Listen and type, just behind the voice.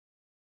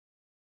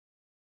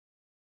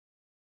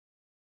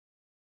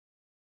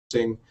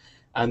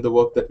and the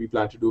work that we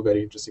plan to do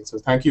very interesting. So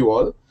thank you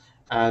all.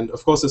 And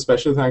of course, a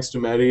special thanks to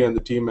Mary and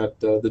the team at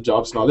the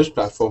Jobs Knowledge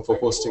Platform for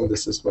hosting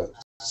this as well.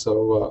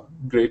 So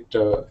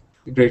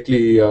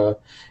greatly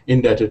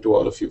indebted to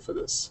all of you for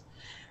this.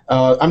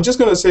 I'm just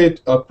going to say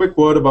a quick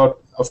word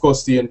about, of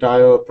course, the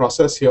entire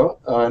process here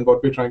and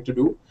what we're trying to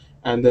do,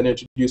 and then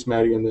introduce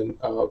Mary, and then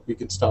we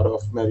can start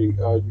off. Mary,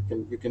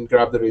 you can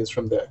grab the reins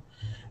from there.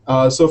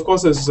 So of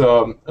course, as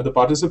the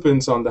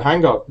participants on the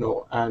Hangout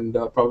know, and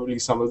probably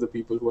some of the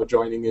people who are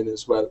joining in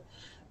as well,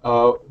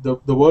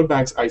 the World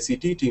Bank's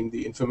ICT team,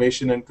 the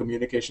Information and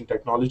Communication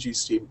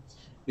Technologies team,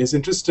 is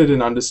interested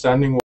in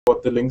understanding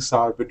what the links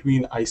are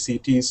between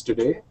ICTs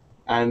today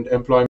and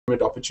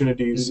employment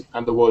opportunities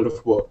and the world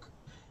of work.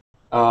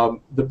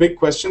 The big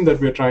question that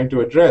we're trying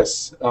to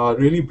address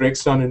really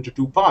breaks down into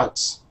two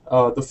parts.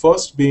 The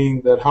first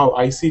being that how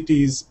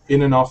ICTs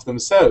in and of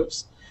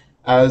themselves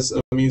as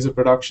a means of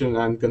production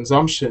and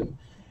consumption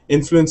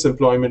influence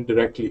employment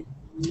directly.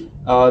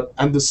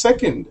 And the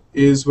second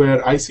is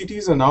where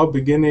ICTs are now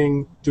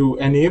beginning to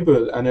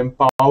enable and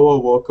empower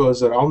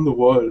workers around the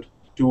world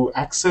to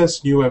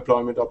access new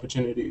employment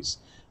opportunities,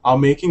 are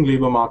making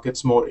labor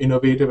markets more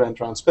innovative and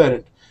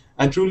transparent,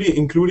 and truly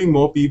including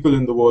more people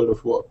in the world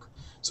of work.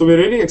 So we're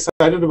really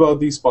excited about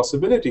these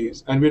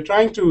possibilities, and we're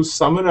trying to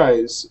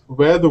summarize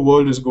where the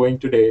world is going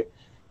today,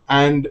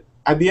 and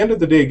at the end of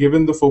the day,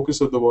 given the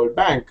focus of the World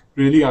Bank,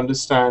 really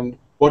understand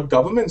what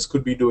governments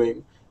could be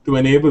doing to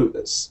enable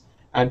this,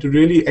 and to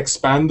really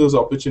expand those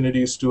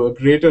opportunities to a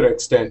greater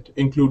extent,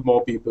 include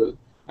more people,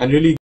 and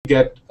really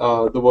get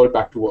the world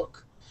back to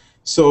work.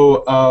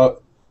 So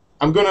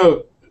I'm going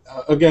to,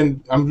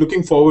 again, I'm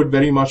looking forward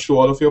very much to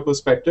all of your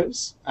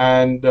perspectives.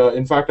 And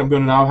in fact, I'm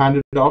going to now hand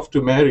it off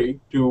to Mary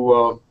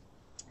to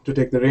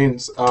take the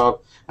reins.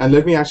 And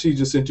let me actually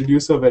just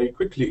introduce her very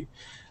quickly.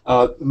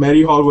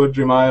 Mary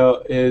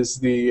Hallward-Dremeier is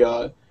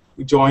the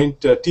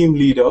joint team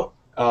leader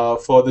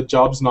for the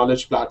Jobs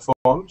Knowledge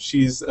Platform.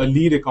 She's a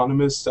lead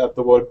economist at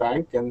the World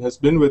Bank and has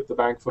been with the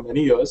bank for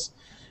many years.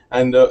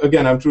 And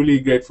again, I'm truly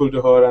grateful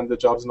to her and the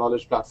Jobs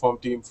Knowledge Platform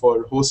team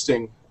for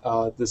hosting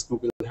this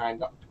Google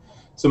Hangout.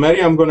 So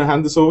Mary, I'm going to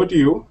hand this over to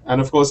you. And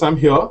of course, I'm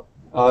here.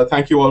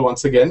 Thank you all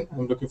once again.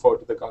 I'm looking forward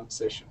to the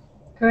conversation.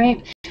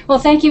 Great. Well,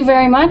 thank you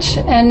very much.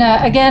 And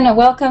again, a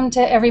welcome to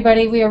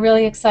everybody. We are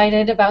really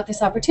excited about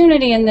this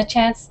opportunity and the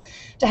chance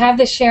to have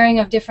this sharing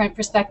of different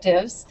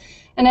perspectives.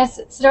 And as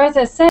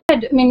Siddhartha said,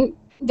 I mean,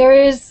 there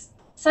is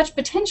such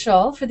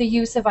potential for the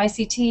use of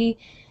ICT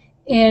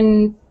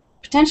in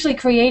potentially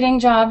creating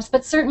jobs,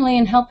 but certainly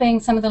in helping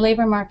some of the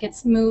labor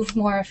markets move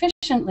more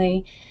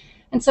efficiently.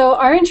 And so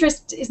our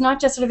interest is not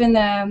just sort of in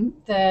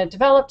the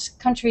developed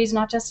countries,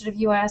 not just sort of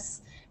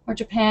US or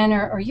Japan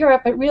or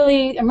Europe, but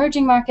really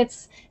emerging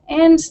markets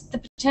and the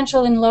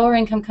potential in lower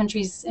income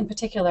countries in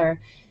particular.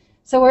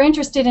 So we're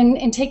interested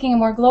in taking a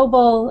more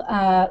global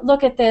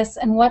look at this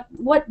and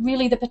what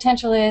really the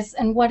potential is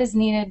and what is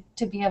needed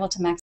to be able to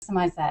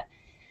maximize that.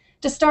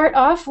 To start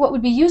off, what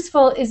would be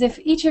useful is if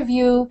each of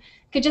you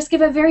could just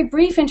give a very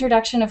brief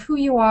introduction of who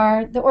you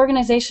are, the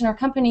organization or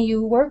company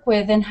you work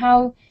with, and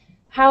how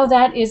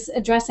that is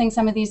addressing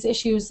some of these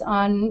issues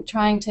on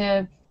trying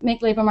to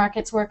make labor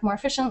markets work more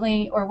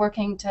efficiently or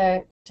working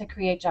to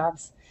create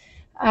jobs.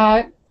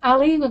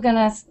 Ali, we're going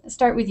to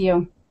start with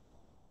you.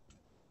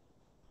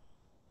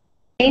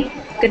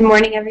 Good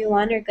morning,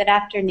 everyone, or good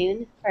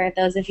afternoon for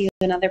those of you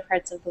in other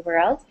parts of the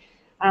world.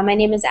 My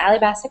name is Ali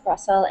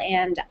Basak-Russell,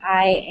 and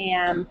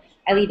I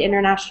lead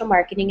international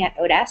marketing at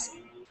Odesk.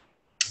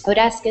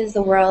 Odesk is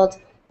the world's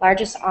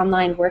largest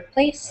online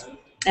workplace,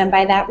 and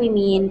by that we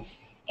mean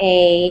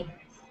a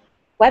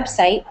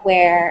website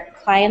where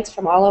clients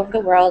from all over the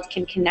world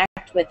can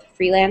connect with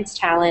freelance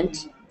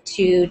talent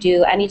to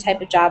do any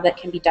type of job that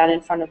can be done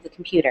in front of the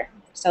computer.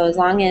 So as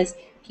long as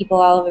people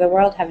all over the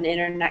world have an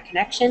internet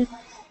connection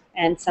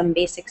and some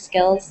basic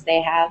skills,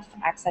 they have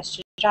access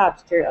to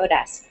jobs through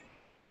Odesk.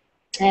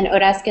 And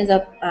Odesk is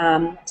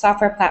a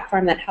software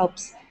platform that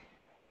helps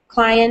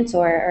clients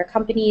or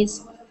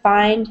companies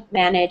find,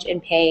 manage,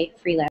 and pay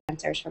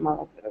freelancers from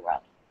all over the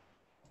world.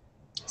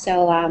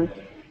 So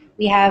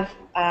we have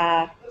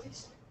a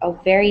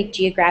very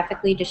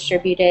geographically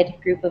distributed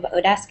group of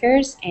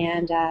Odeskers,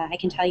 and I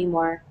can tell you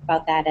more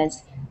about that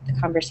as the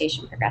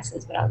conversation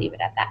progresses, but I'll leave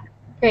it at that.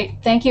 Great,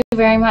 thank you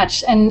very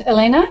much. And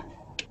Elena?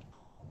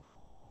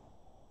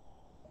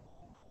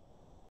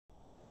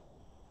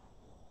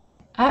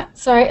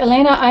 Sorry,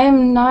 Elena, I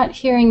am not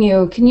hearing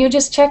you. Can you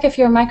just check if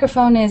your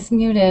microphone is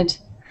muted?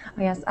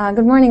 Oh, yes.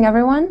 Good morning,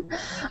 everyone.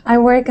 I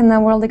work in the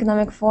World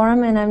Economic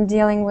Forum, and I'm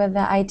dealing with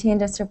the IT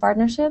industry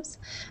partnerships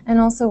and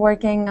also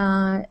working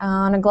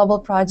on a global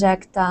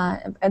project.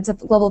 It's a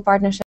global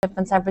partnership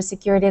in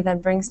cybersecurity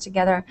that brings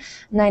together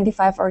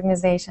 95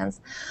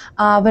 organizations.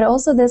 But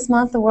also this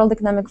month, the World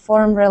Economic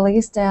Forum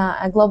released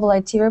a Global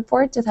IT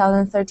Report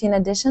 2013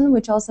 edition,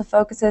 which also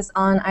focuses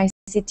on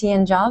ICT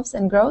and jobs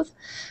and growth.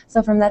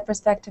 So from that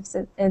perspective,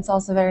 it's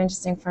also very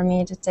interesting for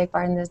me to take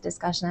part in this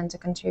discussion and to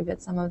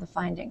contribute some of the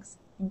findings.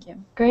 Thank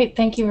you. Great,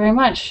 thank you very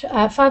much.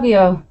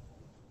 Fabio.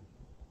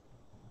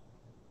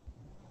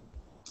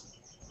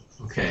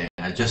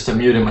 Just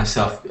unmuted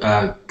myself.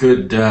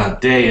 Good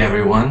day,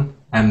 everyone.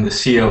 I'm the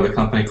CEO of a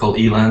company called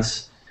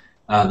Elance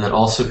that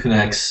also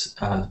connects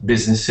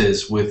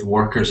businesses with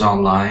workers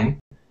online.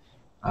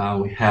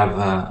 We have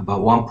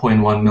about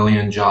 1.1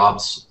 million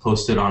jobs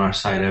posted on our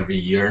site every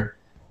year.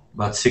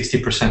 About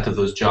 60% of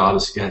those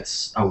jobs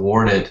gets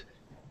awarded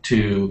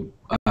to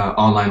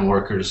online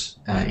workers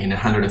in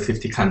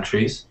 150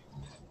 countries.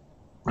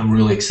 I'm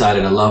really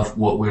excited. I love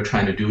what we're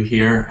trying to do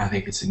here. I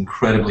think it's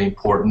incredibly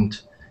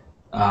important.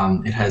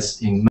 It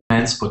has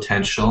immense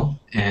potential,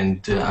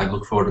 and I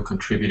look forward to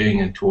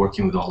contributing and to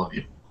working with all of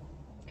you.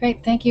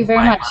 Great, thank you very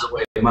much.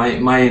 By the way,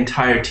 my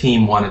entire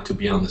team wanted to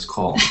be on this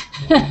call.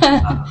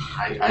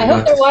 I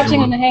hope they're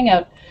watching in the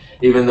Hangout.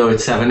 Even though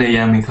it's 7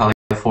 a.m. in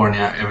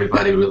California,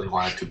 everybody really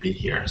wanted to be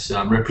here. So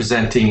I'm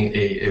representing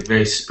a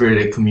very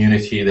spirited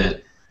community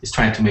that is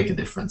trying to make a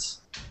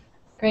difference.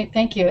 Great,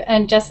 thank you.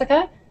 And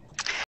Jessica?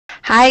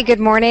 Hi, good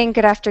morning,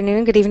 good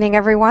afternoon, good evening,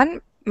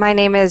 everyone. My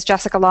name is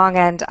Jessica Long,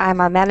 and I'm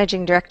a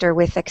managing director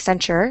with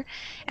Accenture,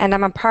 and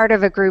I'm a part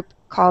of a group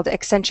called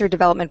Accenture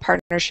Development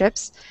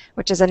Partnerships,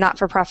 which is a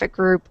not-for-profit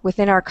group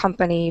within our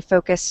company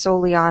focused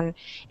solely on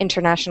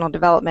international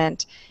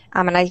development.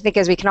 And I think,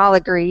 as we can all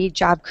agree,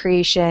 job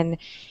creation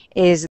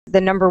is the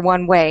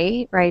 #1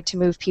 way, right, to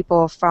move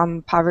people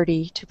from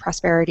poverty to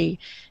prosperity.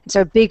 And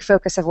so a big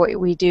focus of what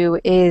we do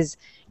is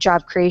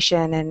job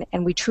creation,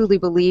 and we truly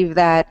believe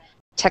that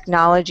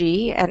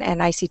technology and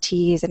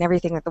ICTs and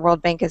everything that the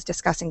World Bank is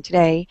discussing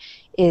today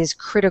is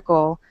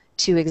critical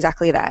to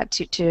exactly that,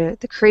 to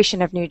the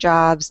creation of new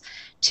jobs,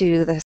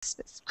 to the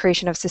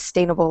creation of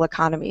sustainable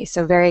economy.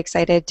 So very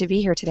excited to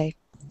be here today.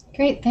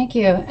 Great, thank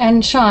you.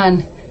 And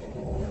Sean?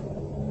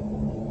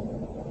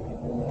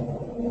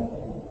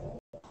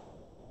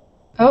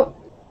 Oh,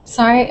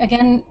 sorry,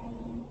 again,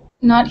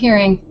 not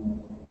hearing.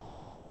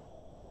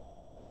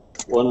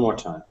 One more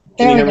time.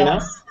 There Can you hear we me go.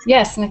 now?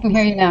 Yes, and I can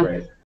hear you now.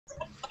 Great.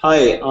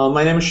 Hi,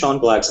 my name is Sean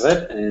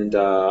Blagsvet, and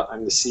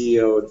I'm the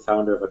CEO and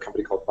founder of a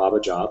company called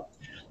Baba Job.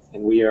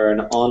 And we are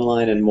an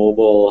online and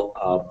mobile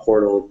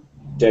portal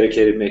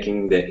dedicated to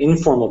making the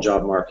informal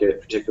job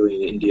market,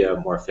 particularly in India,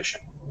 more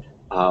efficient.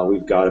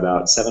 We've got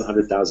about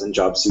 700,000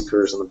 job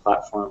seekers on the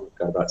platform. We've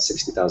got about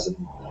 60,000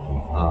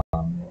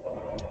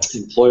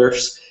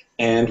 employers.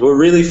 And we're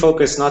really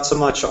focused not so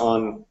much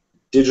on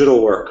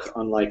digital work,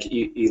 unlike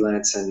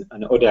Elance and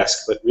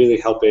Odesk, but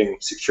really helping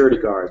security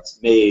guards,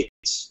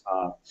 maids,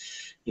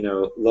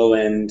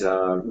 low-end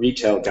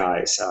retail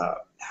guys,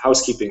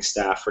 housekeeping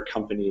staff for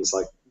companies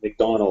like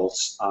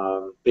McDonald's,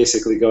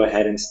 basically go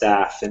ahead and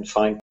staff and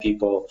find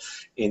people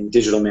in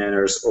digital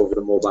manners over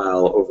the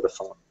mobile, over the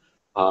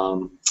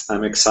phone.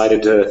 I'm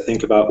excited to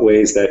think about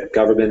ways that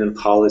government and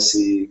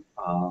policy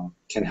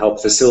can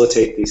help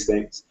facilitate these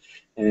things,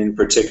 and in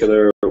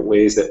particular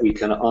ways that we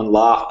can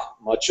unlock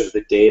much of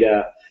the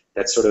data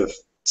that's sort of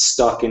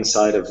stuck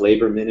inside of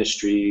labor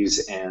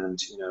ministries and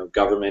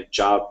government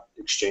job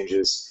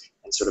exchanges,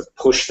 and sort of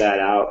push that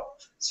out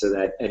so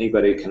that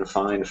anybody can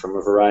find from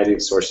a variety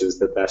of sources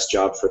the best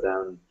job for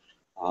them,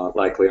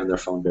 likely on their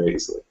phone very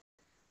easily.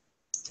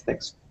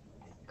 Thanks.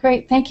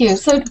 Great, thank you.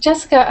 So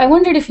Jessica, I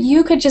wondered if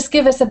you could just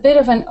give us a bit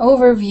of an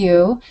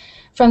overview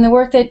from the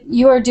work that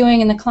you are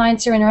doing and the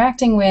clients you're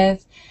interacting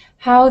with,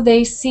 how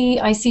they see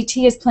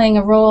ICT as playing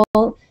a role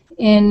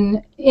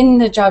in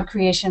the job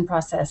creation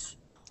process.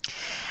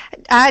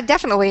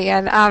 Definitely,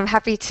 and I'm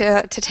happy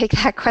to take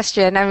that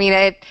question. I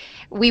mean,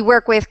 we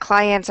work with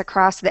clients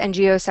across the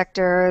NGO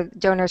sector,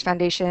 donors,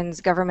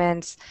 foundations,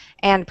 governments,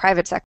 and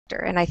private sector,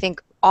 and I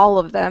think all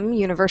of them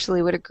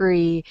universally would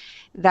agree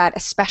that,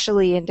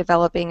 especially in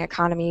developing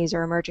economies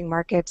or emerging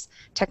markets,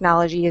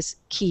 technology is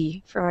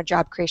key from a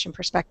job creation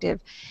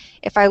perspective.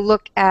 If I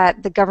look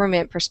at the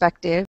government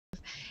perspective,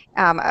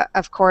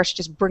 of course,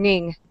 just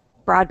bringing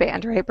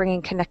broadband, right,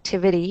 bringing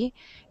connectivity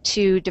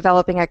to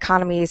developing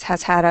economies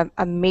has had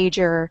a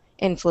major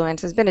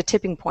influence, has been a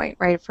tipping point,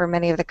 right, for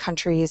many of the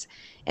countries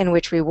in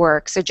which we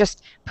work. So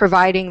just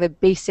providing the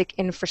basic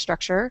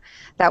infrastructure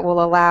that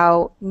will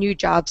allow new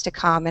jobs to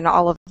come, and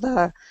all of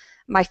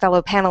my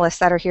fellow panelists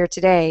that are here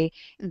today,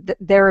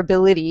 their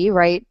ability,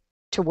 right,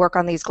 to work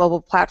on these global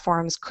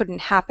platforms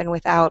couldn't happen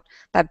without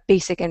that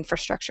basic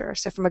infrastructure.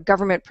 So from a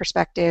government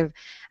perspective,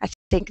 I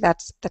think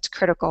that's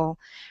critical.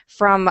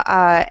 From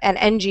an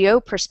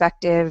NGO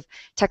perspective,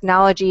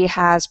 technology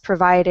has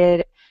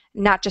provided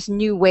not just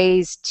new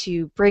ways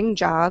to bring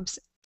jobs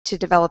to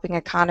developing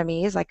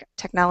economies, like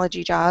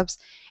technology jobs,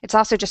 it's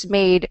also just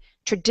made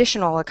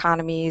traditional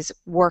economies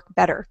work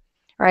better,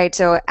 right?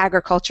 So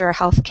agriculture,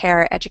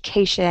 healthcare,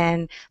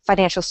 education,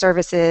 financial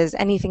services,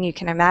 anything you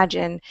can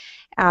imagine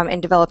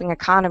in developing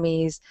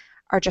economies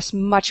are just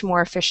much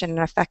more efficient and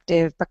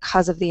effective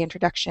because of the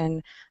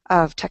introduction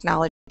of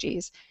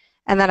technologies.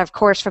 And then, of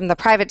course, from the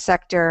private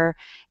sector,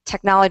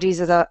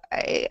 technologies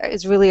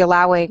is really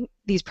allowing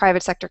these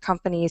private sector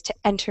companies to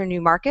enter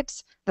new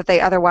markets that they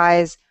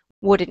otherwise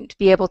wouldn't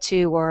be able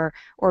to, or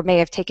may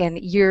have taken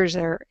years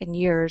and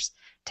years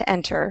to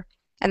enter.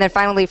 And then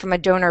finally, from a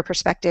donor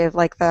perspective,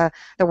 like the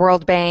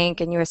World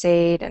Bank and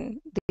USAID and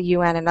the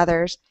UN and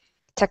others,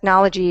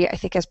 technology, I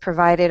think, has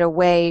provided a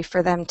way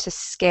for them to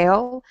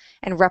scale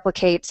and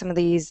replicate some of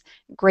these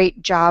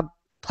great job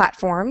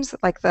platforms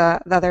like the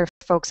other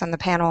folks on the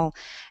panel,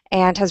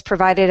 and has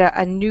provided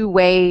a new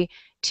way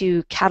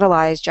to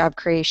catalyze job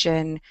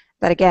creation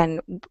that, again,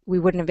 we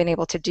wouldn't have been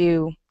able to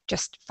do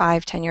just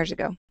 5-10 years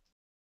ago.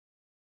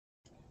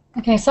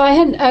 Okay, so I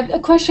had a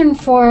question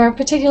for,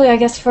 particularly, I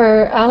guess,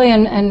 for Ali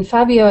and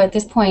Fabio at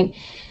this point,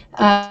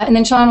 and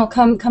then Sean will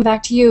come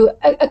back to you.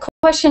 A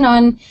question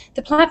on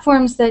the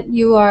platforms that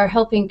you are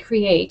helping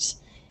create.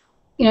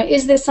 You know,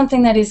 is this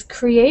something that is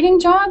creating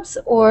jobs,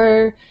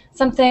 or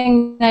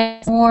something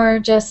that's more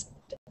just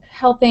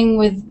helping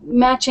with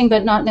matching,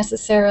 but not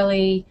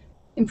necessarily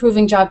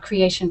improving job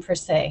creation per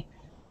se?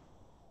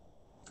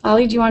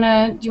 Ali, do you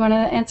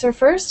wanna answer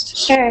first?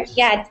 Sure.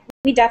 Yeah,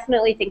 we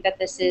definitely think that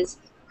this is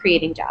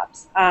creating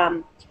jobs.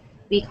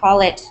 We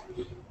call it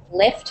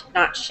lift,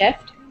 not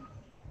shift.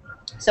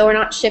 So we're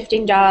not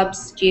shifting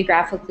jobs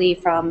geographically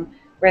from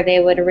where they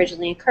would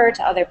originally occur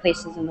to other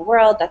places in the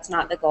world. That's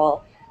not the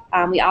goal.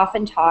 We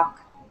often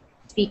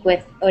speak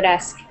with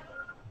Odesk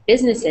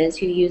businesses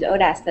who use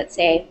Odesk that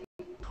say,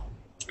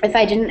 if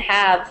I didn't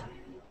have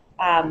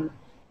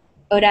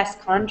Odesk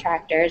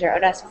contractors or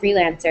Odesk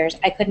freelancers,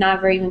 I could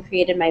not have even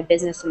created my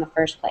business in the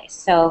first place.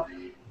 So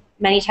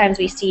many times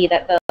we see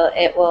that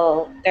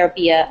there'll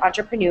be an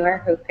entrepreneur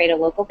who create a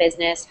local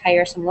business,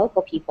 hire some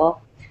local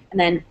people, and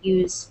then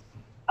use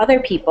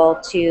other people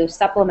to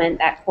supplement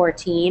that core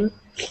team,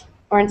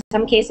 or in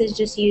some cases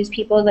just use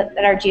people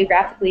that are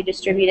geographically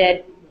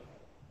distributed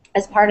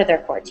as part of their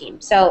core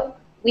team. So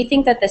we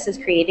think that this is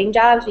creating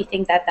jobs. We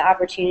think that the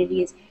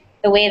opportunities,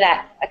 the way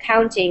that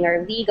accounting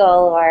or legal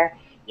or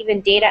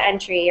even data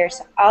entry or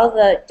all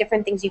the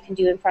different things you can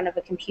do in front of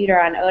a computer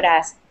on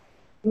Odesk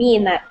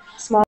mean that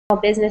small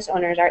business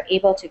owners are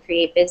able to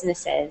create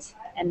businesses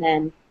and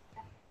then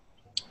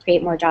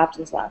create more jobs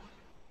as well.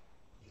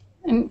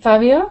 And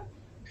Fabio?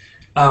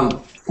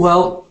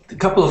 Well, a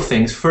couple of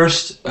things.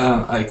 First,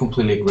 I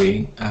completely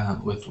agree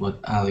with what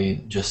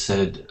Ali just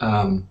said.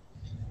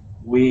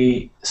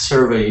 We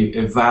serve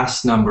a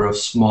vast number of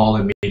small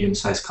and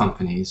medium-sized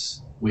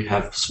companies. We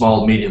have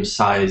small,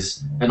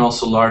 medium-sized, and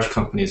also large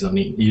companies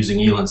using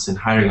Elance and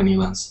hiring on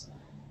Elance.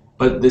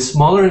 But the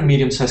smaller and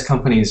medium-sized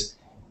companies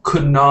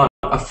could not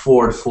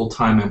afford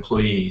full-time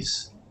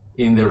employees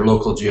in their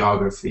local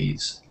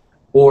geographies,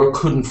 or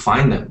couldn't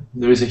find them.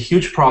 There is a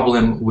huge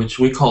problem which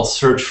we call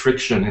surge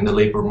friction in the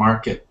labor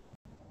market,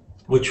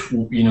 which,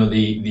 you know,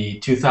 the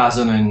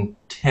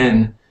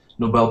 2010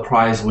 Nobel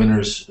Prize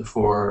winners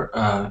for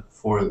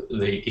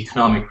the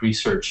economic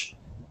research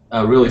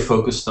really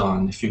focused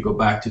on. If you go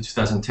back to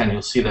 2010,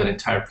 you'll see that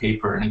entire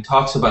paper, and it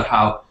talks about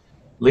how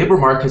labor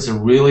markets are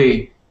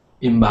really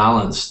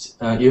imbalanced.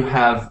 You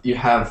have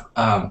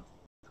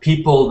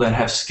people that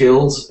have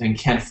skills and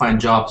can't find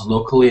jobs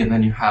locally, and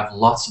then you have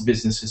lots of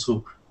businesses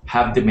who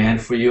have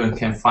demand for you and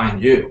can't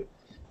find you.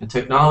 And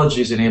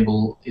technology is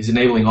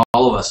enabling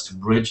all of us to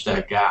bridge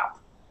that gap.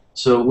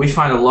 So we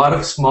find a lot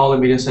of small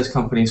and medium-sized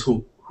companies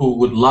who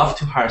would love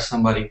to hire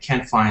somebody,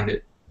 can't find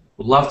it,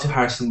 would love to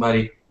hire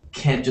somebody,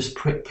 can't just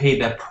pay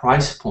that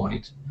price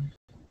point.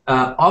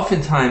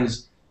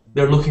 Oftentimes,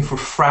 they're looking for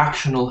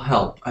fractional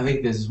help. I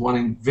think this is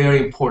one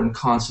very important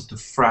concept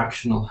of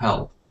fractional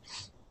help.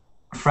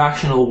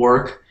 Fractional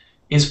work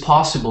is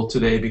possible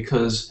today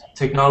because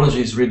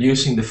technology is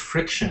reducing the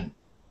friction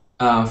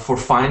for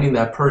finding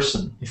that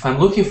person. If I'm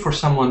looking for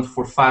someone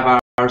for 5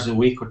 hours a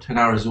week or 10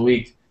 hours a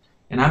week,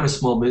 and I'm a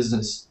small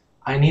business,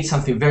 I need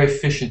something very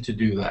efficient to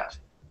do that.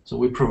 So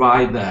we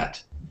provide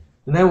that.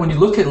 And then when you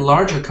look at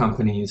larger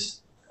companies,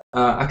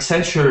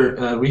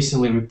 Accenture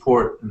recently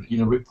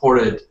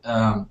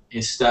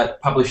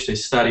published a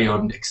study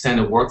on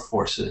extended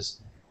workforces.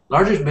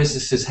 Larger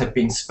businesses have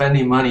been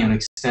spending money on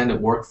extended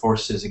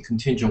workforces and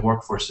contingent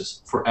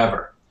workforces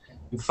forever.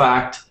 In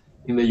fact,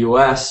 in the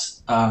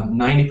US,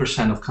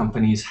 90% of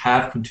companies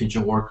have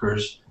contingent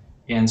workers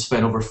and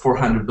spend over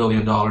 $400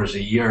 billion a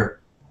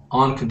year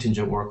on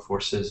contingent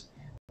workforces.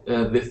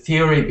 The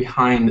theory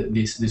behind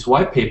this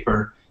white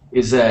paper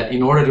is that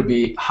in order to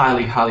be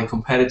highly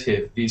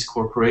competitive, these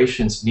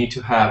corporations need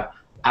to have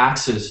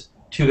access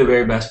to the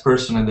very best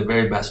person at the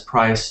very best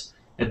price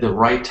at the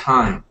right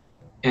time.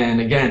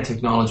 And again,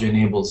 technology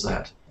enables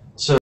that.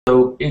 So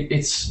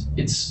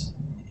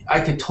I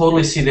could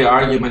totally see the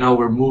argument, oh,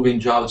 we're moving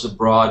jobs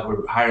abroad,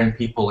 we're hiring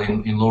people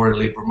in lower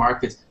labor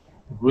markets.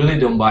 Really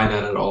don't buy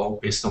that at all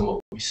based on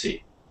what we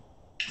see.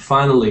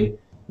 Finally,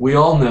 we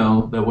all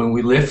know that when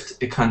we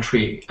lift a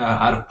country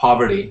out of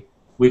poverty,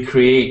 we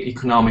create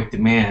economic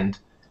demand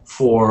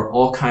for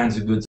all kinds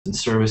of goods and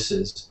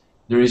services.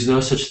 There is no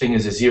such thing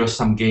as a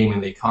zero-sum game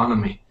in the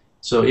economy.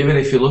 So even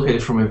if you look at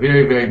it from a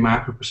very, very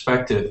macro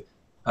perspective,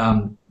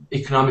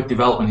 economic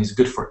development is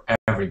good for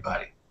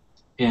everybody.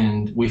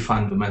 And we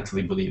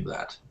fundamentally believe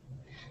that.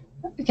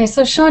 Okay,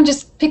 so Sean,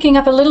 just picking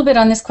up a little bit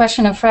on this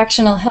question of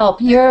fractional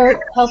help,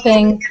 you're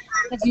helping,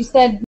 as you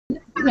said,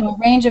 a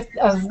range of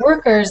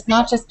workers,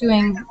 not just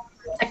doing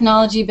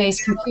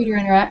technology-based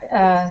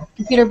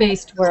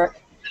computer-based work,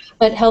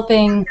 but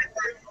helping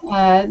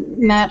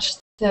match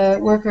the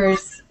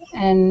workers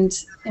and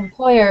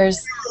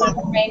employers with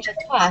a range of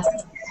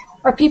tasks.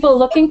 Are people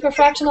looking for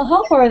fractional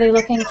help, or are they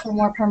looking for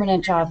more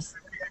permanent jobs?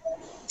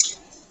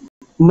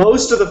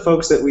 Most of the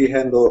folks that we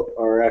handle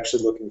are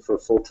actually looking for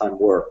full-time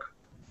work,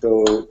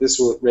 though this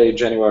will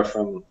range anywhere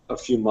from a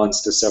few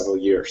months to several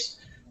years.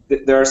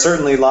 There are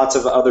certainly lots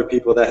of other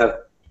people that have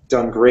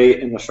done great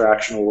in the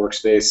fractional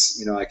workspace.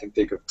 You know, I can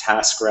think of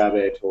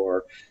TaskRabbit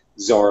or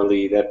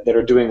Zarly that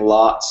are doing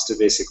lots to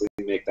basically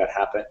make that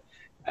happen.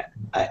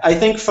 I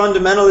think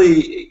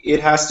fundamentally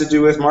it has to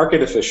do with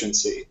market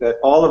efficiency, that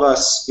all of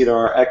us, you know,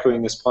 are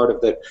echoing this part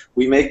of that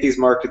we make these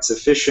markets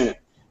efficient,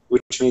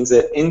 which means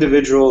that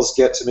individuals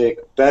get to make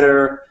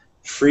better,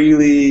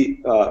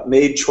 freely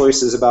made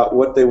choices about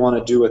what they want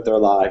to do with their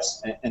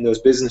lives, and those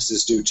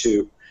businesses do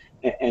too.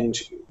 And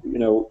you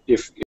know,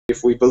 if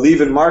we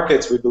believe in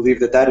markets, we believe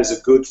that that is a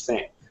good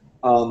thing.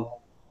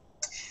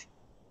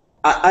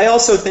 I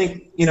also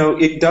think, you know,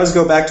 it does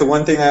go back to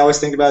one thing I always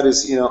think about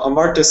is, you know,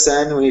 Amartya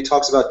Sen, when he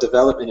talks about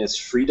development as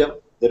freedom,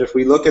 that if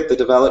we look at the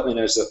development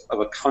of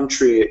a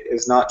country, it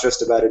is not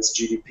just about its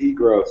GDP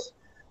growth,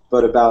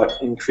 but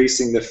about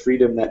increasing the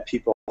freedom that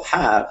people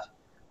have.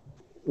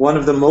 One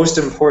of the most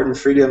important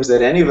freedoms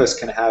that any of us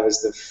can have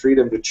is the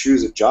freedom to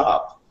choose a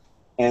job.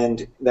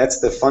 And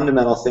that's the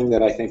fundamental thing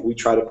that I think we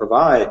try to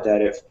provide,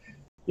 that if,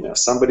 you know,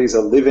 somebody's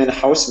a live-in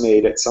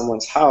housemaid at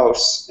someone's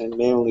house and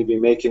may only be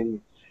making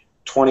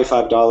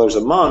 $25 a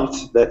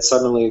month, that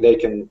suddenly they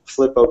can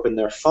flip open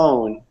their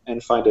phone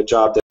and find a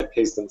job that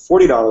pays them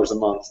 $40 a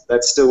month.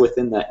 That's still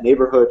within that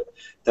neighborhood,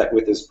 that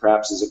with is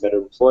perhaps is a better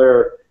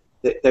employer.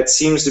 That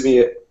seems to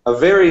be a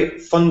very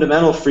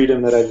fundamental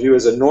freedom that I view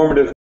as a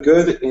normative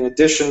good, in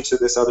addition to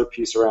this other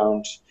piece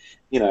around,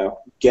 you know,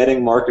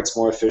 getting markets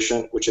more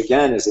efficient, which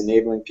again is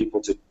enabling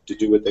people to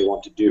do what they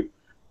want to do.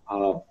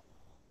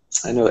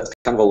 I know that's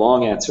kind of a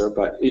long answer,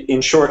 but in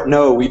short,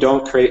 no, we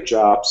don't create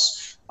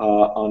jobs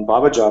on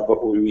BabaJob,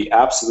 but we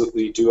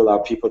absolutely do allow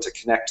people to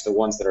connect to the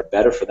ones that are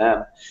better for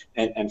them,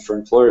 and for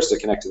employers to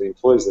connect to the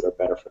employees that are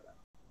better for them.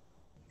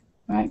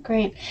 All right,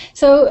 great.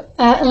 So,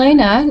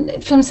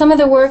 Elena, from some of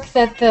the work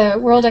that the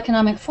World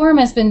Economic Forum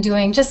has been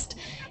doing, just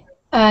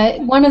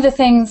one of the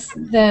things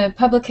the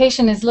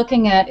publication is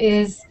looking at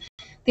is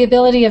the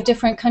ability of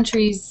different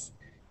countries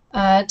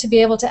to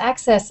be able to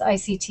access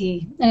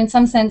ICT, and in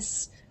some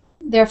sense,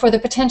 therefore, the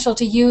potential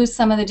to use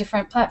some of the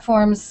different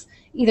platforms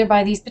either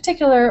by these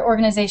particular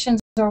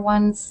organizations or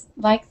ones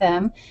like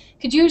them.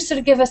 Could you sort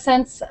of give a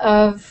sense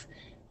of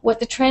what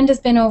the trend has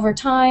been over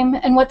time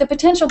and what the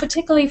potential,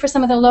 particularly for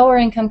some of the lower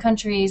income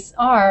countries,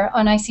 are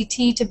on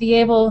ICT to be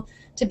able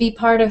to be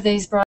part of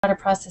these broader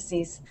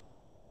processes?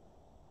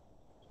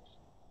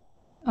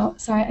 Oh,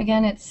 sorry,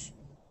 again, it's...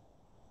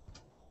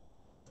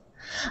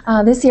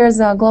 This year's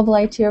Global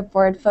IT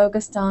Report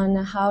focused on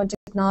how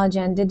technology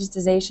and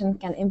digitization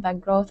can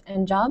impact growth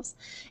and jobs,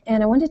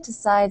 and I wanted to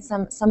cite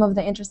some of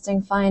the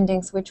interesting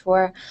findings which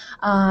were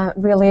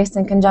released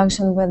in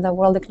conjunction with the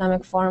World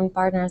Economic Forum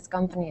partners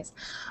companies.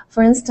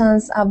 For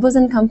instance, Booz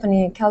 &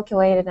 Company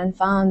calculated and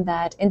found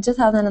that in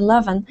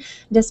 2011,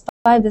 despite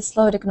the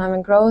slowed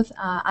economic growth,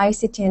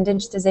 ICT and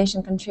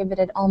digitization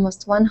contributed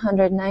almost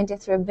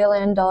 $193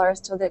 billion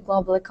to the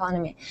global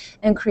economy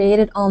and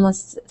created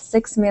almost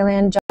 6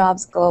 million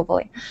jobs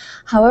globally.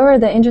 However,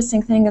 the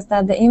interesting thing is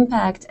that the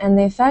impact and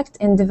the effect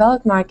in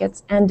developed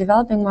markets and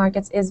developing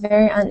markets is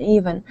very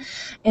uneven.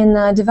 In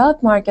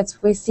developed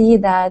markets, we see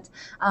that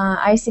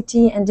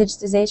ICT and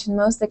digitization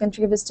mostly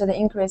contributes to the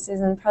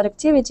increases in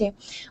productivity,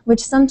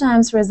 which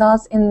sometimes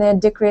results in the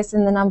decrease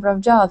in the number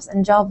of jobs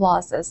and job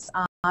losses.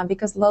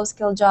 Because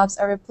low-skilled jobs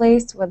are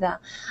replaced with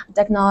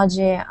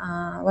technology,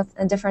 with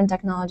different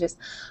technologies.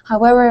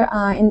 However,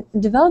 in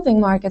developing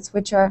markets,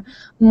 which are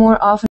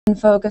more often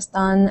focused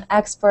on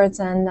exports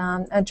and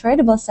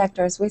tradable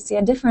sectors, we see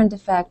a different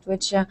effect,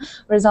 which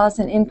results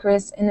in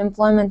increase in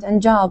employment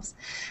and jobs.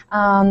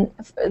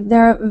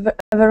 There are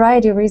a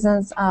variety of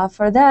reasons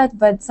for that,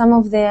 but some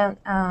of the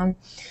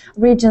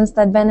regions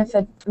that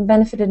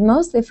benefited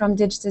mostly from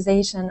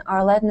digitization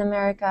are Latin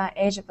America,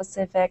 Asia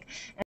Pacific,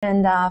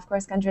 and of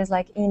course countries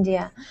like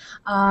India.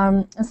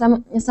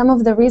 Some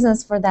of the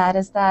reasons for that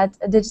is that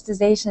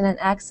digitization and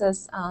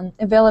access,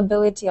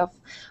 availability of,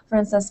 for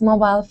instance,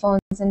 mobile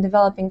phones in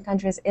developing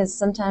countries is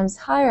sometimes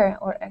higher,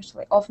 or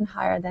actually often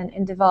higher, than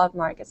in developed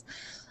markets.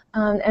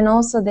 And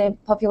also the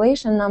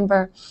population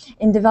number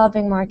in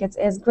developing markets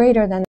is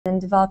greater than in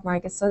developed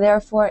markets. So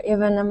therefore,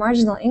 even a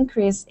marginal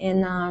increase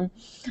in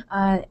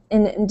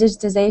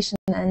digitization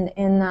and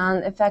in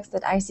effects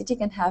that ICT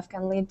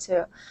can lead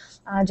to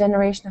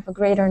generation of a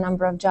greater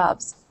number of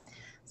jobs.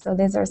 So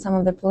these are some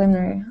of the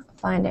preliminary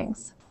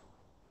findings.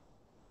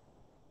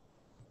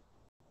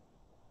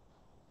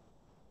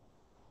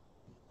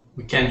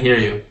 We can't hear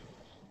you.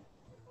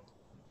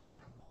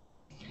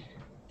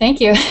 Thank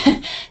you.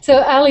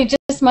 So Ali,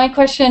 just my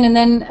question, and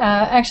then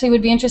actually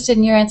would be interested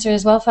in your answer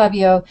as well,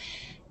 Fabio.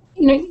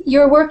 You know,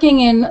 you're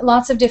working in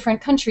lots of different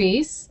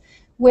countries.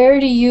 Where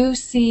do you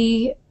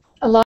see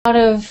a lot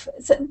of,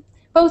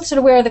 both sort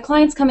of where are the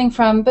clients coming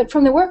from, but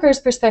from the workers'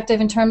 perspective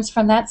in terms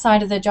from that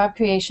side of the job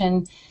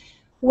creation,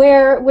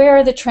 where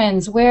are the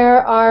trends?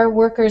 Where are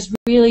workers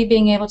really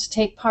being able to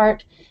take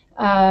part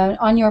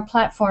on your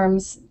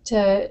platforms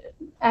to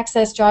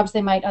access jobs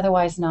they might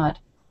otherwise not?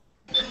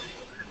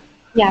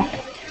 Yeah.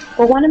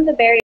 Well, one of the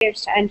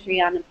barriers to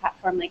entry on a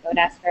platform like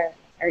Odesk or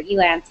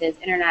Elance is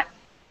internet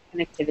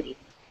connectivity.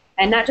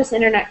 And not just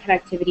internet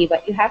connectivity,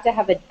 but you have to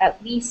have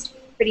at least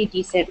pretty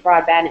decent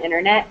broadband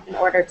internet in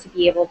order to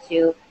be able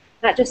to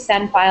not just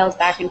send files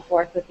back and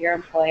forth with your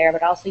employer,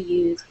 but also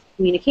use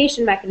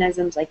communication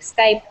mechanisms like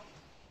Skype.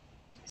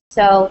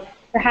 So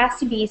there has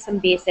to be some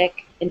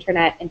basic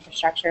internet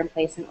infrastructure in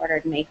place in order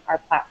to make our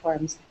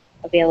platforms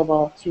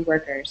available to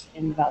workers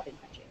in developing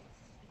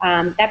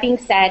countries. That being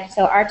said,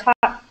 so our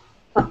top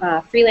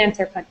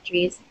freelancer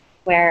countries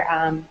where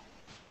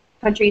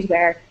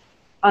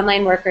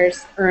online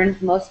workers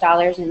earned most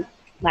dollars in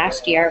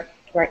last year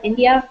were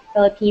India,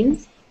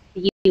 Philippines,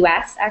 the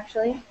US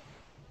actually,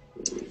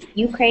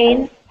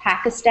 Ukraine,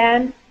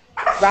 Pakistan,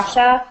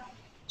 Russia,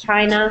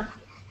 China,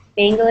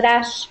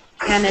 Bangladesh,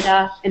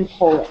 Canada, and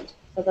Poland.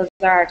 So those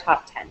are our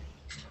top 10.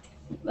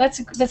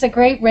 That's a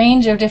great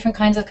range of different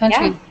kinds of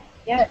countries.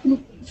 Yeah.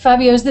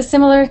 Fabio, is this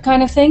similar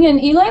kind of thing in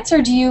Elance,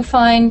 or do you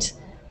find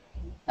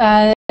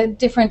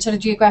different sort of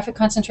geographic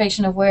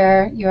concentration of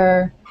where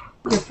your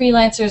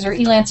freelancers or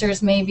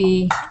Elancers may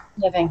be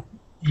living?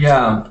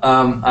 Yeah,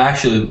 I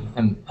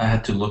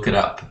had to look it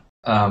up.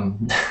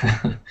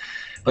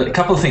 But a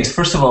couple of things.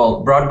 First of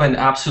all, broadband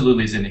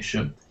absolutely is an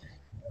issue.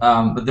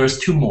 But there's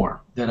two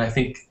more that I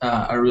think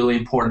are really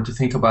important to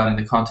think about in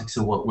the context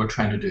of what we're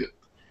trying to do.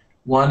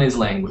 One is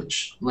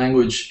language.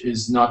 Language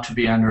is not to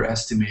be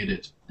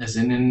underestimated as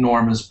an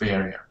enormous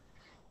barrier.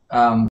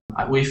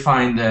 We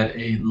find that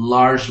a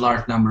large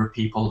number of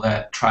people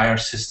that try our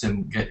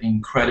system get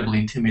incredibly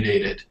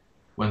intimidated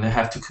when they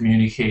have to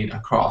communicate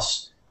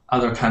across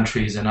other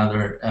countries and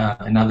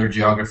other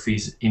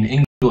geographies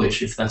in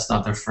English if that's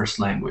not their first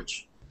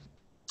language.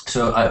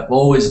 So I've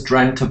always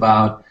dreamt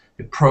about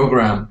a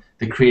program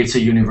that creates a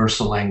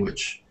universal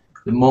language.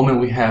 The moment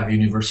we have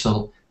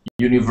universal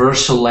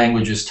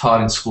languages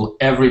taught in school,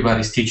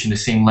 everybody's teaching the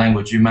same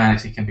language,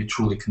 humanity can be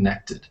truly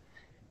connected.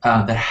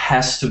 There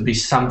has to be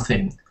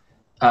something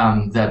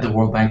that the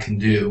World Bank can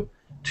do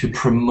to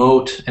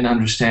promote an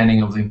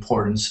understanding of the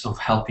importance of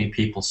helping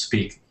people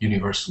speak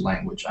universal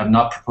language. I'm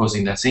not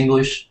proposing that's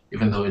English,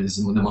 even though it is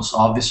the most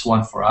obvious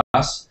one for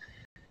us.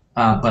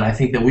 But I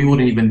think that we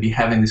wouldn't even be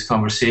having this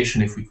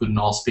conversation if we couldn't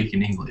all speak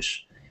in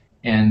English.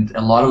 And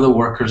a lot of the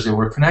workers that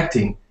we're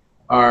connecting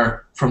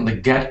are from the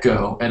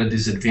get-go at a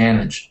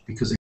disadvantage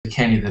because they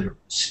can't either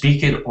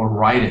speak it or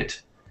write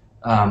it.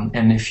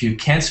 And if you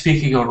can't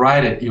speak it or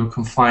write it, you're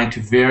confined to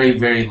very,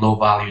 very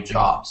low-value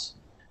jobs.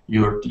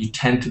 You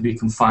tend to be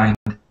confined,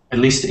 at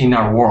least in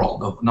our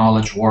world of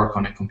knowledge work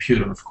on a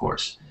computer, of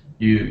course.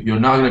 You're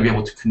not going to be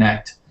able to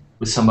connect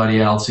with somebody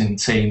else in,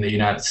 say, in the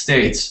United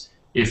States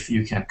if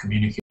you can't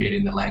communicate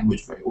in the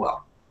language very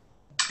well.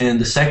 And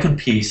the second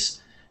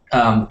piece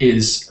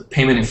is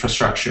payment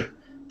infrastructure.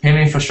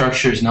 Payment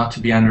infrastructure is not to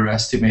be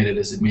underestimated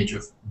as a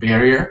major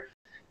barrier.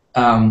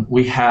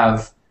 We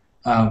have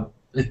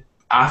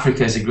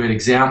Africa is a great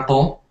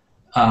example,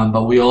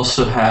 but we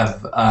also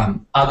have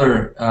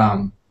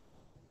other.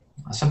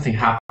 Something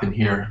happened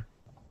here.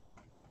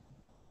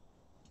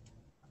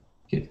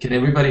 Can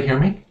everybody hear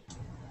me?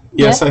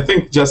 Yes, I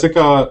think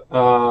Jessica.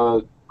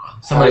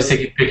 Somebody's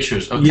taking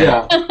pictures. Okay.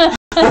 Yeah.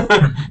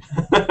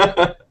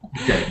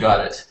 Okay,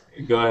 got it.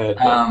 Go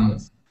ahead.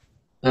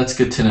 That's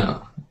good to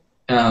know.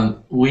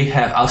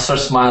 I'll start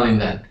smiling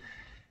then.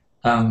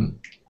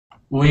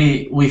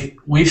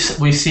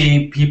 We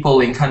see people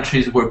in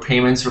countries where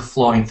payments are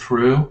flowing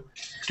through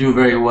do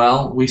very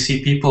well. We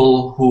see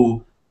people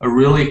who are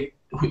really.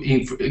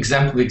 The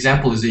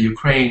example is the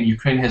Ukraine.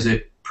 Ukraine has a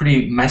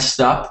pretty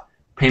messed up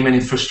payment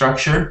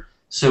infrastructure,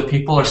 so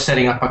people are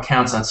setting up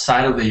accounts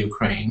outside of the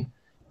Ukraine.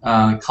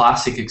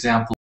 Classic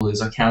example is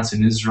accounts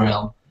in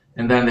Israel,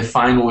 and then they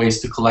find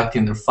ways to collect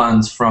in their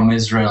funds from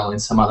Israel in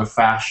some other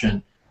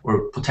fashion,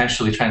 or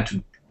potentially trying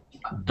to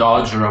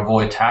dodge or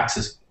avoid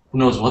taxes. Who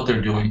knows what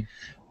they're doing?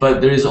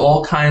 But there is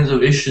all kinds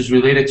of issues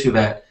related to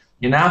that.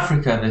 In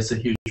Africa, that's a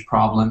huge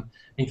problem.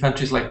 In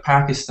countries like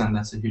Pakistan,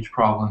 that's a huge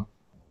problem.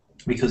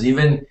 Because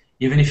even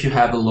if you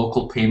have a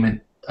local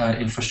payment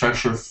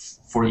infrastructure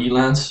for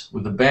Elance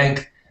with the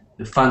bank,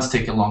 the funds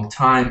take a long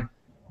time.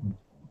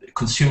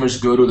 Consumers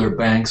go to their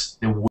banks,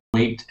 they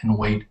wait and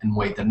wait and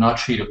wait. They're not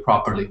treated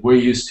properly. We're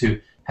used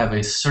to have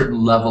a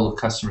certain level of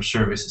customer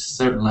service, a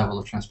certain level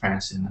of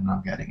transparency, and they're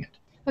not getting it.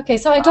 Okay,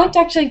 so I'd like to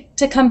actually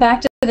come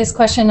back to this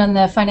question on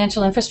the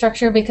financial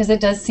infrastructure because it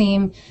does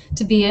seem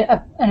to be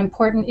an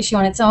important issue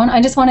on its own.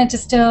 I just wanted to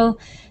still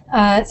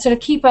sort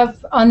of keep up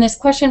on this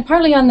question,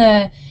 partly on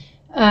the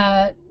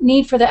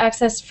need for the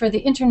access for the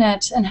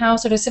internet and how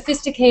sort of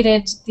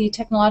sophisticated the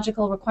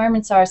technological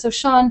requirements are. So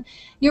Sean,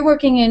 you're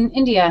working in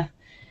India.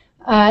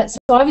 So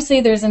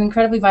obviously there's an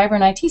incredibly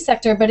vibrant IT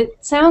sector, but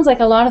it sounds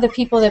like a lot of the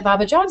people that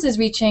Baba Jobs is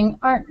reaching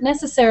aren't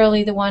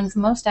necessarily the ones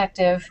most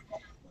active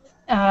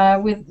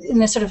in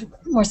this sort of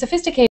more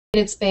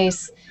sophisticated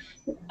space,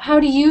 how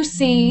do you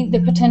see the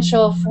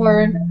potential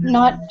for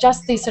not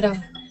just these sort of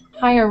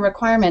higher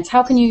requirements?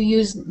 How can you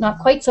use not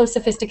quite so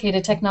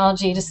sophisticated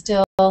technology to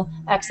still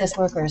access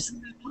workers?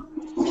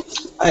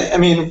 I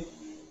mean,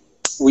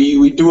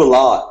 we do a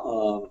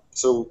lot.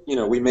 So,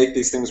 we make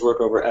these things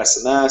work over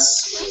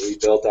SMS. We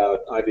built out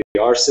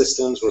IVR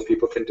systems where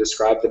people can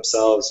describe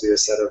themselves via a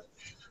set of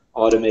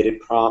automated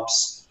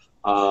prompts.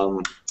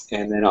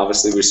 And then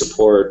obviously we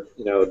support,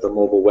 the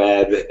mobile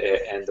web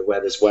and the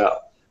web as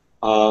well.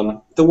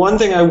 The one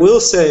thing I will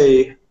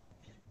say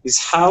is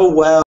how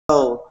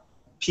well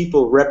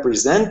people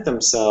represent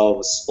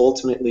themselves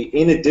ultimately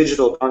in a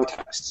digital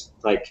context.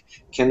 Like,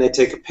 can they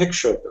take a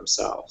picture of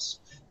themselves?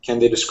 Can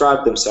they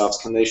describe themselves?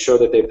 Can they show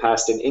that they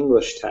passed an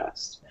English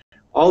test?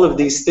 All of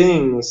these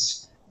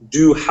things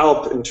do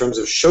help in terms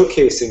of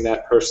showcasing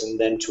that person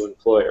then to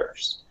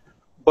employers.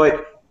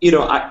 But,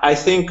 I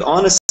think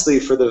honestly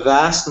for the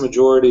vast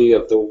majority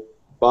of the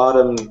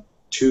bottom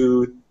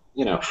two,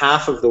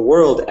 half of the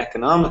world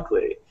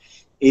economically,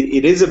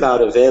 it is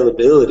about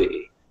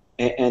availability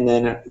and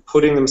then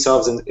putting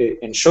themselves in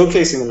and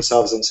showcasing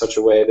themselves in such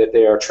a way that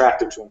they are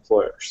attractive to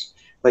employers.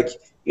 Like,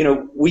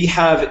 we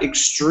have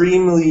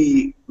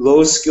extremely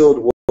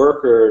low-skilled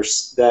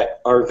workers that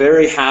are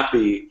very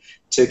happy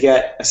to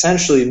get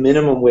essentially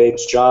minimum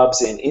wage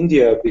jobs in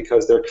India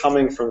because they're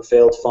coming from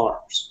failed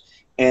farms.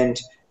 And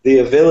the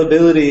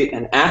availability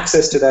and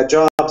access to that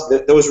job,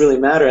 those really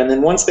matter. And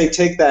then once they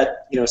take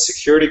that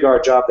security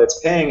guard job that's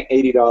paying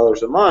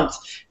 $80 a month,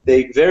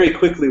 they very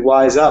quickly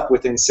wise up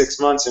within 6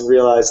 months and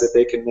realize that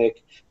they can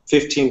make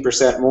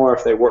 15% more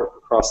if they work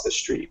across the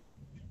street.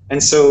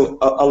 And so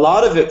a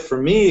lot of it for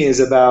me is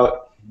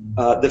about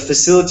the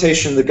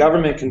facilitation the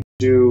government can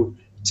do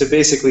to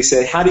basically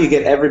say, how do you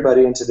get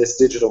everybody into this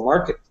digital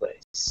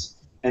marketplace?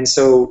 And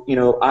so,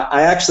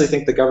 I actually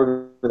think the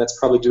government that's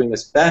probably doing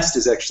this best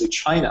is actually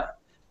China,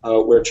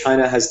 where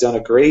China has done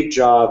a great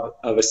job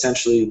of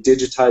essentially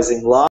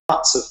digitizing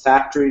lots of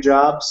factory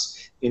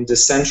jobs into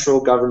central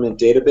government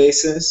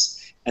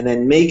databases and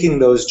then making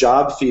those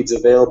job feeds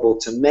available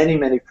to many,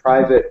 many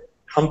private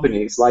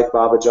companies like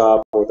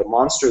Babajob or the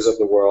Monsters of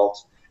the world,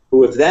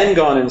 who have then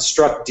gone and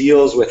struck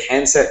deals with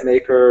handset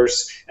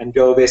makers and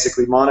go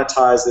basically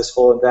monetize this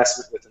whole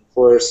investment with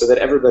employers so that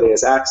everybody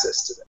has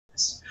access to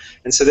this.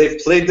 And so they've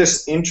played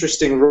this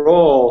interesting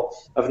role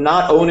of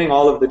not owning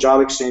all of the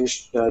job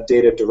exchange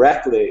data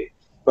directly,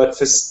 but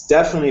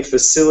definitely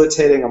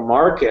facilitating a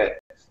market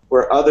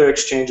where other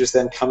exchanges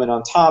then come in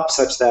on top,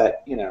 such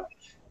that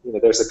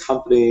there's a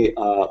company,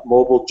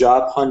 Mobile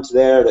Job Hunt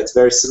there, that's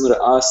very similar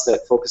to us,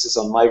 that focuses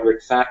on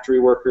migrant factory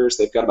workers.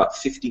 They've got about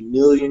 50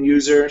 million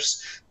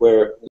users,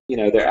 where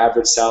their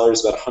average salary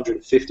is about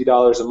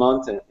 $150 a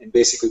month, and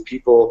basically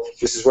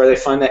this is where they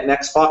find that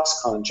next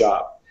Foxconn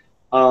job.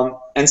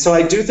 And so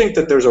I do think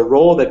that there's a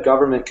role that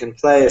government can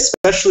play,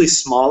 especially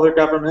smaller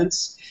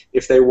governments,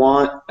 if they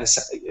want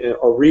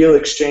a real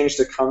exchange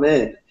to come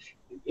in.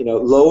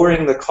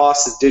 Lowering the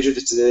cost of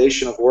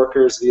digitization of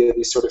workers via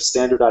these sort of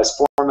standardized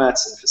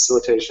formats and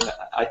facilitation,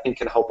 I think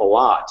can help a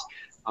lot,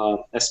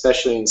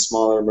 especially in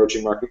smaller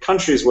emerging market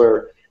countries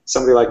where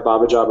somebody like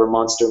Babajob or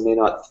Monster may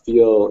not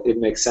feel it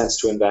makes sense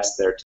to invest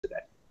there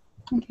today.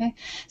 Okay.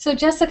 So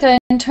Jessica,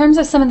 in terms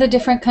of some of the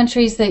different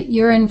countries that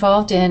you're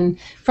involved in,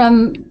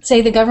 from,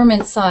 say, the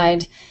government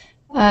side,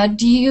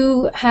 do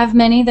you have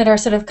many that are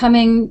sort of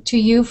coming to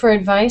you for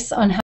advice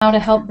on how to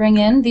help bring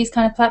in these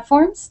kind of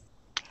platforms?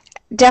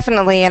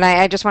 Definitely, and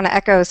I just want to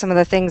echo some of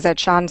the things that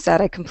Sean said.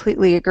 I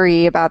completely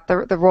agree about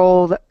the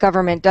role that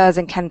government does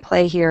and can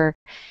play here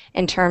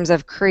in terms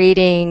of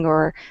creating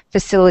or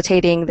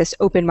facilitating this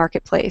open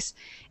marketplace.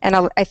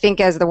 And I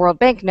think, as the World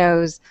Bank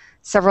knows,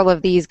 several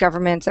of these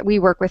governments that we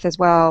work with as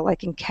well,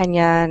 like in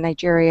Kenya,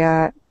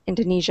 Nigeria,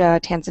 Indonesia,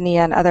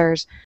 Tanzania, and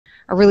others,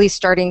 are really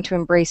starting to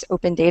embrace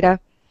open data.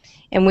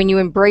 And when you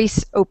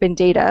embrace open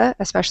data,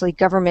 especially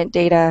government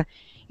data,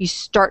 you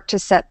start to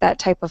set that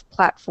type of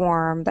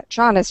platform that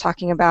Sean is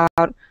talking about,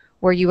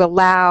 where you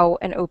allow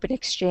an open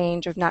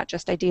exchange of not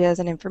just ideas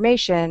and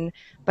information,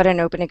 but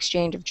an open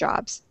exchange of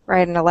jobs,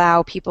 right? And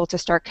allow people to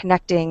start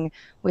connecting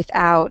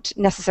without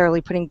necessarily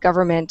putting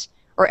government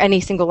or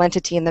any single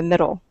entity in the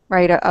middle,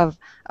 right, of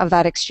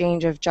that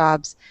exchange of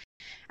jobs.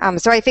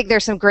 So I think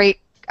there's some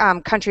great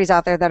countries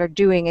out there that are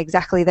doing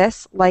exactly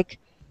this, like,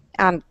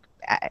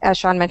 as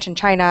Sean mentioned,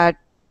 China,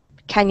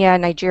 Kenya,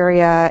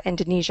 Nigeria,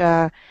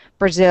 Indonesia,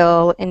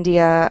 Brazil,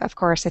 India, of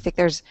course. I think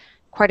there's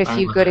quite a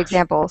few good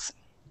examples.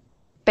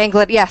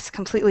 Bangladesh, yes,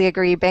 completely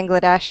agree.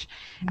 Bangladesh.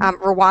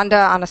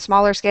 Rwanda, on a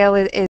smaller scale,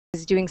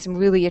 is doing some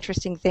really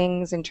interesting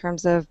things in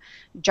terms of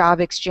job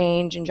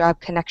exchange and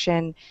job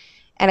connection.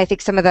 And I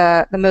think some of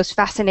the most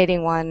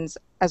fascinating ones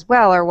as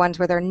well are ones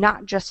where they're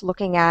not just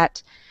looking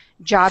at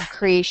job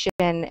creation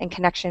and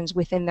connections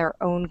within their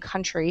own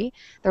country.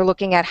 They're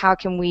looking at how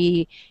can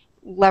we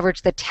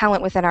leverage the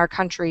talent within our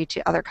country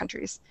to other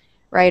countries,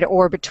 right?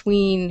 Or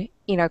between,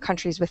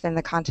 countries within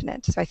the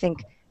continent. So I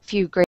think a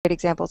few great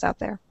examples out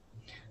there.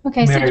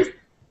 Okay, Mary, so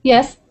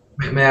yes.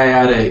 May I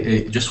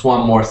add just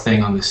one more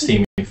thing on this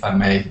theme, if I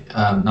may,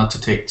 not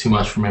to take too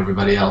much from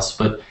everybody else,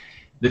 but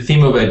the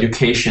theme of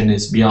education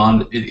is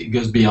beyond, it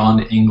goes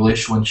beyond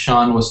English. When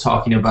Sean was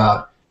talking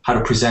about how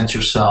to present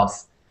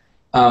yourself,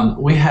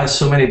 we have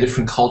so many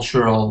different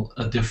cultural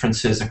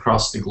differences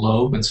across the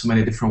globe and so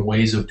many different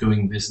ways of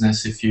doing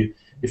business. If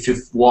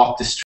you've walked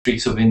the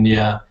streets of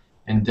India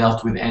and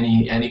dealt with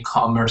any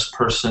commerce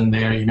person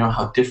there, you know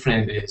how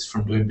different it is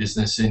from doing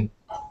business in,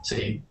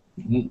 say,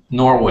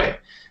 Norway.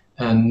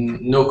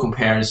 No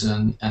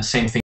comparison.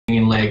 Same thing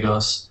in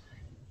Lagos.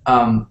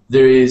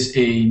 There is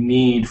a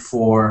need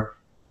for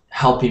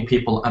helping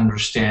people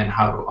understand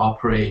how to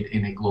operate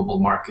in a global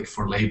market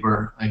for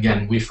labor.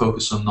 Again, we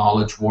focus on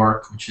knowledge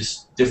work, which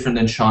is different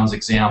than Sean's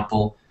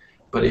example.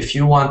 But if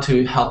you want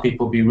to help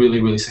people be really,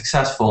 really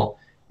successful,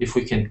 if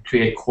we can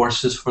create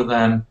courses for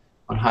them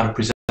on how to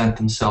present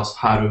themselves,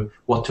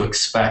 what to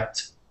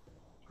expect.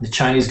 The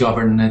Chinese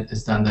government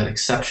has done that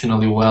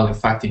exceptionally well. In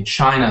fact, in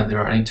China, there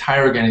are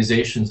entire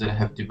organizations that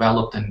have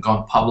developed and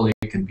gone public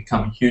and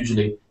become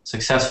hugely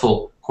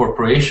successful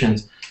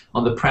corporations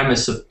on the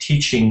premise of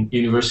teaching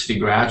university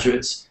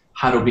graduates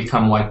how to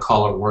become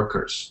white-collar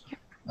workers.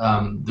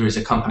 There is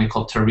a company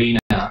called Tarina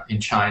in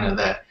China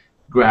that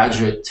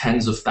graduate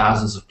tens of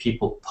thousands of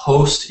people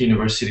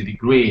post-university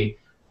degree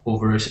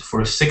for a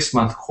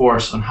 6-month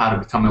course on how to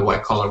become a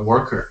white-collar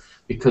worker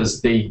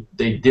because they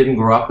didn't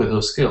grow up with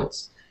those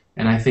skills.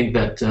 And I think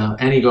that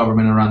any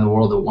government around the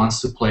world that wants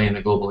to play in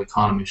the global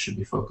economy should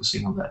be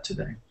focusing on that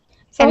today.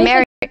 And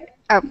Mary,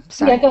 oh,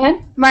 sorry. Yeah, go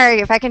ahead. Mari,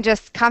 if I can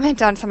just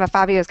comment on some of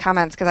Fabio's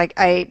comments, because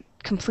I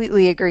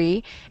completely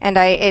agree. And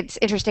it's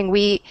interesting.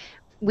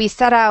 We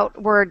set out,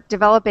 we're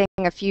developing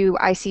a few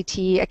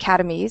ICT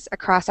academies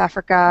across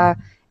Africa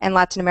and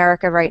Latin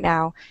America right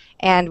now.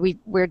 And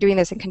we're doing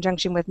this in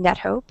conjunction with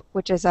NetHope,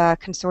 which is a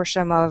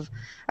consortium of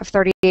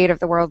 38 of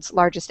the world's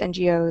largest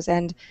NGOs.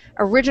 And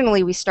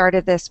originally we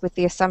started this with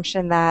the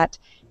assumption that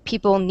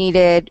people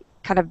needed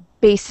kind of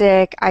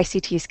basic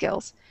ICT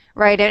skills,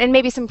 right? And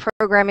maybe some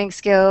programming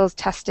skills,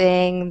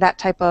 testing, that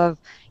type of,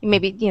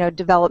 maybe,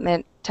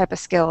 development type of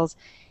skills.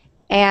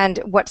 And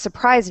what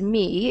surprised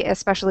me,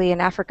 especially in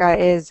Africa,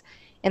 is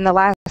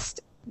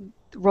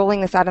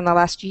rolling this out in the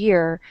last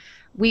year,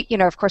 we,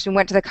 of course, we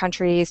went to the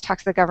countries, talked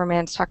to the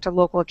governments, talked to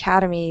local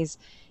academies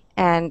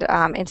and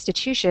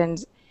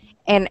institutions,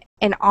 and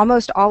in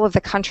almost all of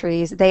the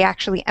countries, they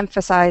actually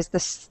emphasize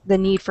the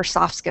need for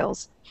soft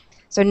skills.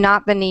 So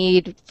not the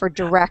need for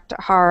direct,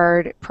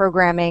 hard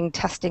programming,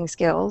 testing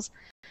skills,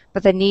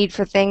 but the need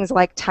for things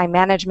like time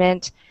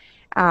management,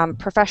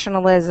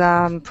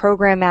 professionalism,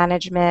 program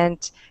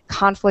management,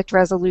 conflict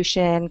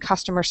resolution,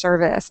 customer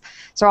service.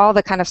 So all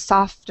the kind of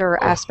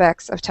softer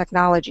aspects of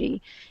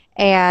technology.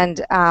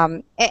 And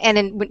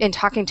in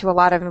talking to a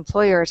lot of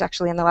employers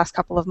actually in the last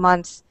couple of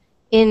months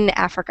in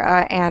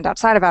Africa and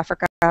outside of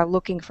Africa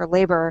looking for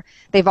labor,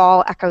 they've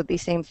all echoed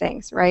these same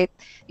things, right?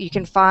 You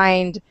can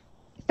find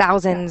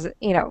thousands,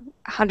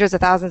 hundreds of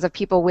thousands of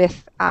people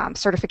with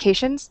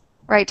certifications,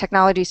 right?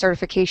 Technology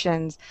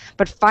certifications,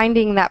 but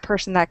finding that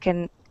person that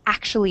can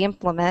actually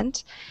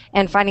implement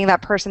and finding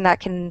that person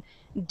that can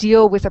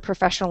deal with a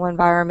professional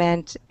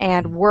environment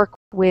and work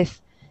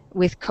with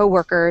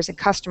coworkers and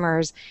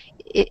customers,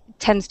 it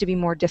tends to be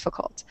more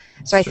difficult.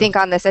 So I think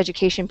on this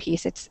education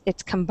piece,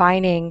 it's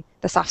combining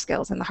the soft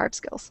skills and the hard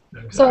skills.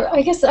 So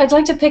I guess I'd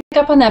like to pick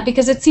up on that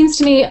because it seems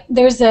to me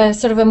there's a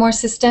sort of a more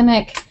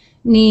systemic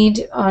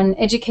need on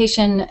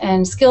education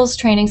and skills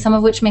training, some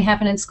of which may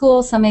happen in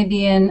school, some may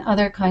be in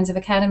other kinds of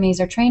academies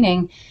or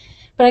training.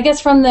 But I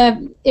guess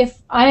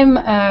if I'm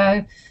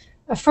a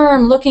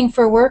firm looking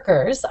for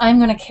workers, I'm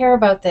going to care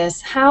about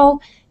this. How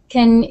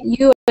can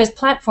you as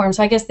platforms,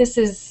 so I guess this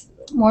is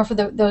more for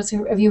those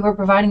of you who are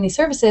providing these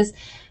services,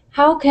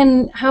 how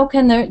can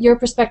your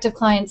prospective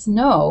clients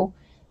know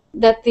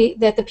that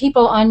the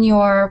people on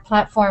your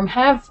platform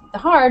have the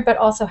hard but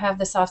also have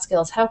the soft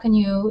skills? How can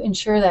you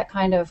ensure that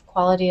kind of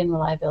quality and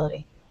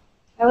reliability?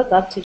 I would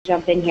love to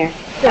jump in here.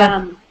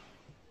 Yeah.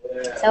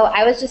 So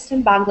I was just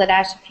in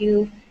Bangladesh a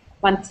few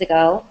months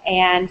ago,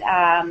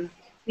 and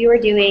we were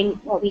doing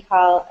what we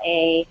call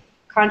a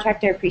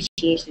Contractor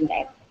Appreciation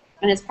Day.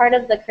 And as part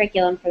of the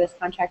curriculum for this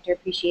Contractor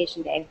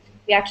Appreciation Day,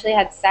 we actually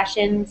had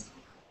sessions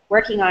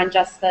working on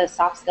just the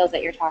soft skills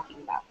that you're talking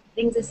about.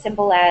 Things as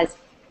simple as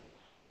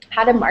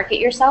how to market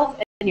yourself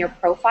and your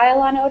profile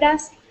on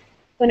Odesk.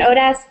 So in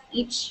Odesk,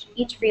 each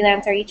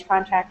freelancer, each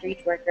contractor,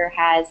 each worker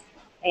has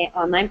an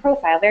online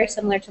profile, very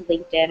similar to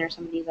LinkedIn or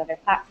some of these other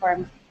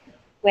platforms,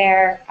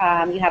 where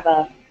you have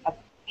a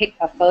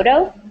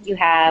photo, you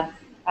have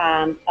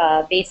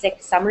a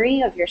basic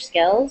summary of your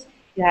skills,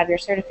 you have your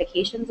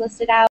certifications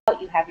listed out,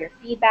 you have your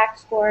feedback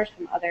scores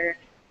from other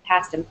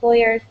past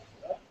employers.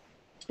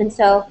 And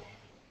so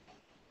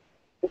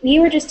we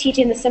were just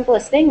teaching the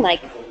simplest thing,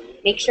 like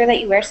make sure that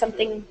you wear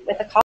something with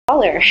a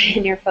collar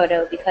in your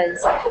photo,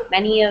 because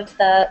many of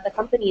the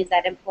companies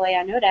that employ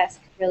on Odesk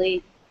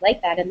really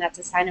like that, and that's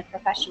a sign of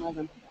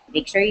professionalism.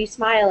 Make sure you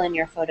smile in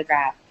your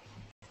photograph.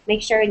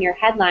 make sure in your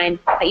headline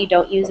that you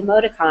don't use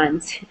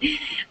emoticons.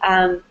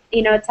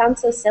 You know, it sounds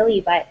so silly,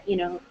 but, you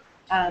know,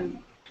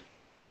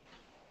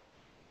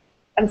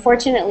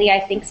 unfortunately, I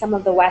think some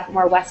of the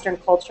more Western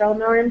cultural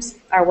norms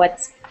are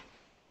what's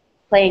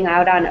playing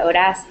out on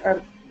ODAS, or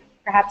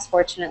perhaps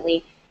fortunately,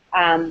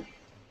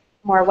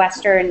 more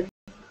Western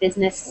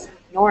business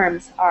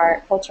norms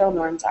cultural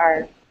norms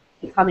are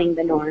becoming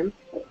the norm.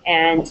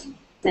 And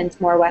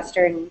since more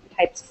Western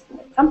types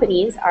of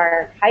companies are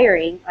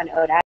hiring on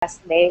ODAS,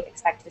 they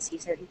expect to see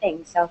certain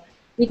things. So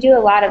we do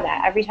a lot of that.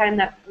 Every time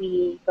that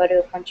we go to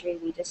a country,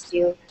 we just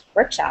do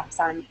workshops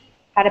on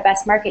how to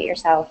best market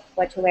yourself,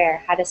 what to wear,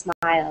 how to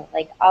smile,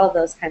 like all of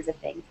those kinds of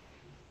things.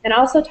 And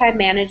also time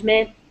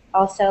management,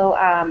 also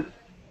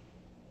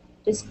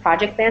just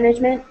project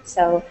management.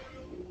 So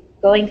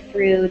going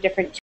through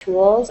different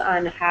tools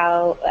on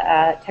how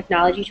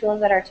technology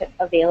tools that are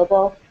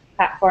available,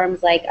 platforms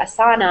like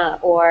Asana,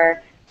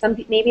 or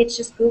maybe it's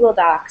just Google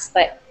Docs,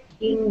 but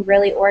being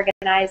really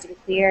organized and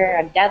clear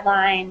on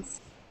deadlines,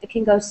 it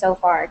can go so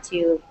far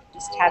to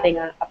just having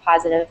a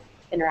positive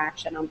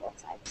interaction on both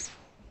sides.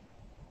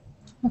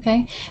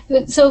 Okay,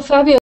 so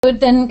Fabio,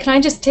 then can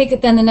I just take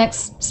it then the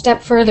next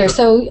step further?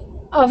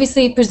 So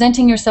obviously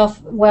presenting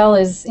yourself well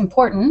is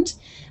important.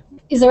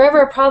 Is there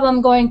ever a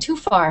problem going too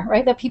far,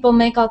 right? That people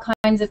make all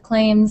kinds of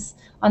claims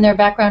on their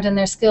background and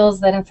their skills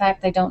that in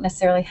fact they don't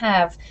necessarily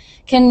have.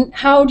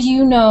 How do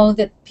you know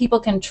that people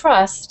can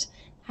trust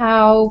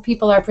how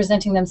people are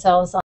presenting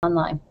themselves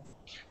online?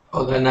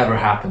 Oh, that never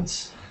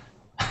happens.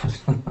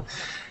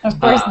 Of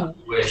course not.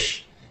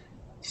 Wish.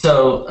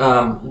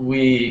 So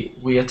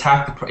we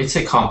attack it's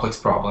a complex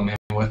problem, and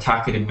we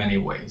attack it in many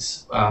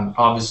ways.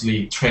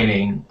 Obviously,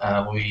 training,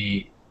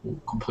 we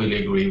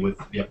completely agree with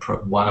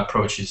one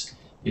approach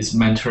is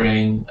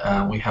mentoring.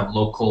 We have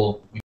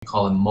local, we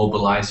call them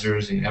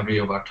mobilizers in every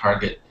of our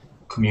target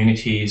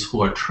communities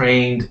who are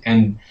trained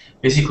and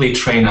basically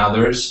train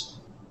others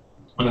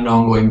on an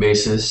ongoing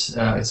basis.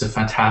 It's a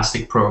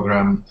fantastic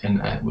program,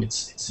 and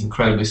it's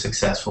incredibly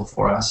successful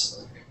for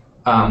us.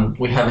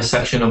 We have a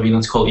section of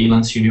Elance called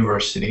Elance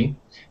University,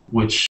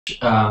 which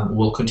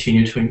will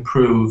continue to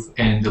improve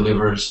and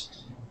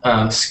delivers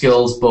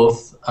skills,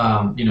 both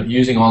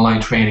using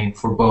online training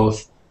for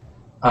both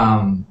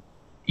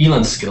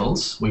Elance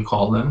skills, we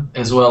call them,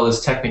 as well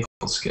as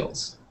technical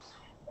skills.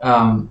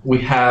 We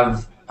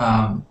have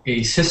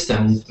a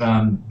system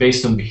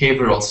based on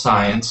behavioral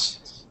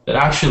science that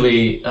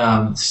actually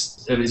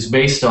is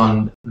based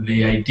on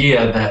the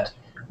idea that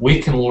we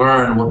can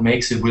learn what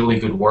makes a really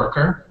good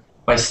worker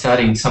by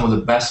studying some of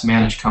the best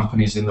managed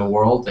companies in the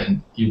world.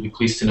 And you'd be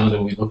pleased to know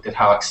that we looked at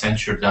how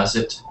Accenture does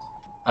it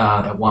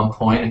at one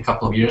point a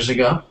couple of years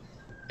ago.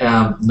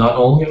 Not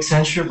only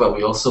Accenture, but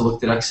we also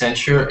looked at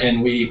Accenture,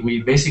 and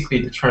we basically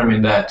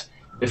determined that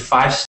the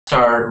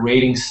 5-star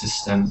rating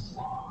system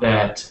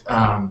that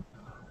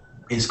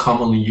is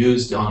commonly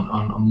used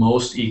on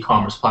most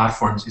e-commerce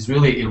platforms is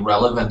really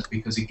irrelevant,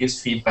 because it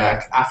gives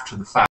feedback after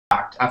the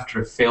fact,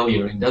 after a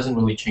failure, and doesn't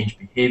really change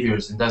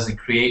behaviors and doesn't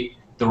create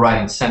the right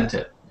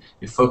incentive.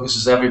 It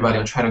focuses everybody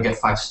on trying to get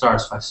 5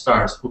 stars, 5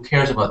 stars. Who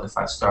cares about the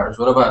 5 stars?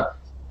 What about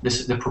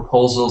the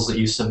proposals that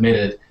you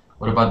submitted?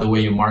 What about the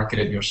way you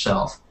marketed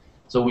yourself?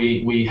 So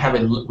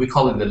we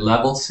call it the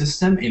level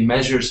system. It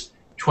measures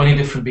 20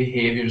 different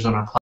behaviors on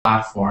our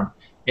platform,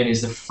 and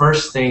is the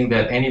first thing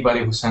that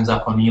anybody who signs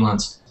up on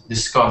Elance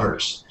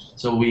discovers.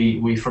 So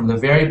we from the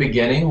very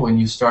beginning, when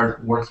you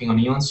start working on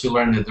Elance, you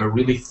learn that there are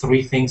really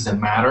 3 things that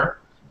matter,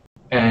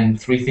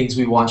 and 3 things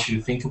we want you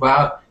to think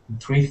about,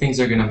 and 3 things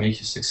that are going to make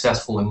you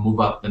successful and move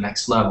up the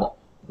next level.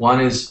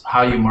 1 is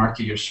how you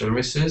market your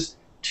services.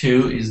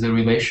 2 is the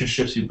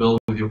relationships you build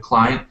with your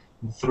client.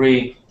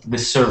 3, the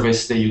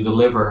service that you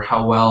deliver.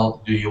 How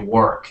well do you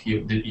work,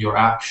 your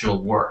actual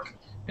work?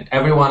 And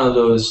every one of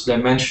those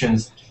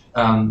dimensions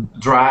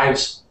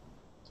drives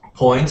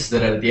points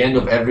that at the end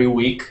of every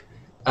week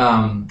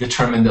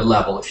determine the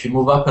level. If you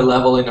move up a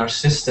level in our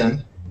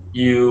system,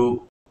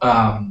 you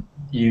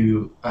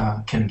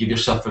can give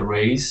yourself a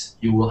raise.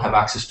 You will have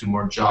access to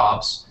more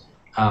jobs.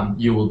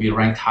 You will be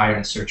ranked higher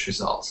in search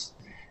results.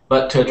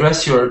 But to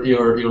address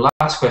your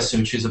last question,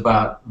 which is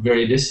about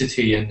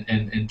veridicity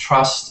and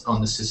trust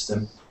on the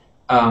system,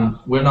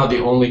 we're not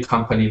the only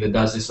company that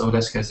does this.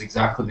 Odesk has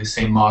exactly the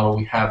same model.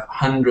 We have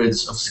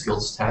hundreds of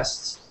skills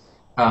tests.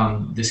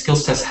 The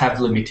skills tests have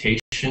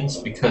limitations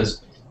because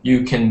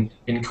you can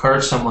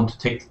encourage someone to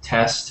take the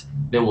test.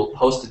 They will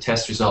post the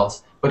test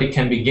results, but it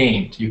can be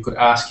gamed. You could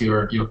ask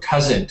your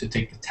cousin to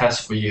take the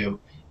test for you,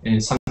 and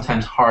it's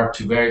sometimes hard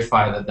to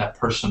verify that that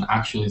person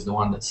actually is the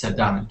one that sat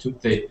down and took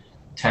the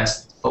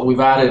test. But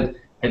we've added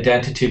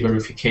identity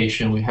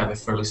verification. We have a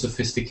fairly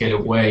sophisticated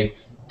way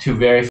to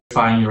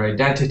verifying your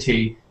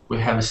identity. We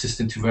have a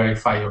system to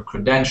verify your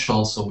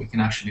credentials, so we can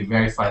actually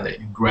verify that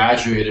you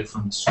graduated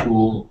from the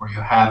school or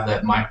you have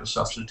that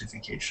Microsoft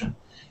certification.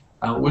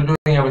 We're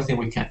doing everything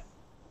we can.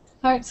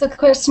 All right, so the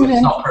question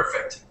It's not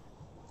perfect.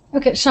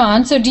 Okay,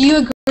 Sean, so do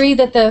you agree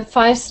that the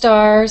 5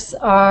 stars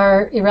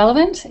are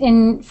irrelevant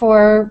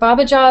for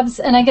BABA jobs?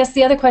 And I guess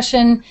the other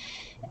question,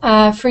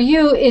 for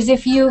you is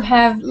if you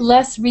have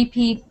less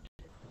repeat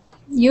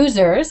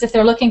users, if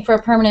they're looking for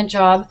a permanent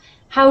job,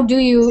 how do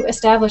you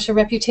establish a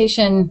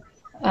reputation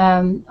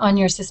on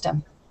your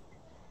system?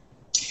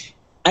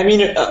 I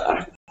mean,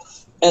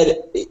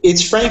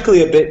 it's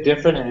frankly a bit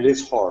different, and it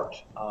is hard.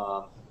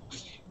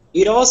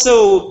 It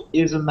also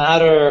is a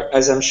matter,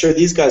 as I'm sure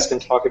these guys can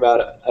talk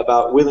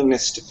about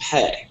willingness to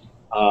pay.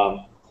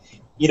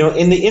 You know,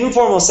 in the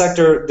informal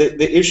sector,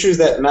 the issues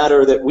that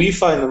matter that we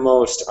find the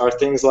most are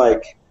things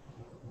like,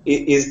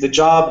 is the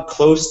job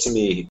close to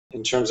me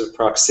in terms of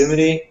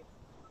proximity?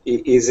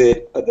 Is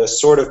it the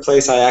sort of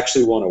place I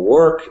actually want to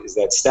work? Is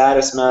that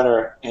status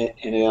matter? And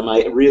am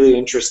I really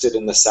interested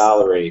in the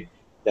salary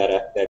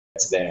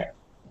that's there?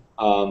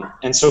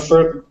 And so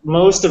for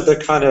most of the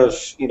kind of,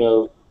 you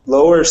know,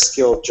 lower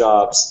skilled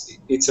jobs,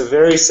 it's a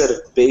very set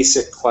of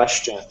basic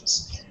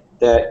questions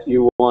that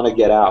you want to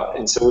get out.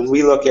 And so when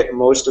we look at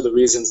most of the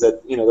reasons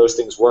that, you know, those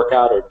things work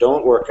out or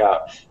don't work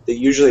out, they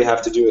usually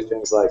have to do with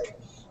things like,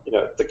 you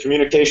know, the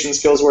communication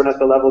skills weren't at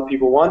the level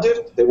people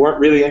wanted, they weren't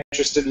really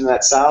interested in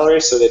that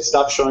salary, so they'd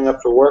stop showing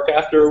up for work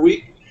after a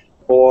week,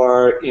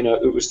 or, you know,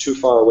 it was too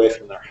far away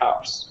from their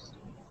house.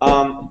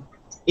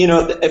 You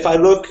know, if I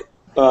look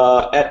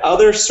at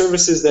other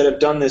services that have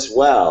done this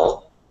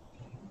well,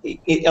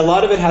 a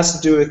lot of it has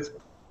to do with,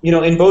 you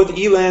know, in both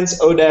Elance,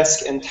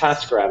 Odesk, and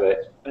TaskRabbit,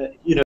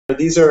 you know,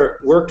 these are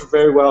worked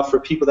very well for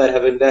people that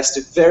have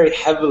invested very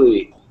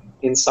heavily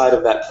inside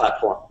of that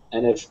platform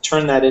and have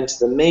turned that into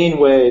the main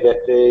way that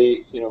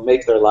they, you know,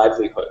 make their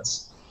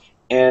livelihoods.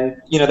 And,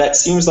 you know, that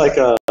seems like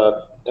a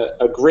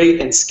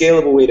great and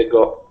scalable way to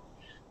go.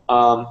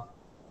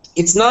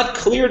 It's not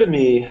clear to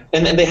me,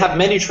 and they have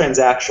many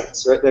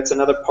transactions, right? That's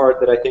another part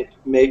that I think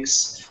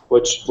makes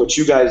what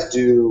you guys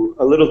do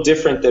a little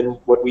different than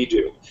what we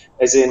do.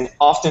 As in,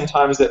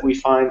 oftentimes that we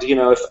find, you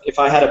know, if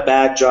I had a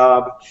bad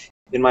job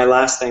in my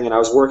last thing and I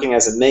was working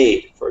as a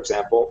maid, for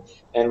example,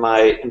 and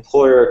my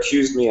employer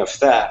accused me of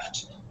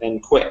theft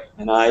and quit,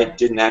 and I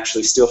didn't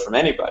actually steal from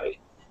anybody,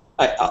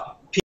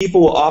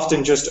 people will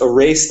often just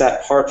erase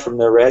that part from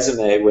their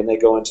resume when they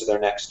go into their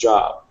next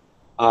job.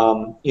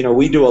 You know,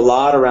 we do a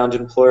lot around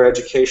employer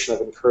education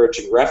of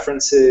encouraging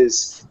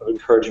references, of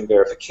encouraging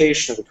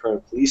verification, of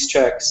encouraging police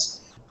checks.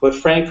 But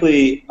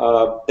frankly,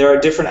 there are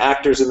different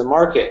actors in the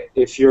market.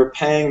 If you're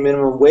paying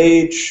minimum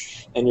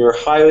wage and you're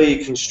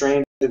highly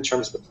constrained in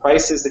terms of the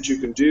prices that you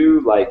can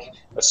do, like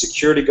a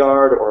security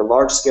guard or a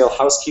large-scale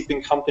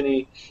housekeeping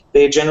company,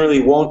 they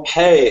generally won't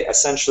pay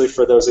essentially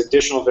for those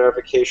additional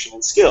verification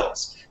and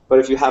skills. But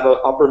if you have an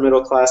upper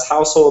middle class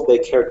household, they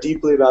care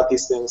deeply about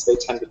these things, they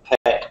tend to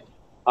pay.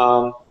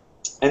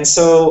 And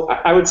so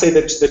I would say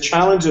that the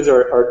challenges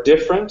are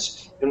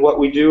different in what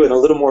we do and a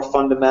little more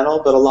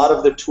fundamental, but a lot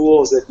of the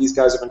tools that these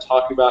guys have been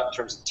talking about in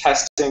terms of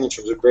testing, in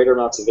terms of greater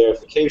amounts of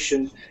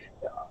verification,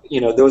 you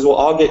know, those will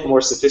all get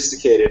more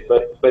sophisticated.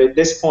 But at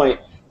this point,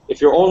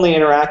 if you're only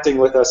interacting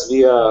with us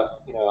via,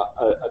 you know,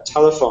 a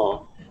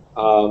telephone,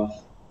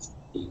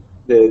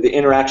 the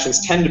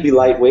interactions tend to be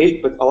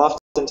lightweight, but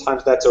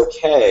oftentimes that's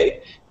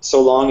okay, so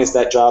long as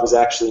that job is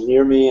actually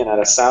near me and at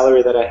a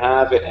salary that I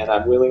have, and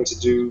I'm willing to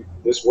do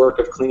this work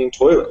of cleaning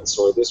toilets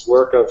or this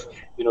work of,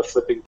 you know,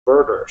 flipping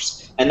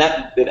burgers. And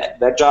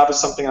that job is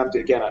something I'm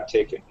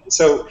taking. And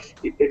so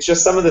it's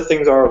just some of the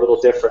things are a little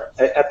different.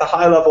 At the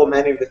high level,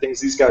 many of the things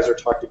these guys are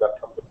talking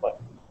about come to play.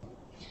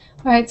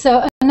 All right,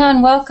 so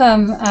Anand,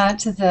 welcome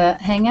to the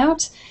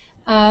Hangout.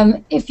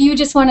 If you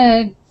just want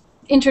to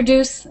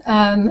introduce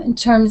in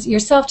terms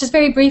yourself, just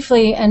very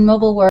briefly, and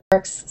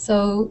MobileWorks,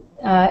 so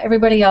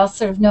everybody else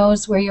sort of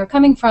knows where you're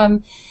coming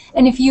from.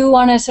 And if you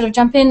want to sort of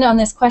jump in on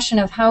this question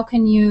of how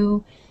can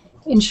you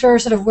ensure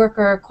sort of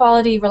worker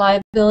quality,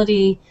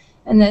 reliability,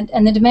 and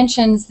the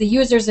dimensions the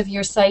users of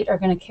your site are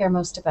going to care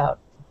most about.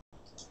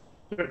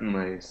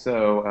 Certainly.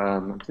 So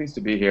I'm pleased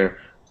to be here.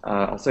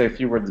 I'll say a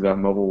few words about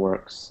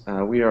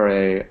MobileWorks. We are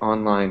an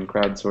online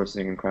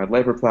crowdsourcing and crowd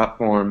labor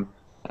platform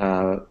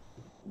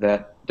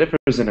that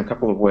differs in a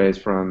couple of ways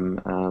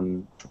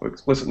from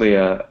explicitly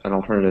an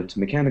alternative to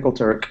Mechanical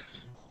Turk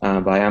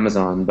by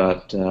Amazon,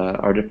 but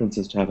our difference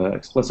is to have an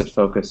explicit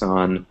focus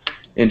on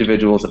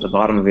individuals at the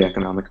bottom of the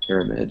economic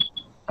pyramid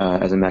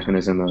as a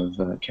mechanism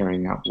of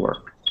carrying out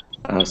work.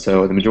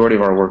 So the majority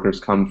of our workers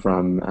come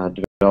from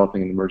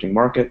developing and emerging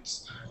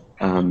markets.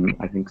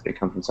 I think they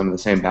come from some of the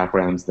same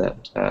backgrounds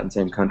that, and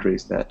same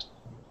countries that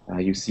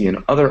you see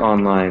in other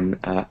online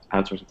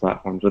outsourcing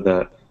platforms, with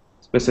a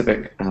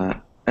specific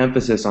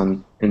emphasis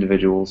on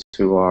individuals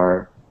who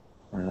are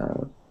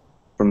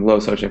from low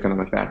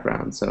socioeconomic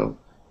backgrounds, so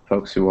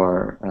folks who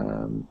are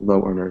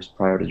low earners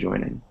prior to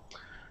joining.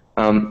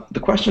 The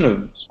question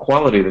of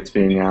quality that's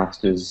being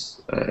asked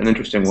is an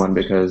interesting one,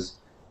 because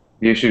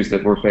the issues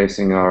that we're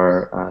facing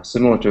are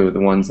similar to the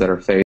ones that are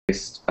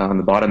faced on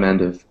the bottom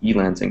end of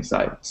e-lancing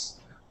sites.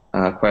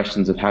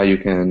 Questions of how you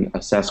can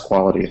assess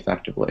quality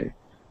effectively,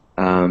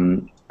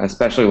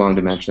 especially along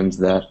dimensions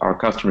that our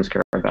customers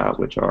care about,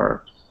 which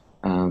are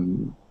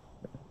to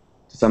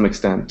some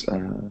extent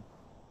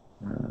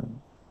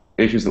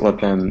issues that let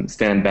them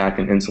stand back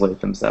and insulate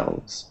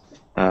themselves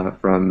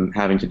from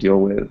having to deal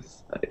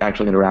with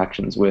actual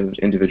interactions with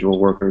individual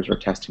workers or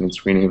testing and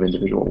screening of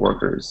individual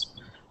workers.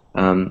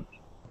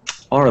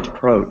 Our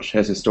approach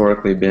has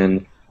historically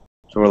been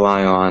to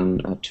rely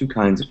on two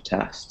kinds of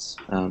tests.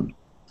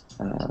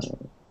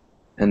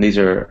 And these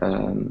are,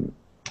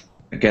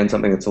 again,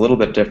 something that's a little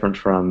bit different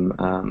from,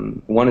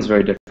 one is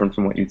very different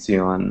from what you'd see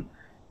on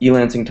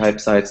e-lancing type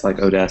sites like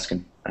Odesk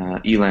and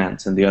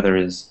Elance, and the other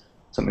is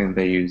something that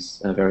they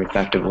use very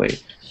effectively.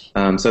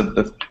 So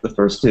the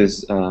first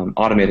is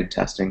automated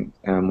testing.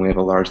 We have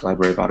a large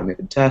library of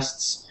automated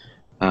tests.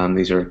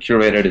 These are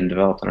curated and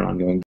developed on an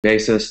ongoing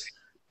basis.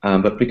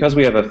 But because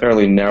we have a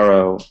fairly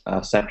narrow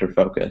sector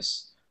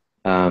focus,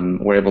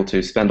 we're able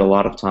to spend a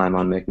lot of time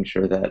on making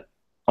sure that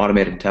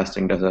automated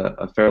testing does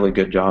a fairly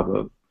good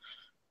job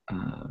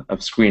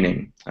of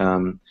screening.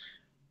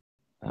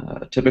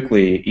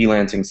 Typically,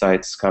 e-lancing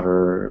sites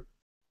cover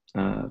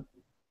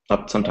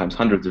up sometimes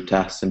hundreds of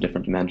tests in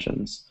different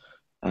dimensions.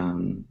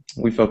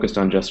 We focused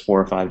on just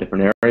 4 or 5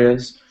 different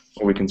areas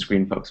where we can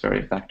screen folks very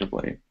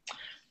effectively.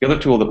 The other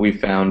tool that we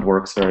found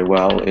works very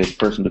well is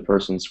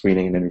person-to-person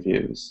screening and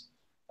interviews,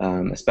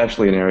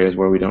 especially in areas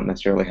where we don't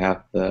necessarily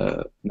have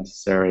the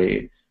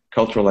necessary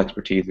cultural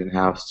expertise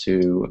in-house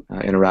to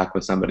interact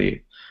with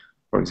somebody,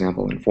 for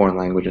example, in foreign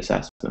language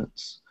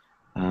assessments.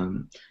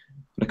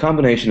 The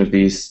combination of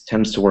these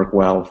tends to work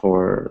well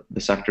for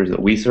the sectors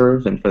that we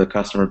serve and for the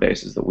customer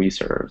bases that we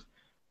serve.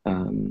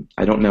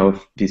 I don't know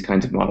if these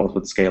kinds of models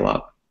would scale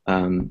up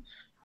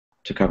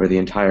to cover the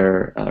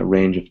entire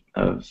range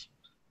of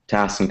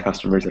tasks and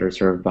customers that are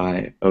served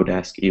by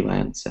Odesk,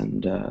 Elance,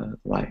 and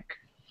like.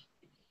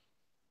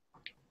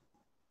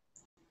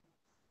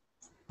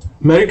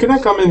 Mary, can I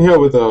come in here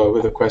with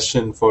a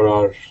question for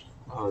our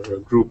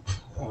group?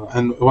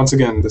 And once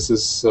again, this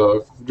is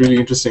really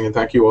interesting, and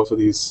thank you all for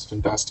these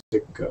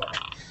fantastic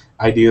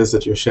ideas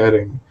that you're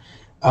sharing.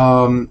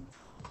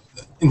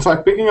 In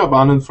fact, picking up,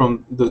 Anand,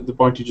 from the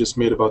point you just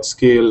made about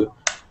scale,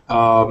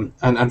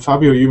 and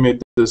Fabio, you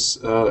made this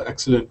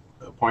excellent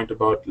point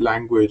about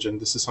language, and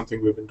this is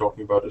something we've been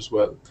talking about as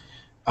well.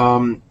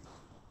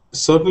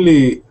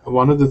 Certainly,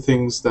 one of the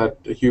things that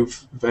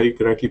you've very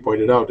correctly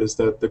pointed out is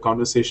that the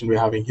conversation we're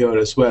having here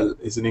as well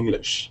is in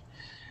English.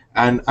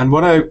 And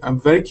what I'm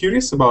very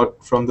curious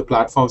about from the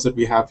platforms that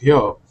we have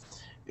here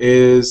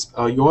is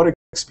your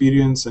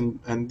experience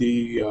and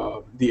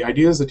the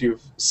ideas that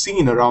you've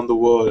seen around the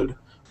world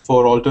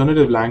for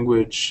alternative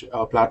language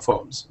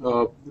platforms.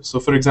 So,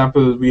 for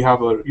example, we have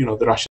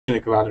the Russian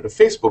equivalent of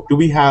Facebook. Do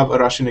we have a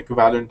Russian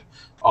equivalent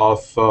of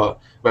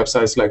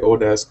websites like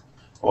Odesk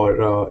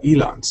or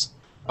Elance?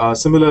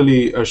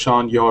 Similarly,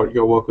 Sean,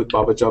 your work with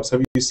Baba Jobs,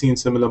 have you seen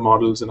similar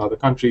models in other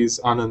countries?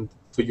 Anand,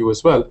 for you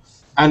as well.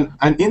 And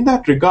in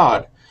that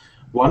regard,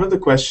 one of the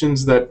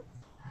questions that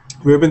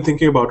we've been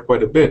thinking about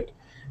quite a bit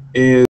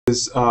is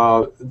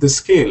the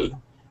scale.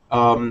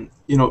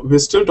 We're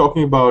still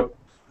talking about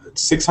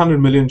 600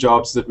 million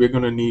jobs that we're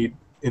going to need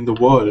in the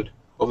world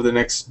over the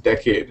next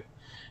decade.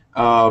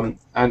 And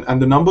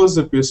the numbers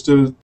that we're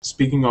still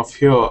speaking of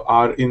here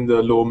are in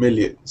the low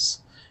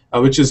millions,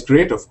 which is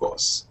great, of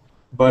course.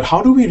 But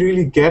how do we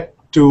really get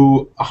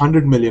to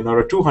 100 million or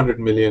a 200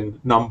 million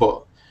number?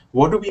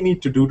 What do we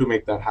need to do to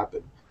make that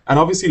happen? And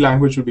obviously,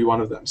 language would be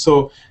one of them.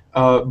 So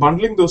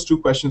bundling those two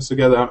questions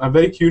together, I'm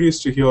very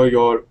curious to hear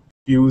your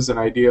views and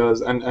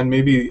ideas and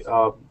maybe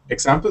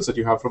examples that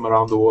you have from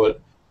around the world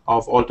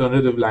of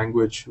alternative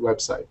language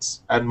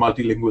websites and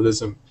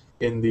multilingualism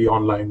in the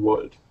online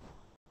world.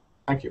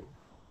 Thank you.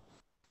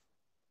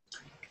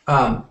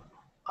 I'll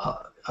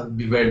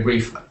be very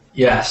brief.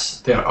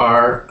 Yes, there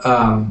are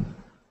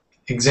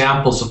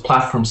examples of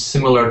platforms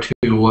similar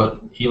to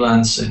what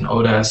Elance and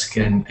Odesk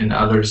and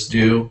others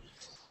do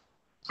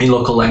in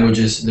local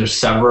languages. There's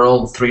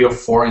several, 3 or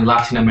 4 in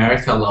Latin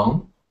America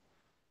alone.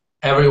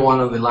 Every one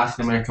of the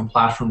Latin American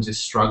platforms is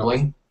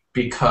struggling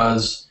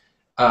because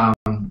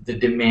the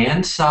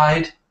demand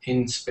side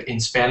in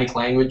Spanish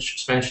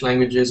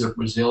languages or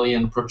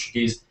Brazilian,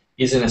 Portuguese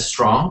isn't as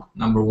strong,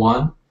 number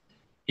one.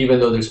 Even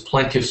though there's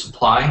plenty of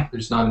supply,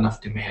 there's not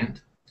enough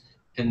demand.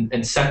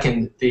 And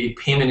second, the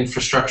payment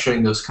infrastructure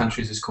in those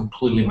countries is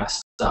completely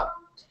messed up.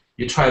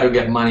 You try to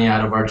get money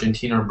out of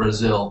Argentina or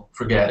Brazil,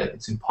 forget it,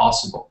 it's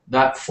impossible.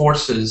 That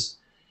forces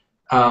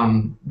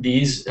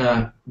these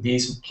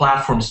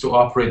platforms to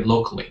operate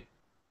locally.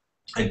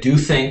 I do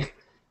think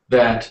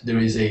that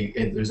there's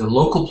a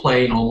local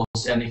play in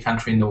almost any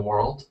country in the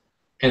world,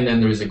 and then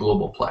there is a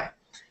global play.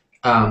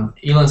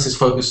 Elance is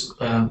focused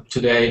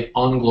today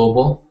on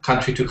global,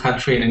 country to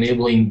country, and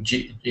enabling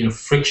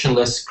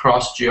frictionless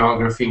cross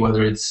geography,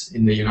 whether it's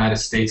in the United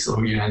States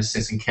or United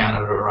States and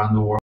Canada or around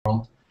the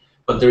world.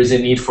 But there is a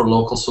need for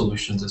local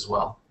solutions as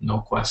well, no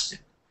question.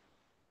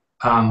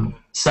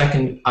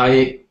 Second,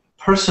 I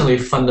personally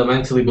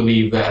fundamentally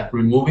believe that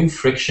removing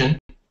friction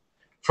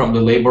from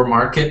the labor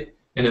market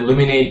and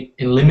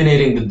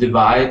eliminating the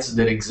divides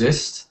that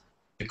exist,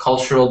 the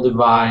cultural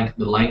divide,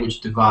 the language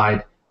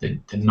divide, the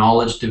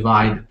knowledge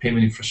divide, the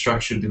payment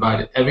infrastructure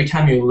divide. Every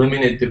time you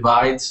eliminate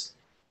divides,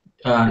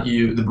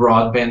 the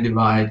broadband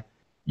divide,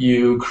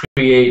 you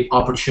create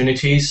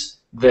opportunities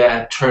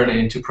that turn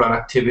into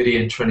productivity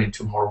and turn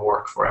into more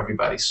work for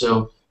everybody.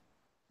 So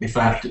if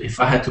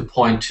I had to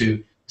point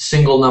to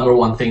single number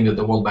one thing that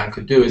the World Bank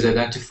could do is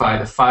identify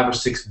the 5 or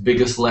 6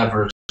 biggest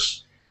levers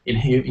in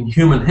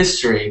human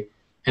history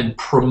and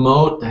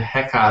promote the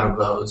heck out of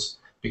those,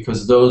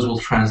 because those will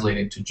translate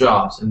into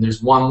jobs. And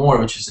there's one more,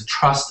 which is the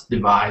trust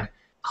divide.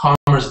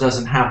 Commerce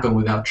doesn't happen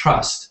without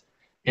trust.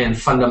 And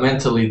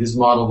fundamentally, this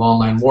model of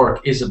online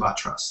work is about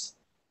trust.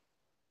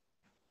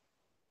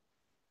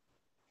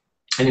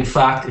 And in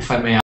fact, if I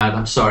may add,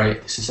 I'm sorry,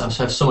 I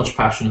have so much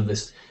passion in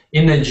this.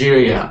 In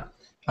Nigeria,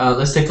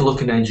 let's take a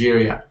look at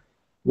Nigeria.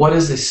 What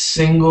is the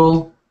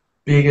single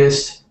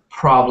biggest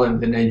problem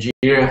that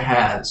Nigeria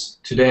has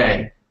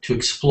today to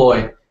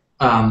exploit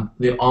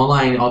the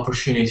online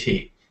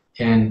opportunity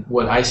and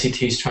what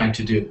ICT is trying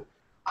to do?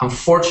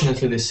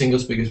 Unfortunately, the single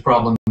biggest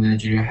problem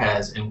Nigeria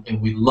has,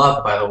 and we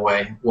love, by the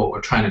way, what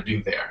we're trying to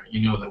do there. You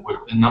know that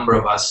a number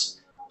of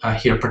us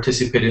here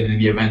participated in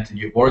the event that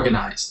you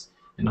organized,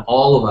 and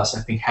all of us,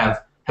 I think,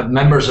 have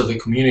members of the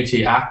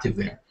community active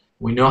there.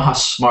 We know how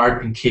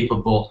smart and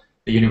capable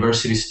the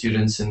university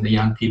students and the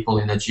young people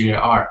in Nigeria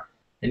are,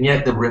 and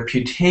yet the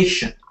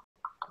reputation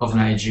of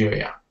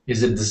Nigeria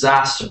is a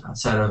disaster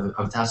outside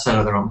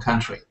of their own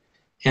country.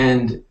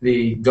 And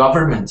the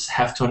governments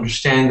have to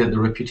understand that the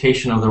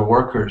reputation of their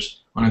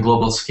workers on a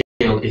global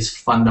scale is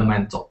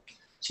fundamental.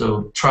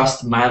 So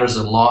trust matters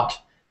a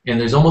lot, and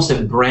there's almost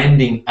a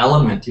branding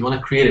element. You want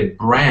to create a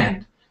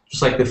brand,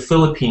 just like the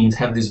Philippines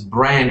have this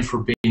brand for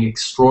being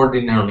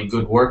extraordinarily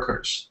good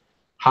workers.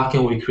 How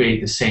can we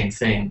create the same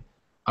thing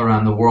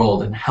around the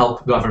world and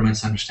help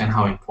governments understand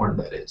how important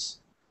that is?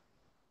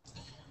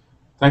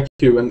 Thank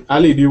you. And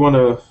Ali, do you want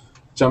to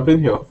jump in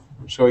here?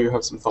 I'm sure you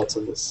have some thoughts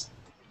on this.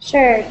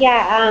 Sure,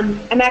 yeah.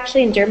 I'm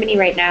actually in Germany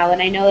right now,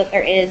 and I know that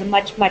there is a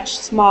much, much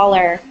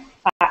smaller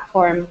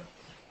platform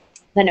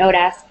than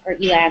Odesk or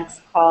Elance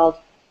called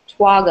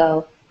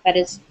Twago that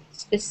is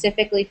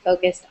specifically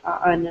focused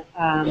on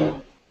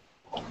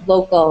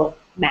local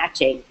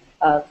matching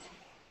of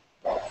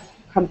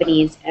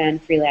companies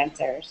and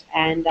freelancers.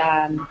 And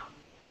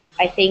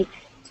I think,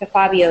 to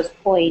Fabio's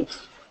point,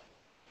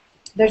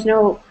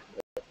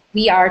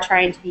 we are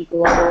trying to be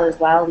global as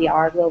well. We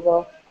are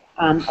global.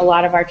 A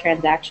lot of our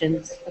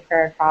transactions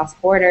occur across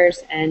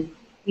borders, and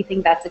we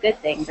think that's a good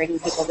thing, bringing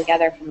people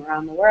together from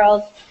around the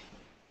world.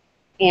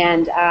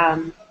 And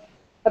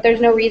but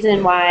there's no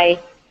reason why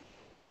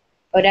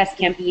Odesk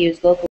can't be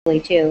used locally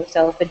too.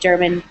 So if a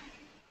German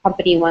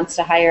company wants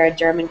to hire a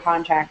German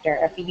contractor,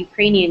 if a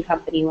Ukrainian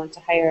company wants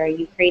to hire a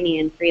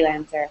Ukrainian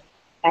freelancer,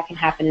 that can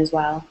happen as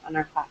well on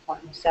our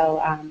platform. So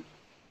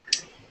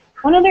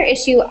one other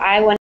issue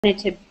I wanted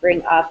to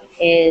bring up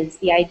is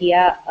the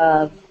idea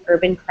of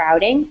urban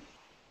crowding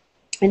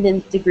and the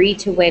degree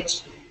to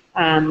which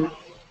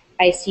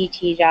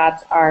ICT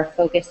jobs are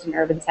focused in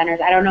urban centers.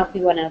 I don't know if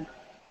we want to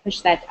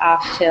push that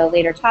off to a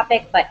later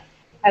topic, but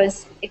I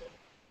was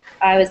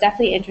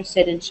definitely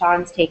interested in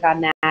Sean's take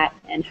on that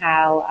and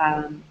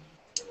how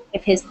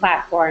if his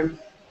platform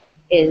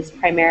is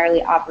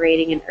primarily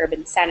operating in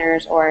urban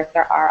centers or if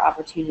there are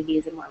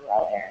opportunities in more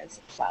rural areas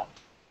as well.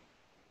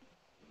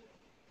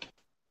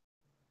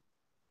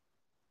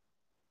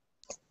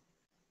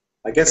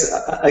 I guess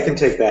I can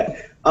take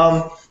that.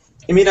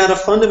 I mean, at a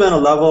fundamental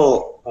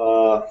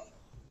level,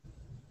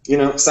 you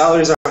know,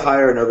 salaries are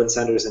higher in urban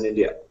centers in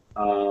India.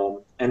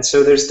 And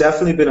so there's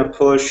definitely been a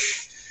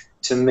push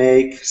to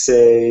make,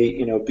 say,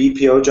 you know,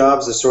 BPO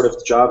jobs, the sort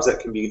of jobs that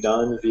can be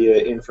done via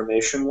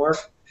information work,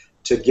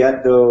 to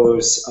get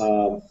those,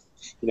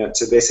 you know,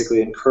 to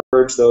basically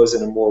encourage those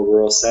in a more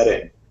rural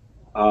setting.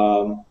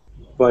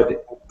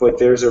 But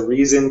there's a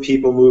reason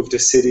people move to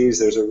cities,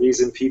 there's a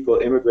reason people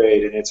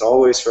immigrate, and it's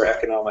always for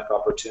economic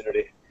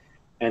opportunity.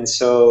 And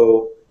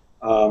so,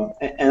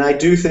 and I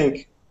do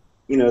think,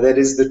 you know, that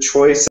is the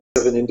choice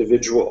of an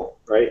individual,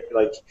 right?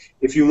 Like,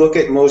 if you look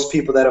at most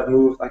people that have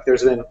moved, like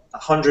there's been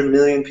 100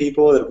 million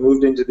people that have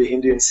moved into the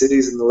Indian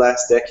cities in the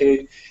last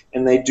decade,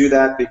 and they do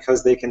that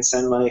because they can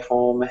send money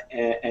home,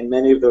 and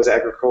many of those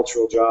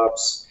agricultural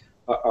jobs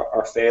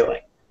are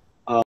failing.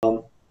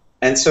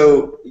 And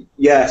so,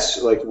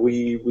 yes, like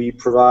we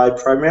provide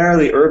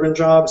primarily urban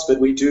jobs, but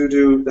we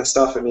do the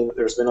stuff. I mean,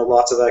 there's been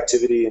lots of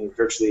activity in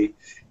virtually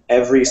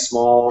every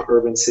small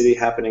urban city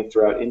happening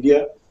throughout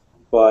India.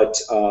 But,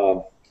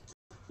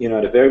 you know,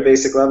 at a very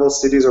basic level,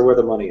 cities are where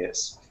the money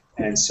is.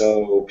 And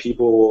so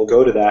people will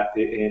go to that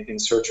in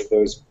search of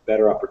those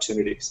better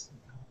opportunities.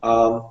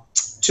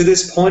 To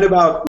this point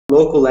about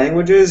local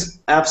languages,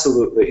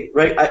 absolutely,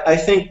 right? I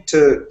think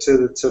to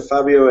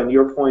Fabio and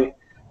your point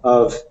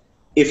of,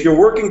 if you're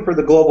working for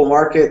the global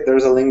market,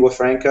 there's a lingua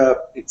franca.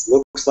 It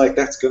looks like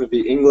that's going to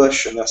be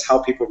English, and that's how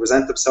people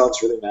present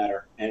themselves really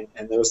matter. And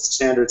those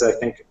standards, I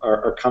think,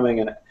 are coming,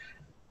 and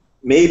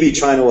maybe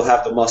China will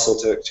have the muscle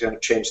to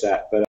change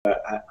that, but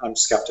I'm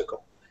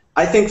skeptical.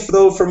 I think,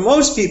 though, for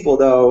most people,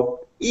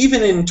 though,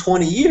 even in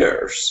 20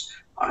 years,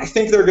 I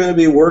think they're going to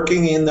be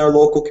working in their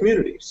local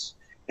communities.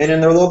 And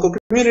in their local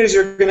communities,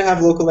 you're going to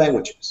have local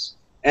languages.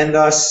 And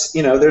thus,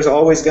 there's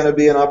always going to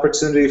be an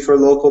opportunity for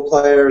local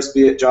players,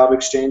 be it job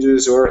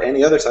exchanges or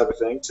any other type of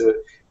thing,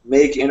 to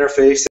make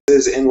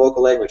interfaces in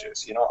local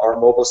languages. Our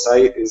mobile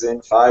site is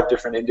in 5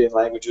 different Indian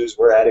languages.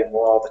 We're adding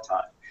more all the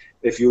time.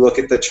 If you look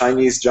at the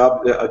Chinese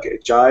job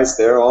JIs,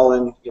 they're all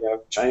in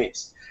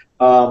Chinese.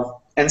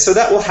 And so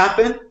that will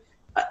happen.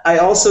 I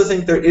also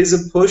think there is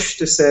a push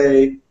to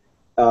say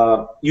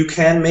you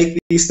can make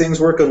these things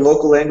work in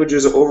local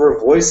languages over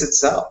voice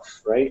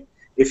itself, right?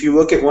 If you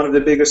look at one of the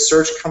biggest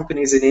search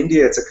companies in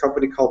India, it's a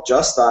company called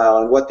Just Dial,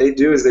 and what they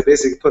do is they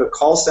basically put a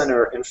call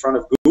center in front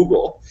of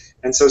Google,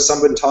 and so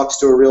someone talks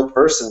to a real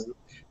person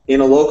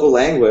in a local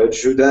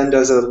language who then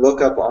does a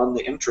lookup on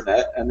the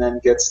intranet and then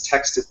gets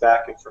texted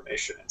back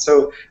information. And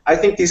so I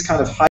think these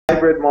kind of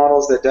hybrid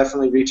models that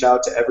definitely reach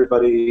out to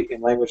everybody in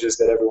languages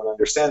that everyone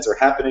understands are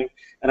happening.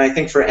 And I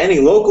think for any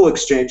local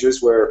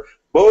exchanges where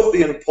both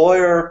the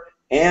employer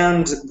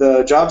and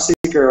the job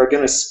seeker are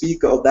going to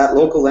speak of that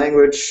local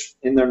language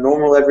in their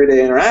normal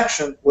everyday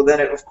interaction, well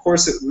then of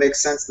course it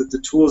makes sense that the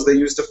tools they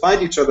use to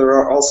find each other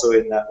are also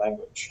in that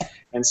language.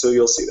 And so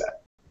you'll see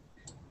that.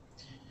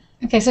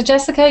 Okay, so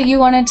Jessica, you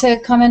wanted to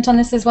comment on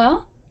this as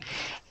well?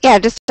 Yeah,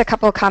 just a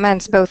couple of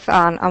comments both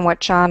on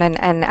what Sean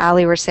and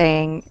Ali were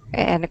saying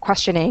and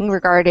questioning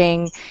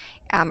regarding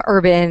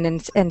urban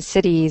and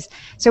cities.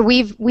 So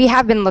we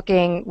have been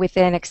looking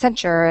within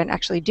Accenture and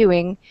actually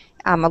doing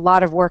a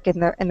lot of work in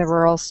the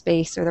rural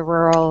space, or the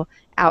rural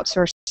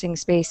outsourcing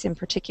space in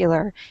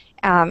particular.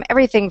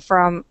 Everything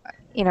from,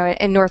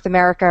 in North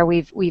America,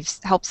 we've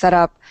helped set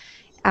up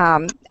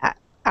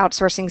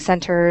outsourcing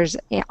centers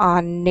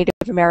on Native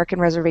American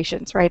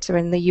reservations, right? So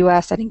in the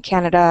US and in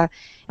Canada,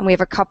 and we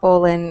have a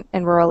couple in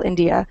rural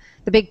India.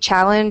 The big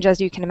challenge,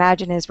 as you can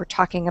imagine, is we're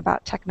talking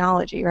about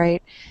technology,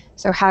 right?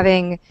 So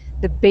having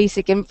the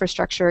basic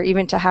infrastructure,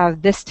 even to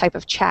have this type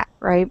of chat,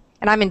 right?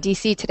 And I'm in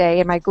DC today,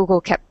 and my Google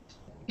kept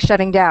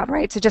shutting down,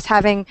 right? So just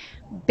having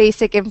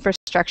basic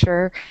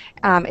infrastructure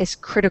is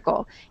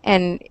critical,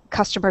 and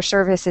customer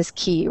service is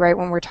key, right?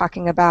 When we're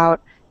talking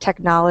about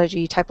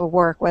technology type of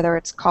work, whether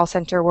it's call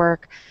center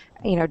work,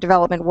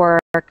 development work,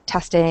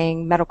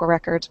 testing, medical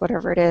records,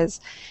 whatever it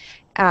is.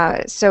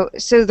 So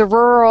the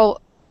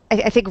rural,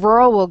 I think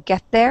rural will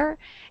get there.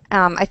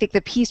 I think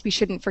the piece we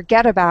shouldn't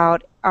forget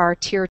about are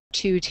tier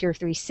 2, tier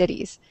 3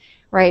 cities,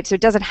 right? So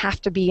it doesn't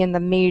have to be in the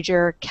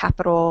major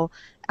capital,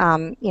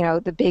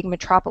 the big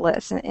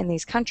metropolis in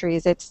these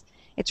countries.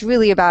 It's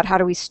really about how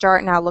do we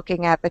start now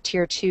looking at the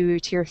tier 2,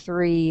 tier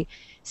 3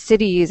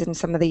 cities in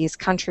some of these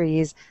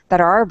countries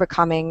that are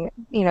becoming,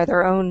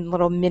 their own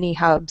little mini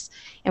hubs,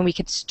 and we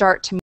could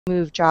start to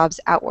move jobs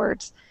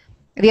outwards.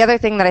 The other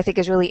thing that I think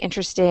is really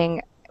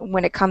interesting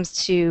when it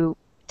comes to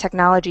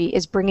technology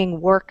is bringing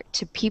work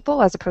to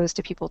people as opposed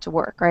to people to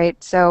work,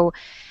 right? So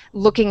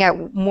looking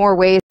at more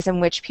ways in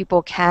which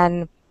people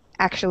can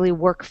actually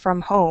work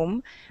from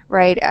home,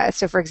 right?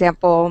 So for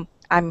example,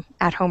 I'm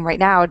at home right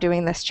now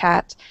doing this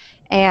chat,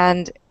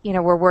 and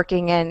we're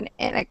working in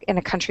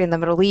a country in the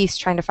Middle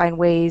East trying to find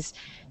ways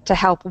to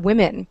help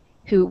women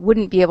who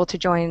wouldn't be able to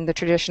join the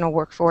traditional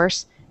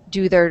workforce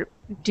do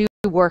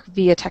work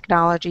via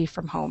technology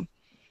from home,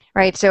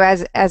 right? So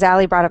as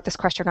Ali brought up this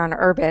question on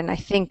urban, I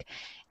think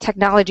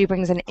technology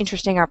brings an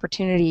interesting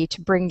opportunity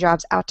to bring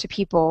jobs out to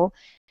people.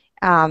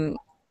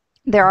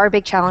 There are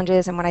big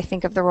challenges, and when I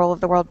think of the role of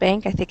the World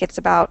Bank, I think it's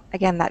about,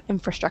 again, that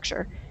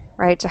infrastructure,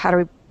 right? So how do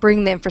we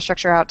bring the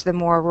infrastructure out to the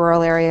more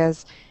rural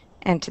areas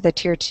and to the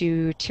tier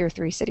 2, tier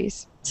 3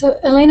 cities? So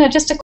Elena,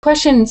 just a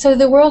question. So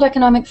the World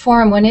Economic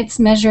Forum, when it's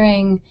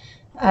measuring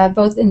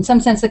both in some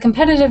sense the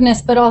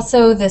competitiveness, but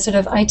also the sort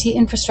of IT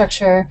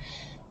infrastructure,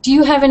 do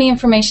you have any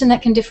information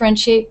that can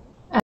differentiate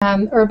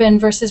urban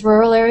versus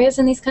rural areas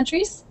in these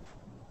countries?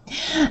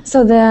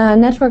 So the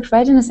Network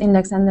Readiness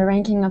Index and the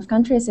ranking of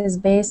countries is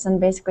based on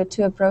basically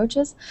 2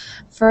 approaches.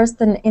 First,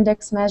 the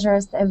index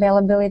measures the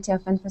availability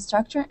of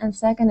infrastructure, and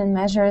second, it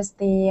measures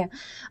the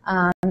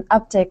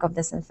uptake of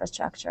this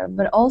infrastructure.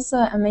 But also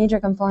a major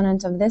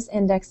component of this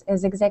index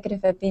is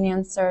executive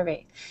opinion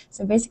survey.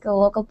 So basically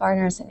local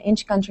partners in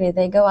each country,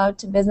 they go out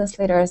to business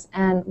leaders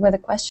and with a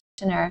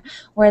questionnaire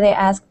where they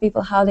ask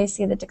people how they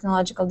see the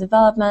technological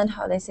development,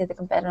 how they see the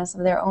competitiveness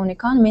of their own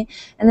economy,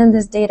 and then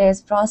this data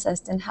is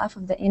processed, and half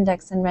of the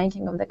index and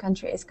ranking of the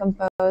country is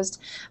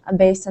composed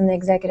based on the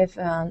executive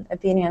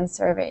opinion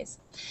surveys.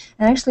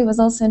 And actually it was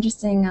also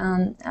interesting,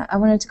 I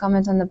wanted to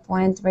comment on the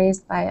point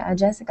raised by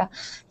Jessica.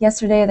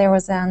 Yesterday there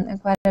was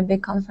quite a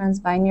big conference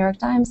by New York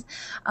Times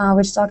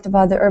which talked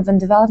about the urban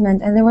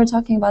development, and they were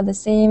talking about the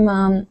same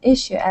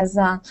issue. As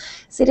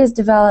cities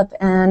develop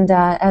and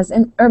as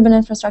urban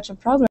infrastructure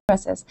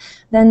progresses,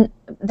 then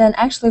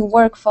actually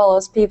work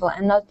follows people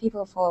and not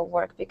people follow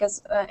work,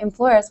 because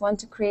employers want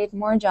to create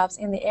more jobs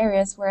in the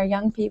areas where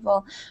young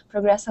people,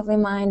 progressively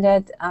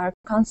minded, are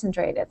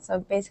concentrated. So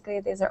basically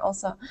these are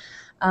also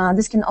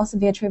this can also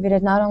be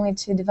attributed not only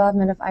to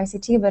development of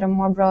ICT, but a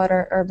more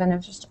broader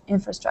urban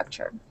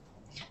infrastructure.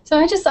 So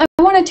I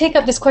want to take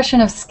up this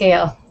question of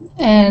scale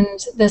and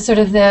the sort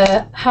of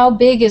how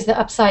big is the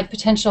upside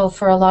potential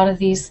for a lot of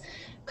these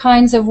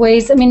kinds of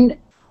ways. I mean,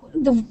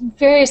 the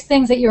various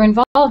things that you're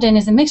involved in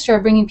is a mixture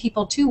of bringing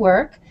people to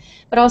work,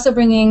 but also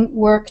bringing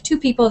work to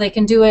people. They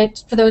can do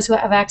it for those who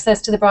have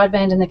access to the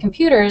broadband and the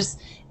computers.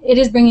 It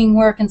is bringing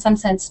work in some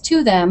sense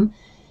to them.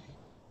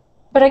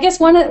 But I guess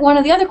one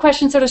of the other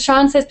questions, sort of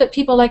Sean says, but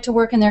people like to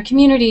work in their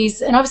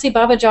communities. And obviously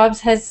Baba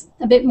Jobs has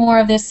a bit more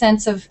of this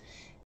sense of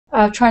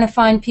trying to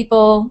find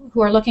people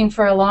who are looking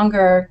for a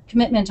longer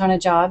commitment on a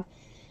job.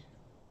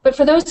 But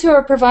for those who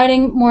are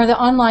providing more the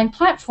online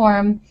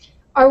platform,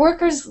 are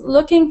workers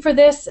looking for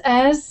this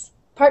as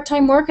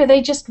part-time work? Are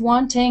they just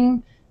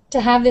wanting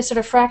to have this sort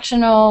of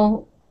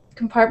fractional,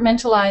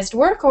 compartmentalized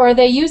work? Or are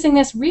they using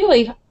this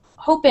really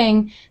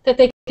hoping that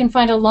they can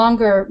find a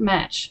longer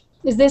match?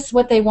 Is this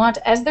what they want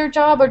as their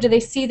job, or do they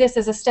see this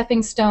as a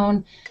stepping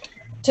stone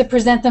to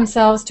present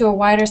themselves to a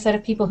wider set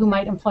of people who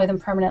might employ them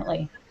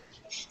permanently?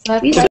 So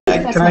can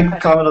I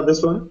comment on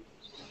this one?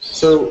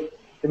 So,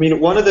 I mean,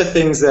 one of the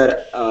things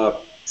that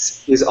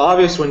is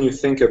obvious when you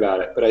think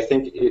about it, but I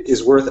think it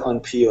is worth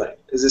unpeeling,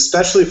 is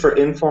especially for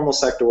informal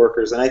sector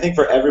workers, and I think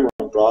for everyone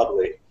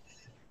broadly,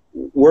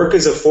 work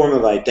is a form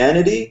of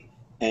identity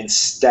and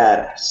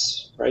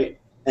status, right?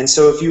 And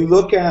so if you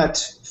look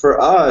at,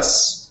 for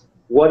us,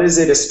 what is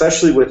it,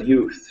 especially with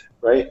youth,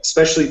 right?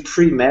 Especially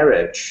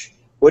pre-marriage,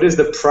 what is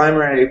the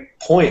primary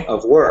point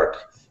of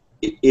work?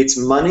 It's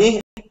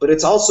money, but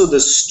it's also the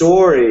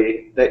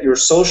story that your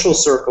social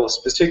circles,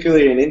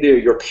 particularly in India,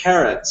 your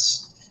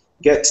parents,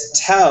 get to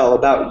tell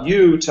about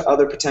you to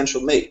other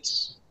potential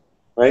mates,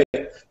 right?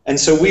 And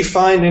so we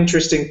find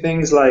interesting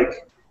things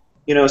like,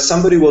 you know,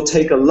 somebody will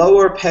take a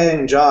lower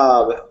paying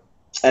job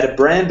at a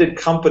branded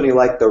company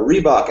like the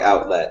Reebok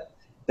outlet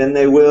than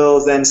they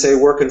will then, say,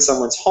 work in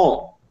someone's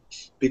home,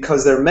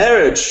 because their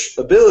marriage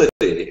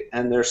ability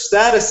and their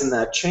status in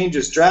that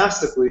changes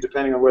drastically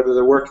depending on whether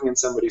they're working in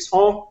somebody's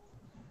home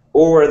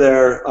or where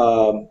they're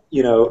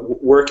you know,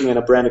 working in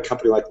a branded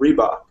company like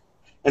Reebok.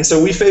 And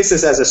so we face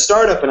this as a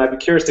startup, and I'd be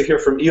curious to hear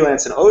from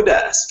Elance and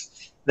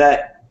Odesk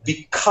that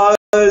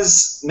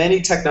because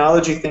many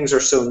technology things are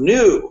so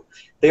new,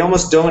 they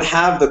almost don't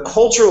have the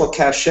cultural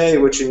cachet,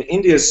 which in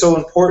India is so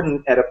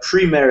important at a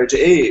pre-marriage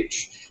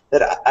age,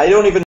 that I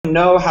don't even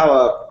know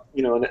how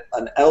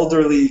an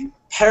elderly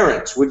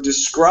parent would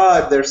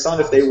describe their son,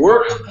 if they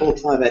worked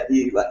full-time at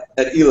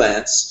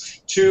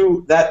Elance,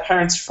 to that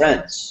parent's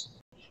friends.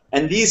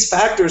 And these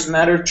factors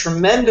matter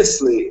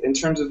tremendously in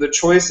terms of the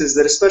choices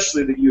that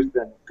especially the youth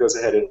then goes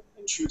ahead and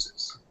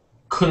chooses.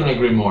 Couldn't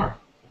agree more.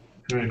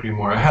 Couldn't agree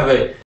more. I have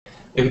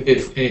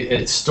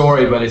a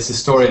story, but it's a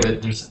story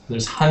that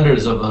there's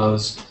hundreds of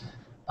those.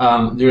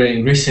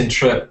 During a recent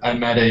trip, I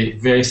met a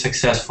very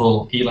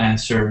successful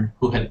Elancer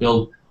who had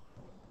built,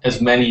 as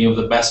many of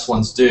the best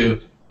ones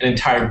do, an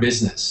entire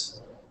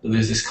business. So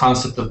there's this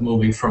concept of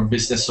moving from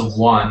business of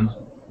one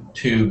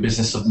to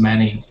business of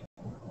many,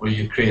 where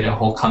you create a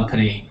whole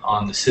company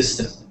on the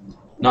system.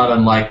 Not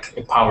unlike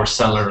a power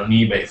seller on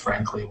eBay,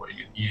 frankly, where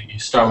you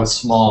start with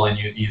small and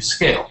you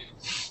scale.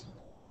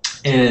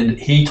 And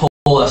he told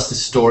us the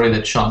story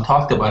that Sean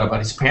talked about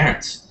his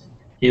parents.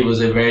 He was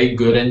a very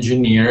good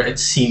engineer at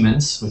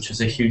Siemens, which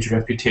is a huge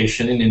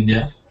reputation in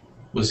India,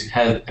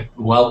 had a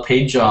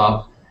well-paid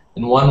job.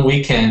 In one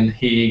weekend,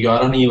 he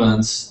got on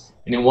Elance,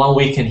 and in one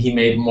weekend, he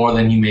made more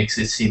than he makes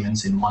at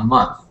Siemens in 1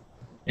 month.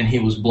 And he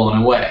was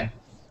blown away.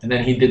 And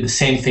then he did the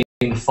same thing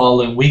the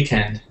following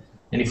weekend,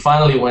 and he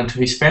finally went to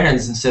his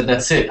parents and said,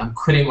 "That's it, I'm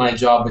quitting my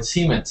job at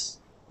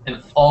Siemens."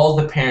 And all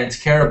the parents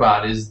care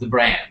about is the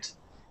brand.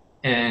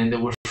 And they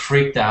were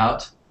freaked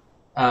out,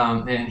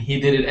 and he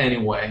did it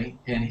anyway,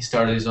 and he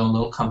started his own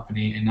little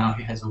company, and now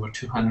he has over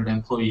 200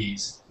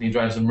 employees, and he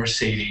drives a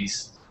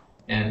Mercedes,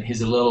 and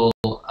he's a little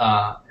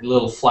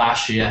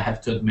flashy, I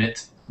have to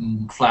admit,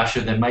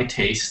 flashier than my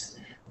taste,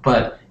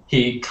 but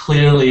he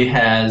clearly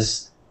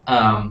has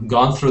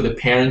gone through the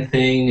parent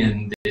thing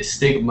and the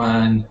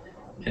stigma,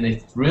 and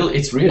it's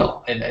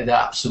real. It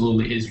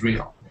absolutely is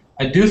real.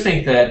 I do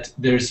think that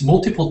there's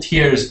multiple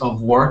tiers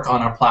of work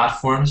on our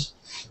platforms.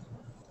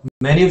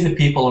 Many of the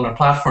people on our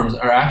platforms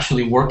are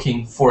actually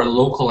working for a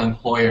local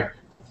employer.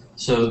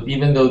 So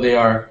even though they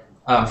are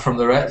from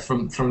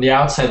the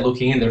outside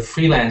looking in, they're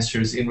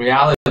freelancers, in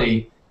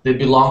reality they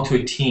belong to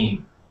a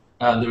team.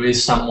 There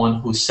is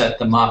someone who set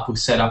them up, who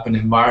set up an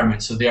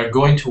environment, so they are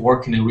going to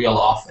work in a real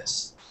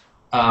office.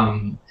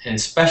 And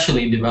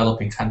especially in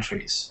developing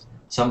countries.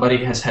 Somebody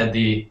has had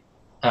the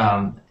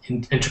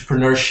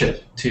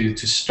entrepreneurship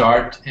to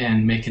start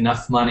and make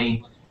enough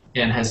money,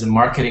 and has the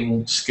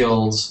marketing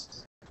skills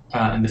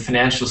and the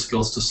financial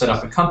skills to set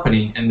up a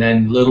company, and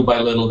then little by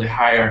little they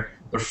hire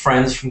their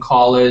friends from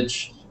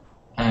college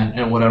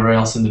and whatever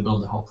else, and they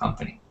build the whole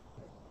company.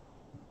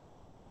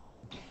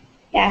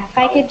 Yeah, if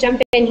I could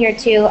jump in here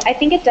too, I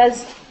think it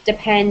does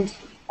depend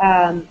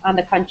on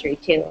the country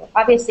too.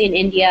 Obviously in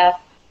India,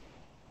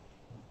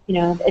 you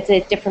know, it's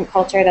a different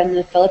culture than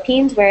the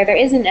Philippines, where there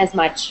isn't as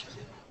much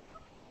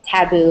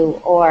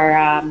taboo or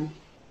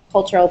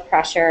cultural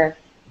pressure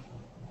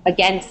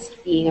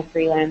against being a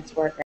freelance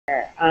worker.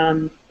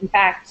 In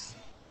fact,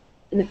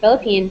 in the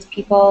Philippines,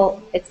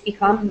 it's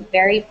become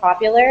very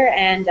popular,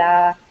 and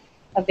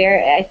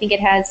I think it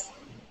has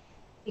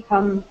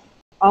become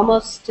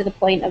almost to the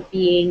point of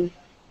being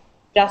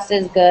just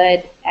as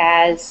good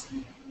as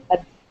a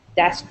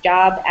desk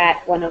job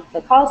at one of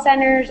the call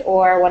centers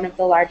or one of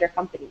the larger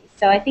companies.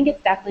 So I think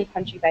it's definitely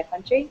country by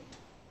country.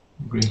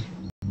 Agree.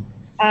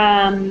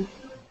 The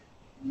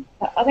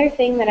other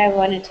thing that I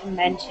wanted to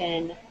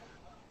mention,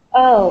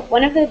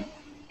 one of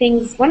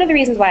the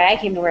reasons why I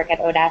came to work at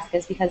Odesk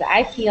is because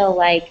I feel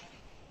like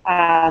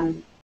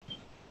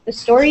the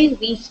stories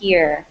we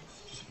hear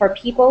for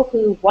people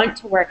who want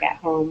to work at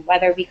home,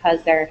 whether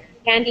because they're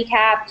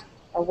handicapped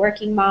or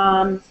working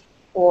moms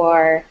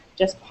or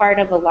just part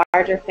of a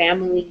larger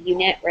family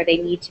unit where they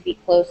need to be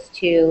close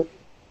to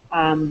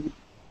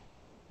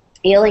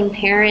ailing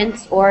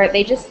parents, or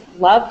they just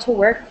love to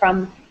work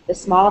from the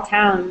small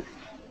town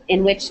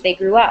in which they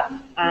grew up,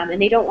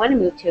 and they don't want to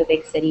move to a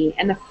big city,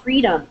 and the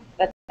freedom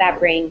that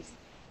brings,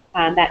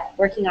 that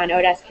working on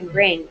Odesk can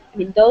bring. I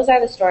mean, those are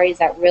the stories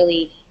that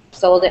really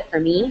sold it for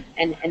me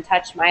and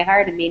touched my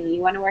heart and made me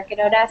want to work at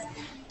Odesk.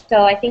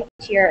 So I think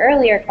to your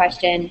earlier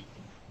question,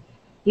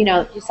 you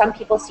know, do some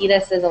people see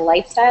this as a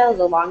lifestyle, as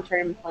a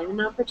long-term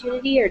employment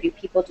opportunity, or do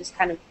people just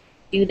kind of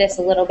do this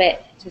a little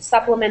bit to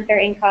supplement their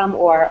income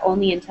or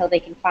only until they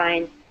can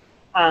find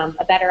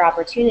a better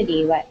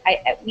opportunity? But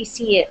we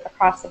see it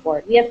across the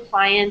board. We have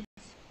clients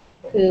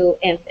who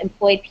have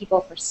employed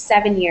people for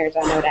 7 years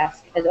on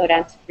Odesk as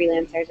Odesk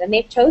freelancers, and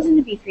they've chosen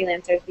to be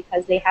freelancers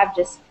because they have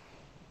just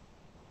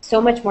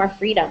so much more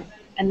freedom,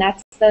 and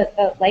that's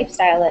the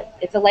lifestyle.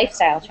 It's a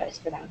lifestyle choice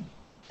for them.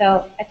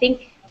 So I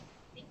think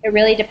it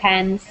really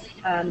depends.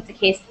 It's a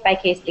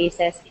case-by-case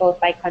basis,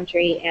 both by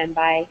country and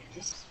by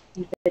just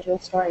individual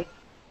story.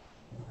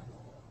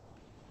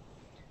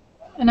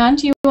 Anand,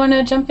 do you want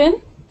to jump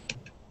in?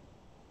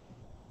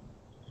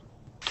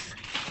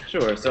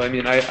 Sure. So, I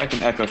mean, I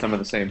can echo some of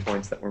the same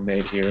points that were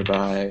made here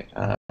by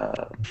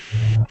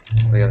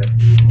the other.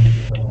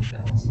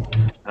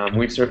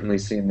 We've certainly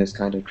seen this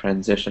kind of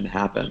transition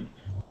happen,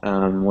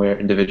 where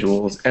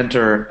individuals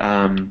enter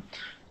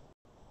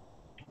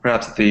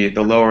perhaps at the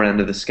lower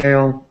end of the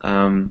scale,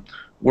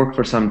 work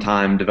for some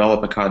time,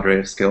 develop a cadre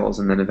of skills,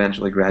 and then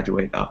eventually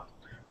graduate up.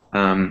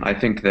 I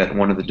think that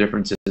one of the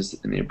differences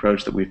in the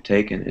approach that we've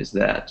taken is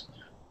that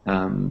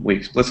we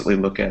explicitly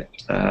look at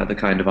the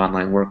kind of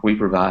online work we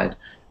provide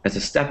as a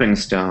stepping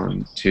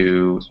stone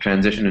to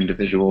transition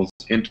individuals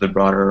into the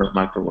broader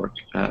micro-work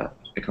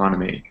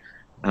economy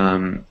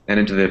and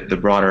into the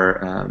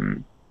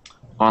broader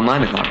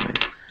online economy,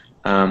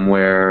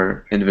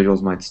 where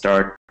individuals might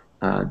start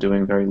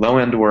doing very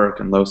low-end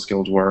work and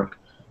low-skilled work,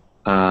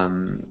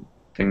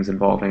 things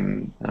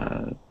involving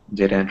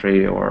data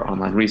entry or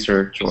online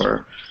research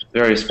or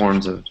various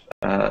forms of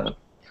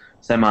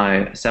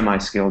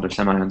semi-skilled or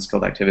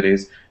semi-unskilled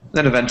activities. And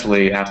then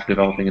eventually, after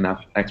developing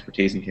enough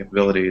expertise and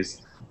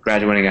capabilities,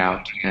 graduating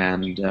out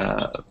and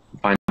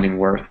finding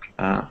work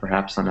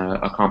perhaps on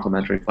a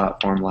complementary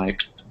platform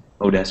like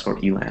Odesk or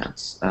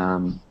Elance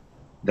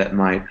that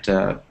might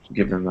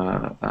give them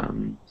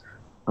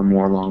a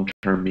more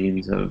long-term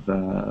means of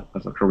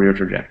a career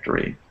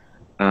trajectory.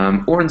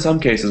 Or in some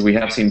cases, we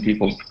have seen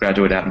people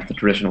graduate out into the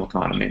traditional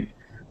economy,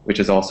 which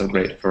is also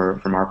great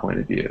from our point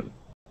of view.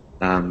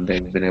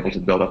 They've been able to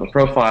build up a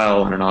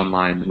profile and an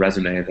online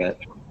resume that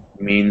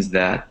means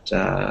that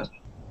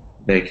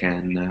they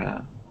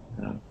can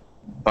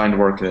find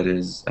work that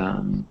is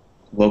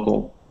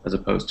local as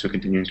opposed to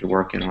continuing to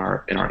work in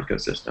our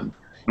ecosystem.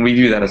 And we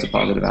view that as a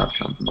positive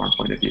outcome from our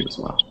point of view as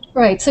well.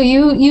 Right. So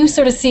you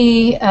sort of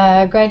see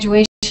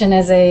graduation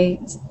as a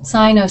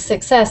sign of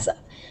success,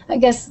 I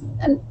guess.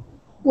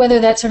 Whether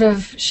that's sort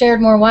of shared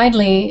more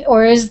widely,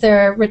 or is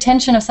there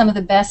retention of some of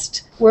the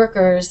best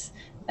workers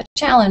a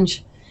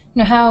challenge?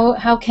 You know,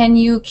 how can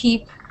you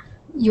keep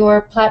your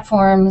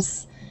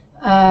platforms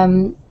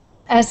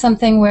as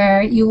something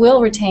where you will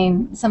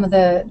retain some of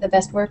the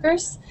best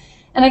workers?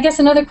 And I guess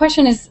another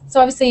question is, so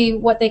obviously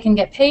what they can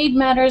get paid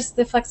matters,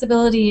 the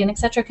flexibility and et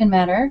cetera can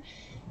matter,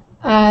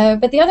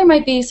 but the other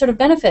might be sort of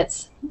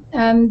benefits.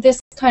 This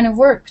kind of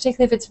work,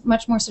 particularly if it's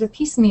much more sort of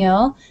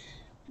piecemeal,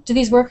 do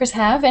these workers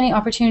have any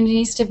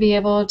opportunities to be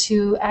able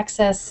to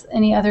access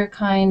any other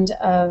kind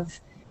of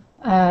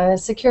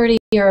security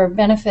or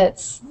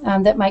benefits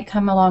that might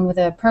come along with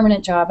a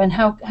permanent job? And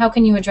how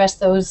can you address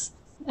those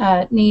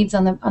needs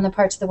on the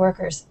parts of the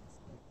workers?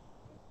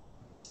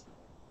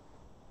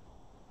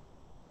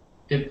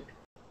 It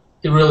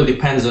really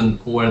depends on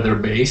where they're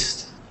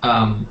based.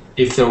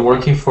 If they're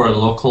working for a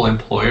local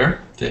employer,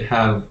 they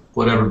have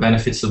whatever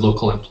benefits the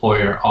local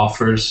employer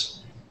offers.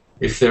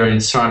 If they're in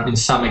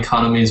some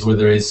economies where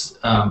there is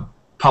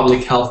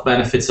public health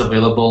benefits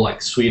available,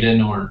 like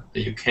Sweden or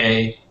the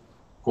UK,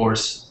 of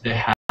course,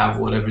 they have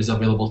whatever is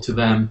available to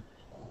them.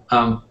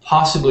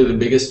 Possibly the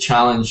biggest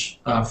challenge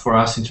for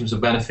us in terms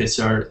of benefits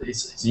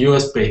is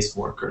US-based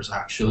workers,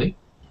 actually.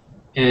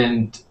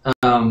 And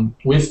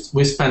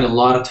we've spent a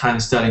lot of time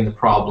studying the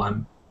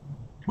problem.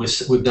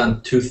 We've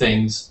done two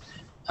things.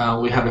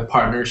 We have a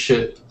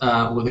partnership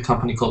with a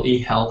company called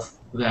eHealth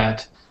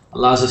that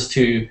allows us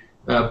to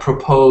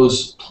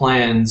propose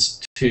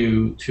plans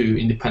to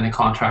independent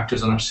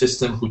contractors on our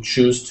system who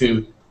choose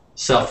to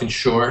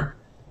self-insure.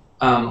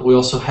 We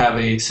also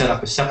have set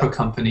up a separate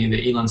company,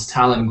 the Elon's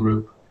Talent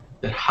Group,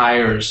 that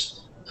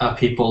hires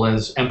people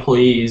as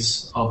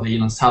employees of the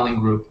Elon's Talent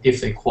Group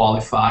if they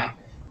qualify,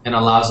 and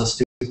allows us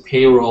to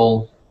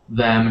payroll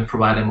them and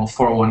provide them with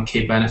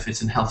 401k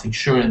benefits and health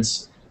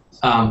insurance.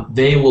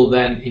 They will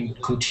then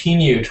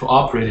continue to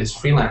operate as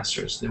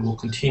freelancers. They will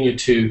continue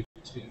to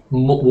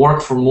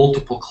work for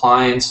multiple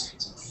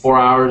clients, 4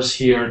 hours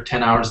here,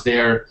 10 hours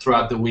there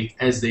throughout the week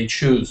as they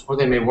choose, or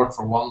they may work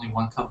for only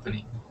one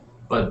company,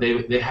 but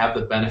they have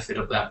the benefit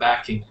of that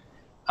backing.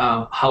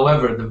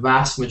 However, the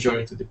vast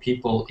majority of the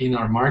people in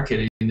our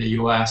market in the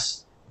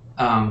US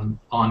on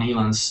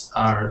Elance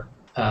are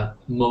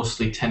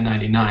mostly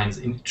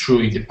 1099s, true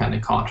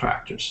independent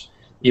contractors.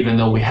 Even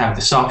though we have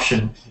this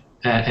option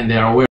and they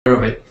are aware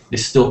of it, they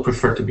still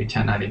prefer to be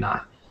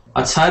 1099.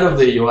 Outside of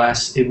the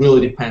US, it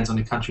really depends on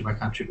a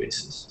country-by-country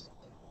basis.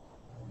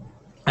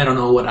 I don't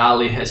know what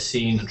Ali has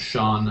seen, or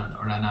Sean,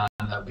 or Anand.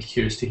 I'd be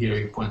curious to hear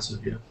your points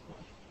of view.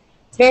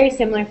 It's very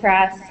similar for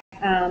us.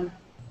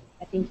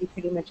 I think you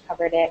pretty much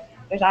covered it.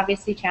 There's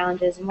obviously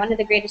challenges, and one of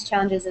the greatest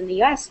challenges in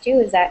the US too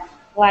is that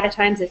a lot of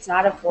times it's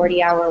not a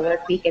 40-hour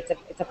work week, it's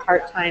a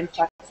part-time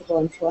flexible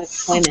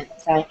employment.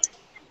 So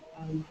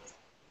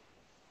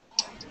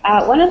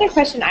one other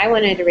question I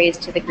wanted to raise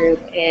to the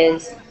group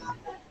is,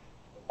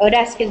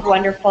 Odesk is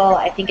wonderful.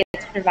 I think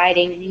it's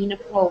providing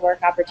meaningful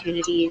work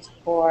opportunities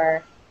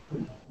for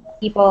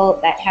people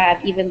that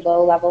have even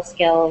low-level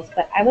skills,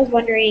 but I was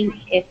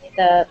wondering if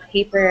the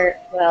paper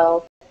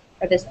will,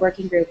 or this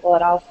working group, will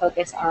at all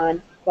focus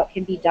on what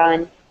can be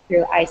done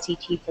through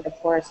ICT for the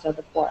poorest of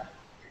the poor,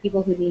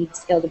 people who need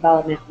skill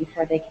development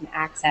before they can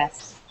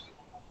access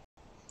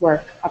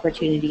work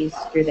opportunities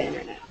through the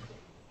internet.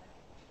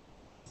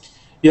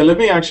 Yeah, let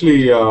me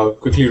actually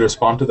quickly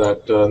respond to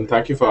that.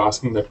 Thank you for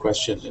asking that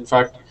question. In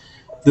fact,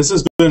 this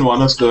has been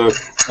one of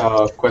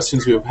the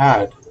questions we've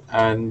had,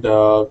 and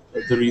the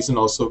reason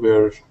also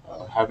we're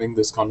having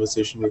this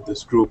conversation with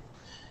this group.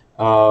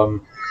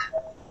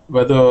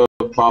 Whether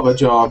Baba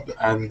Job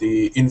and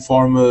the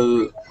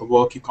informal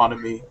work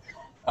economy,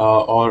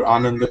 or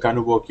Anand, the kind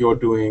of work you're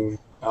doing,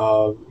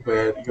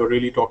 where you're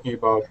really talking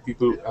about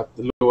people at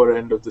the lower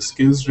end of the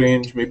skills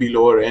range, maybe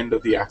lower end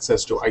of the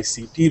access to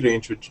ICT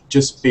range, which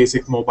just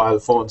basic mobile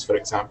phones, for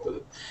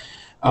example.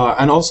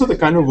 And also the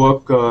kind of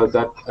work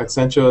that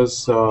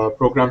Accenture's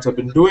programs have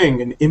been doing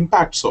in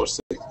impact sourcing,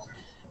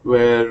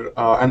 where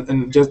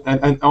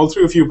and all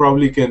three of you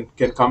probably can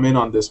come in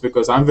on this,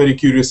 because I'm very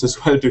curious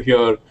as well to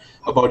hear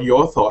about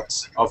your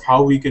thoughts of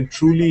how we can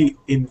truly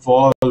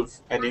involve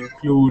and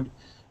include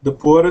the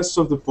poorest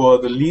of the poor,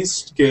 the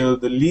least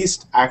skilled, the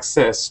least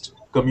accessed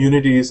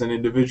communities and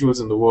individuals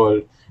in the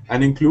world,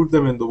 and include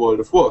them in the world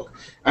of work.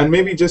 And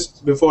maybe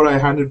just before I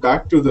hand it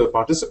back to the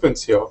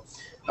participants here,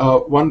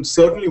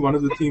 certainly one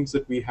of the themes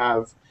that we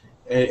have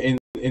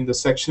in the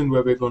section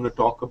where we're going to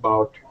talk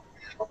about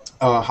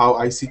how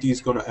ICT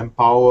is going to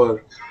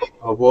empower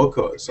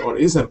workers, or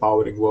is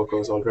empowering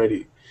workers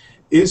already,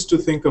 is to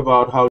think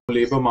about how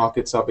labor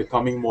markets are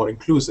becoming more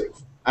inclusive.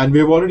 And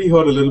we've already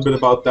heard a little bit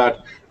about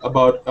that,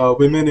 about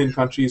women in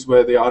countries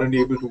where they aren't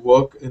able to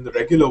work in the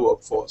regular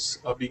workforce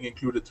being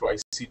included through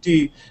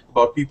ICT,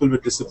 about people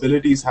with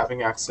disabilities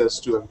having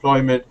access to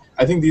employment.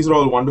 I think these are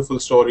all wonderful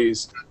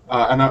stories,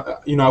 and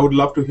I would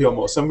love to hear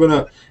more. So I'm going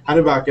to hand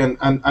it back, and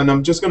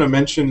I'm just going to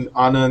mention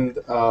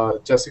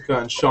Anand, Jessica,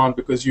 and Sean,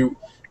 because you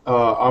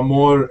are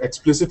more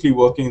explicitly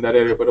working in that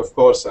area. But of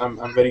course,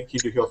 I'm very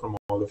keen to hear from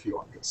all of you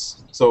on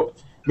this. So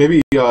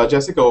maybe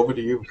Jessica, over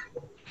to you.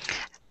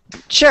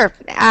 Sure.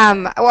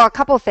 Well, a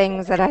couple of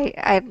things that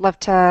I'd love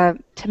to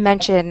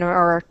mention,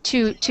 or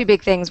two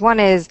big things. One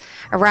is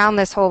around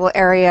this whole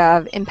area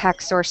of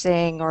impact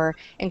sourcing or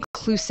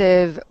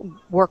inclusive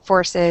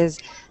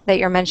workforces that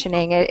you're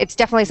mentioning. It's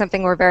definitely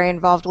something we're very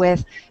involved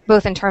with,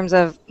 both in terms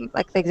of,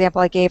 like the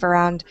example I gave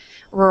around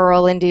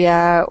rural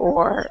India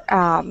or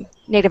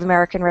Native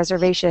American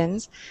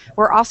reservations.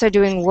 We're also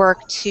doing work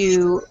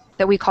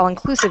that we call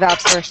inclusive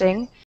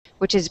outsourcing,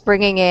 which is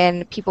bringing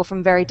in people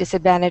from very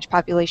disadvantaged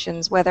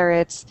populations, whether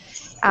it's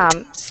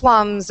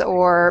slums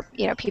or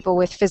people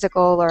with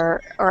physical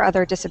or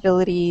other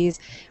disabilities,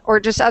 or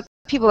just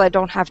people that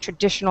don't have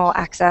traditional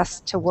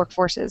access to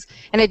workforces.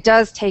 And it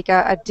does take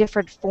a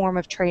different form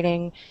of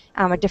training,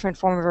 a different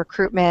form of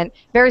recruitment,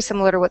 very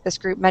similar to what this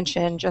group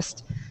mentioned,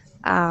 just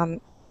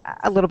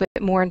a little bit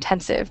more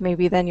intensive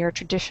maybe than your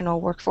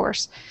traditional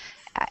workforce.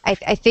 I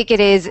think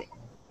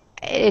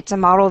it's a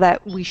model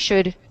that we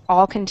should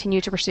all continue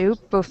to pursue,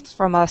 both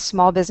from a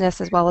small business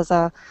as well as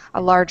a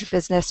large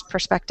business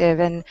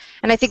perspective. And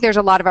I think there's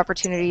a lot of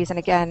opportunities, and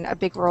again, a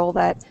big role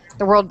that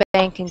the World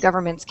Bank and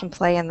governments can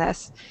play in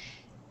this.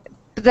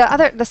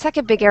 The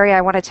second big area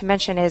I wanted to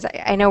mention is,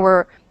 I know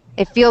we're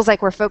it feels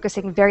like we're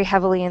focusing very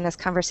heavily in this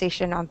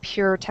conversation on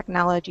pure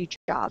technology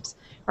jobs,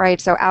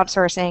 right? So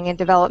outsourcing and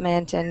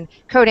development and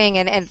coding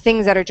and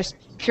things that are just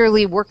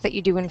purely work that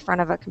you do in front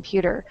of a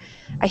computer.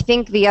 I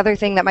think the other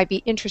thing that might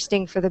be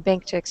interesting for the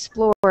bank to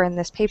explore in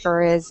this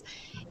paper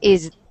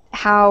is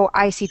how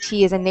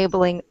ICT is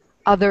enabling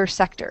other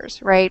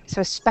sectors, right?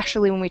 So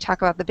especially when we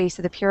talk about the base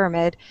of the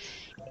pyramid,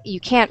 you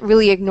can't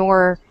really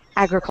ignore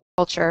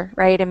agriculture,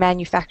 right, and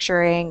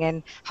manufacturing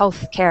and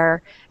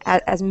healthcare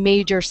as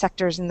major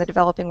sectors in the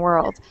developing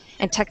world.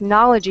 And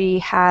technology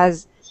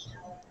has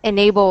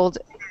enabled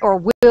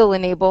or will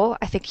enable,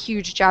 I think,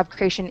 huge job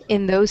creation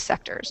in those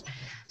sectors.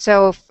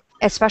 So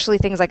especially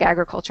things like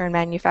agriculture and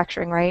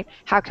manufacturing, right?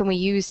 How can we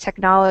use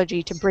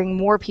technology to bring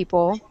more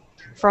people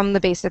from the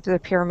base of the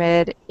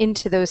pyramid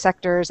into those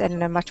sectors and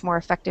in a much more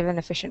effective and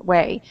efficient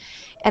way?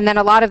 And then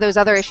a lot of those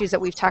other issues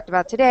that we've talked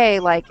about today,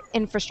 like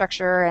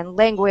infrastructure and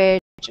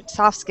language and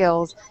soft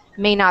skills,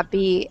 may not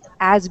be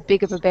as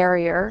big of a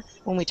barrier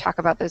when we talk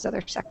about those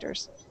other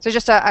sectors. So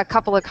just a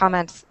couple of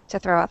comments to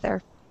throw out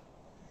there.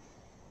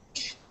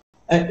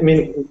 I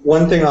mean,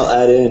 one thing I'll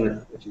add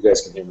in, if you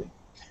guys can hear me,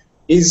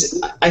 is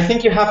I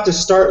think you have to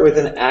start with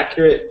an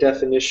accurate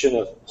definition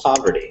of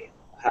poverty.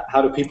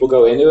 How do people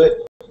go into it?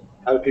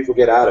 How do people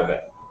get out of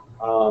it?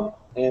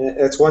 And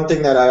it's one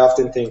thing that I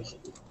often think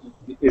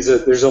is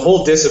there's a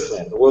whole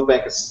discipline. The World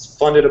Bank has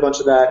funded a bunch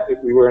of that.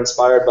 We were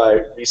inspired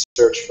by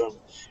research from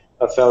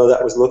a fellow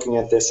that was looking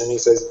at this, and he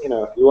says, you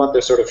know, if you want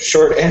the sort of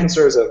short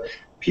answers of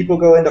people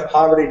go into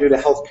poverty due to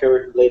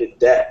healthcare-related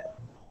debt.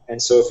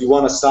 And so if you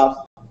want to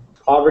stop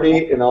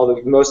poverty in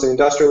most of the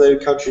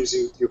industrial-related countries,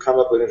 you come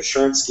up with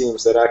insurance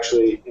schemes that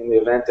actually, in the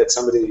event that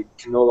somebody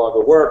can no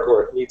longer work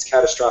or needs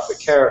catastrophic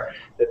care,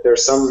 that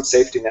there's some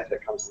safety net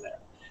that comes in there.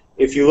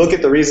 If you look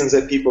at the reasons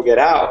that people get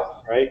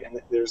out, right, and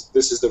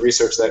this is the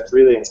research that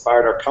really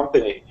inspired our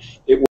company,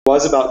 it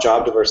was about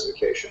job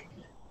diversification.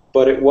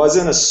 But it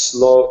wasn't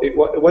it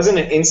wasn't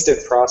an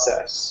instant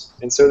process.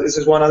 And so this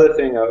is one other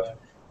thing of,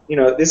 you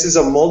know, this is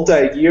a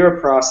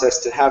multi-year process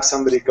to have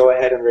somebody go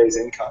ahead and raise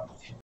income.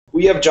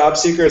 We have job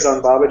seekers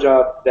on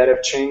BabaJob that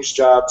have changed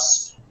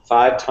jobs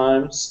 5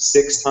 times,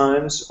 6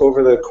 times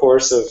over the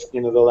course of,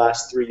 you know, the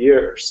last 3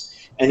 years.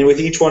 And with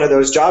each one of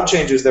those job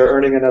changes, they're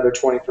earning another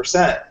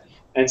 20%.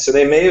 And so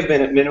they may have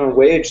been at minimum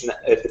wage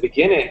at the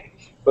beginning,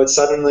 but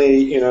suddenly,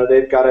 you know,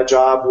 they've got a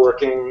job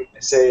working,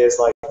 say, as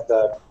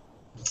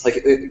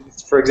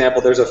for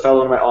example, there's a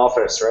fellow in my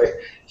office, right?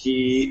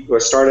 He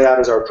started out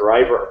as our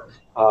driver,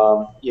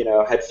 you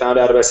know, had found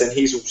out of us, and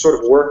he's sort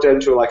of worked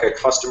into like a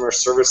customer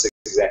service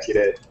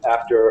executive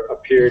after a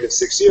period of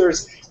 6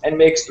 years, and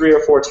makes 3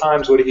 or 4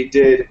 times what he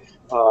did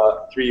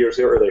 3 years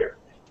earlier.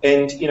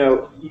 And you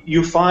know,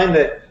 you find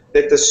that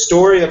the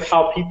story of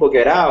how people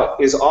get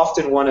out is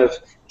often one of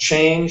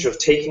change, of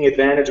taking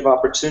advantage of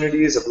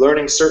opportunities, of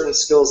learning certain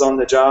skills on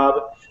the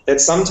job.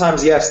 That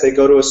sometimes, yes, they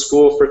go to a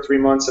school for 3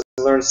 months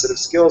and learn a set of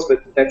skills,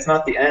 but that's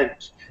not the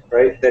end,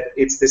 right? That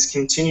it's this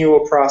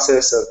continual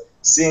process of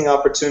seeing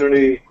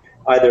opportunity,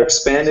 either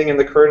expanding in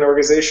the current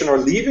organization or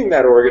leaving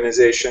that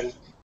organization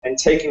and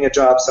taking a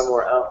job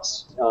somewhere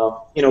else.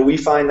 You know, we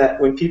find that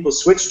when people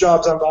switch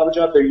jobs on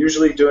BabaJob, they're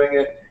usually doing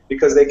it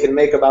because they can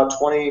make about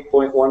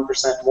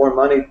 20.1% more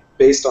money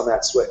based on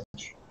that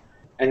switch.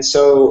 And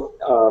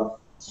so,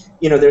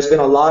 you know, there's been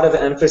a lot of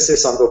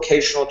emphasis on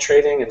vocational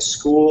training in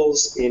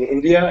schools in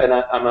India, and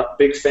I'm a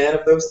big fan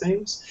of those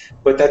things.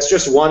 But that's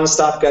just one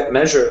stopgap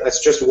measure.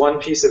 That's just one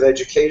piece of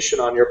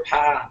education on your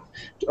path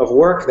of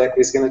work that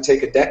is going to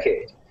take a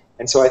decade.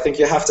 And so I think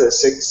you have to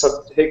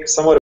take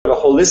somewhat of a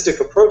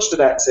holistic approach to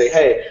that and say,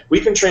 hey,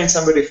 we can train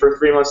somebody for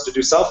 3 months to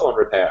do cell phone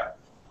repair.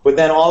 But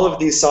then all of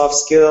these soft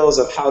skills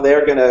of how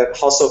they're going to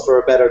hustle for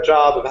a better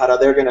job, of how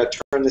they're going to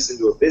turn this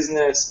into a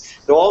business,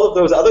 all of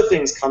those other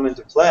things come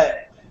into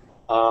play.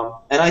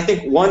 And I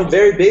think one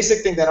very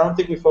basic thing that I don't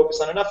think we focus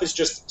on enough is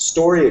just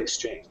story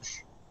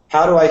exchange.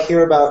 How do I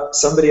hear about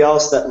somebody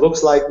else that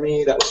looks like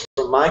me, that was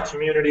from my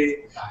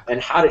community,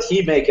 and how did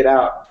he make it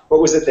out? What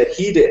was it that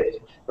he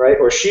did, right,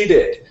 or she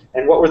did,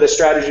 and what were the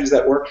strategies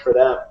that worked for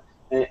them?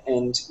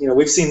 And you know,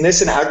 we've seen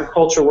this in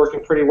agriculture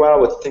working pretty well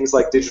with things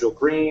like Digital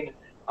Green,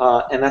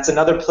 and that's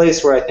another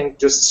place where I think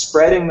just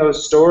spreading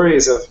those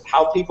stories of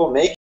how people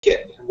make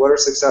it and what are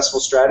successful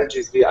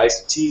strategies via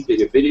ICT,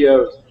 via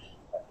videos,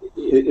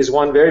 is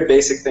one very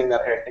basic thing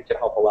that I think can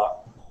help a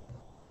lot.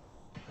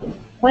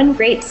 One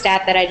great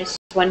stat that I just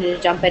wanted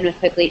to jump in with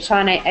quickly,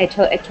 Sean, I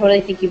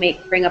totally think you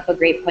bring up a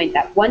great point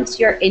that once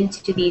you're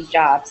into these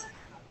jobs,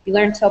 you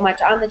learn so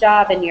much on the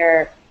job and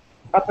your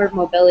upward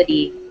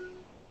mobility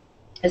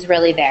is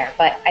really there.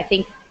 But I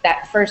think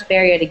that first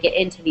barrier to get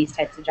into these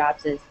types of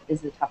jobs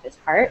is the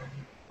toughest part.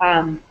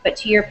 But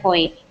to your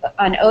point,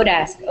 on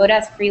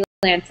Odesk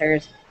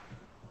freelancers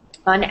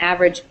on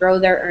average grow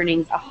their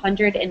earnings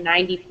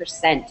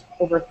 190%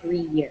 over 3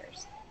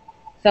 years.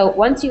 So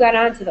once you got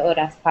onto the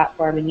Odesk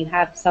platform and you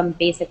have some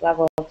basic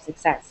level of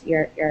success,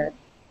 your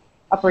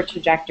upward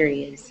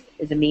trajectory is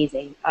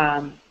amazing.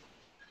 So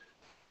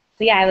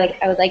yeah,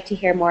 I would like to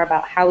hear more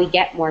about how we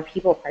get more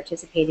people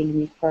participating in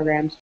these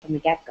programs from the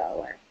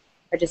get-go,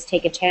 or just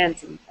take a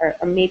chance, or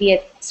maybe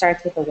it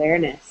starts with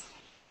awareness.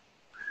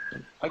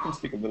 I can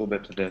speak a little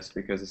bit to this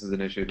because this is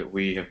an issue that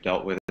we have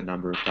dealt with a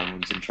number of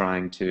times in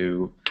trying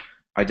to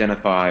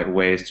identify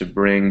ways to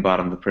bring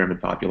bottom of the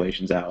pyramid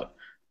populations out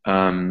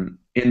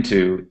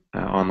into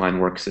online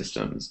work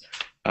systems.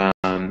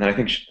 And I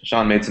think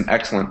Sean made some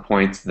excellent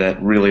points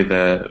that really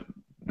that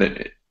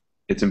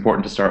it's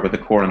important to start with a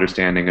core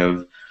understanding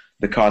of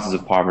the causes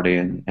of poverty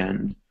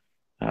and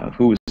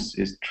who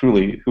is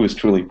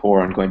truly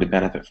poor and going to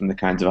benefit from the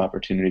kinds of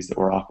opportunities that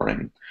we're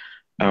offering.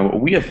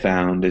 What we have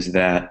found is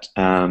that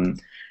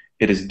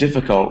it is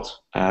difficult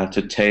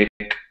to take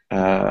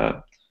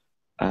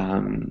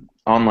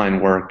online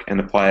work and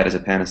apply it as a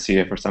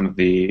panacea for some of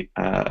the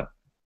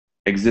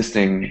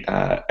existing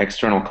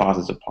external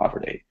causes of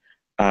poverty.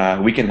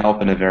 We can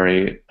help in a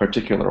very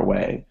particular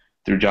way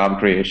through job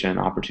creation,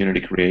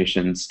 opportunity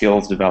creation,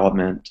 skills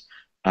development,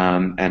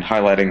 and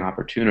highlighting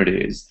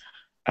opportunities.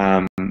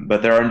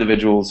 But there are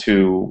individuals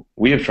who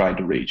we have tried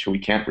to reach who we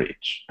can't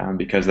reach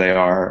because they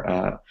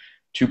are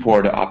too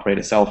poor to operate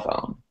a cell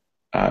phone.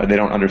 They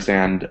don't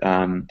understand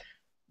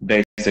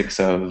basics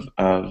of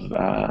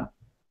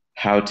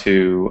how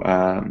to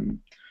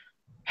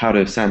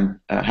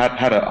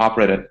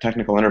operate a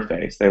technical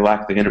interface. They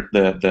lack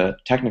the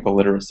technical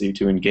literacy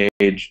to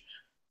engage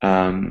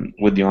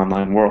with the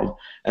online world.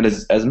 And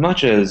as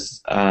much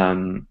as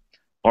our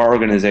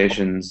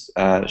organizations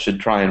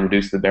should try and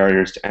reduce the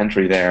barriers to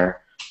entry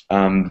there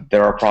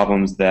are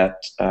problems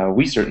that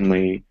we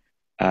certainly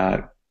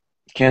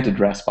can't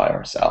address by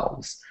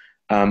ourselves.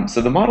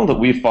 So the model that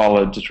we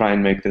followed to try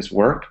and make this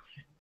work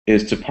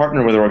is to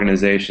partner with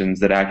organizations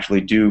that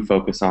actually do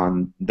focus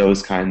on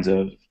those kinds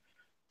of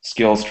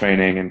skills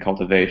training and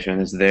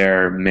cultivation as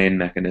their main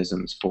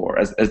mechanisms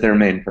as their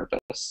main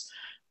purpose.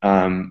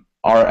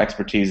 Our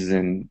expertise is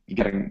in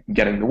getting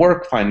the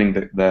work, finding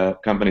the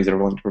companies that are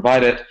willing to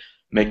provide it,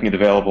 making it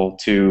available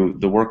to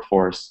the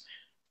workforce.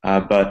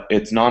 But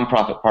it's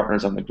nonprofit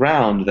partners on the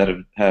ground that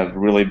have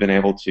really been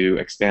able to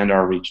expand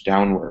our reach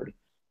downward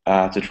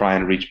to try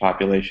and reach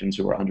populations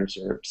who are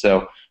underserved.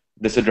 So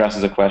this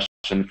addresses a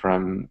question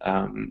from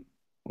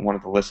one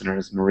of the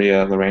listeners,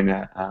 Maria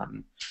Lorena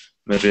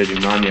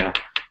Medellin-Manya.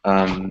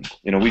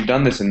 We've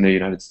done this in the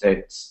United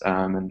States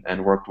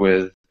and worked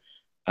with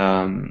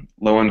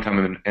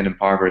low-income and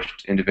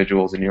impoverished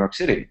individuals in New York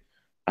City.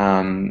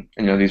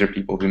 These are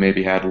people who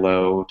maybe had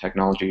low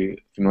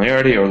technology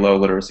familiarity or low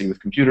literacy with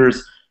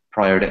computers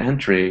prior to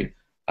entry,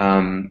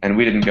 and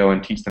we didn't go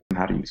and teach them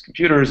how to use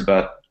computers,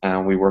 but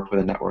we worked with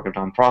a network of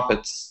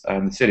nonprofits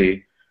in the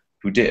city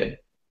who did.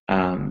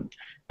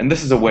 And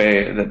this is a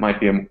way that might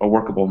be a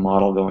workable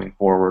model going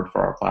forward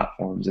for our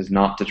platforms, is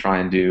not to try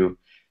and do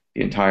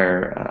the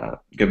entire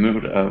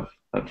gamut of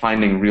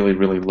finding really,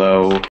 really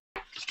low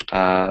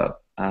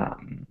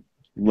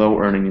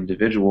earning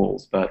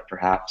individuals, but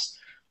perhaps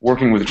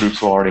working with groups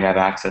who already have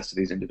access to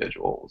these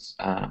individuals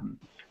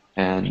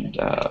and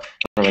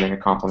providing a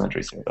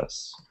complementary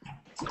service.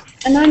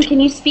 Anand, can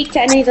you speak to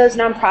any of those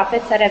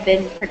nonprofits that have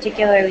been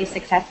particularly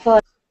successful?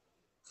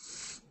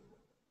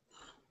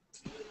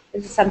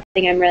 This is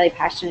something I'm really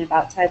passionate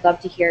about, so I'd love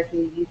to hear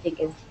who you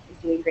think is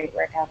doing great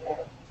work out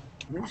there.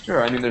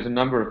 Sure. I mean, there's a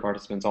number of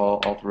participants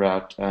all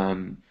throughout,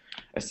 and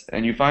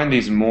you find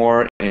these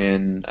more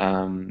in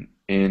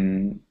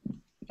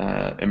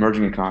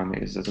emerging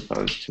economies as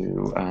opposed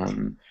to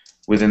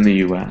within the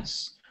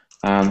U.S.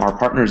 Our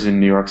partners in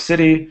New York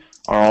City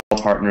are all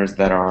partners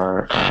that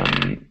are.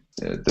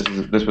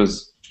 This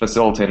was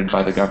facilitated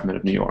by the government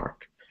of New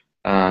York,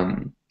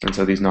 and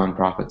so these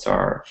nonprofits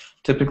are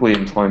typically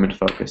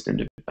employment-focused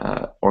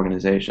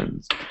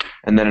organizations.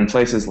 And then in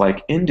places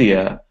like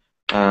India,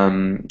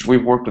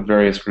 we've worked with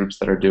various groups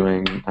that are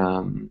doing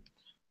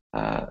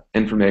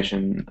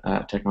information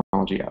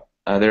technology.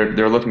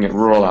 They're looking at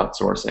rural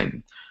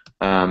outsourcing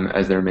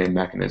as their main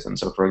mechanism.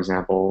 So, for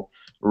example,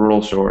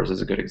 Rural Shores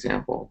is a good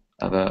example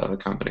of a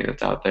company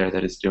that's out there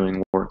that is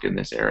doing work in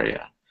this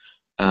area.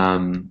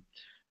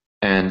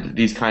 And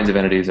these kinds of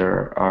entities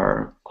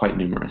are quite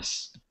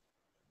numerous.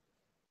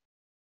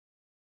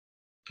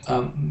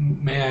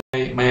 May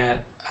I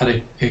add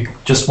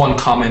just one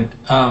comment?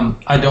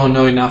 I don't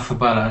know enough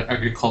about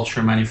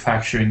agriculture,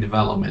 manufacturing,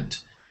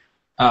 development,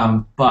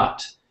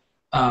 but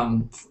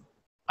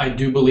I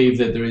do believe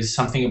that there is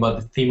something about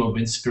the theme of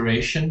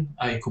inspiration.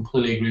 I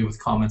completely agree with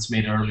comments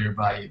made earlier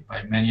by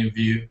many of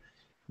you.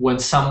 When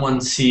someone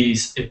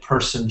sees a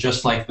person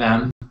just like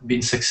them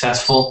being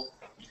successful,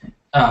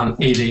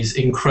 it is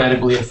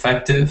incredibly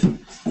effective,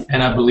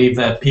 and I believe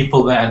that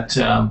people that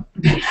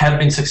have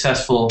been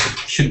successful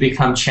should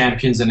become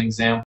champions and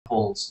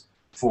examples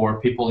for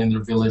people in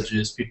their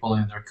villages, people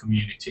in their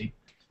community.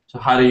 So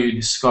how do you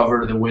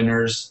discover the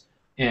winners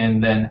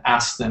and then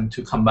ask them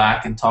to come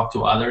back and talk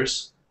to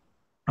others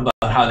about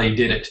how they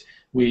did it?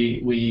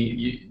 We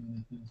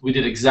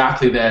did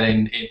exactly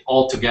that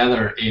all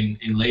together in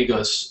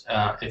Lagos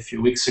a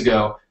few weeks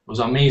ago. It was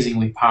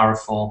amazingly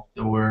powerful.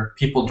 There were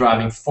people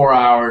driving 4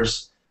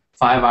 hours,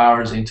 5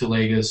 hours into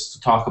Lagos to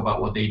talk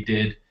about what they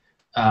did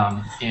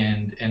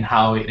and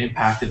how it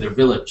impacted their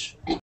village.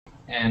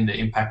 and the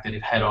impact that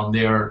it had on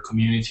their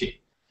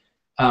community.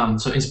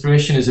 So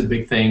inspiration is a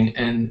big thing.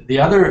 And the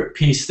other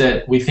piece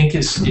that we think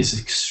is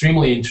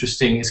extremely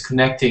interesting is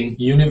connecting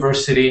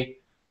university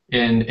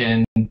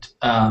and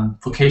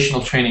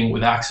vocational training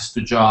with access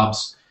to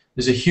jobs.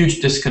 There's a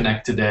huge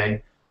disconnect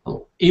today.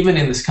 Even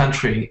in this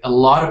country, a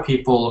lot of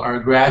people are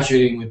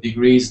graduating with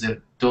degrees that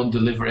don't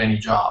deliver any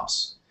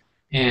jobs.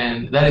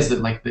 And that is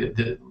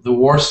the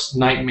worst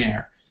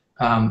nightmare.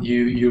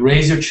 You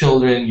raise your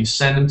children, you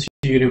send them to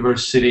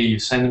university, you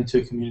send them to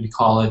a community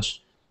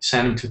college,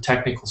 send them to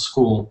technical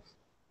school,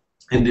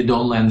 and they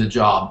don't land a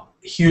job.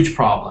 Huge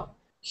problem,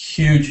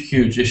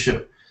 huge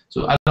issue.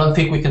 So I don't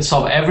think we can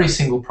solve every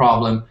single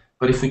problem,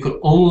 but if we could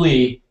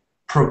only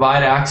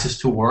provide access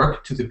to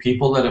work to the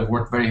people that have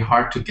worked very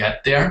hard to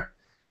get there,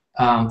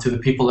 to the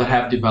people that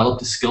have developed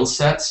the skill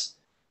sets,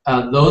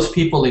 those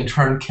people in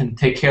turn can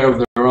take care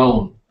of their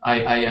own.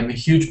 I am a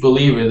huge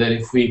believer that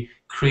if we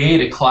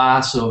create a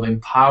class of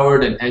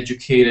empowered and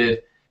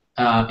educated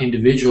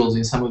individuals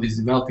in some of these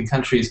developing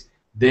countries,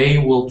 they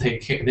will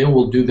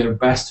do their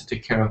best to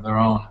take care of their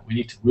own. We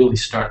need to really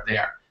start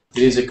there.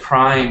 It is a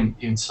crime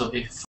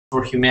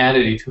for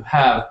humanity to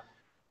have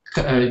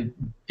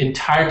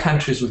entire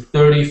countries with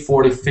 30,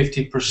 40,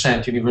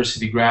 50%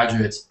 university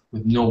graduates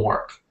with no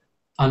work.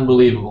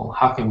 Unbelievable.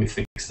 How can we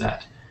fix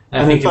that?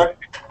 And in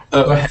fact,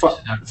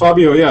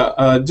 Fabio,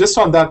 yeah, just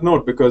on that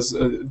note, because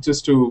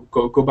just to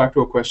go back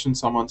to a question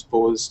someone's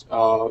posed,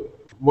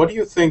 what do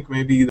you think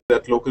maybe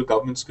that local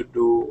governments could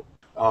do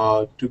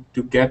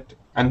to get,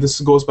 and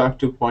this goes back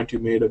to the point you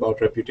made about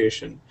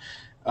reputation,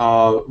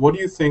 what do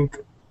you think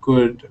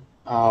could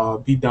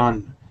be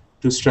done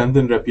to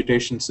strengthen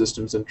reputation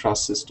systems and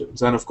trust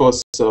systems? And of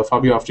course,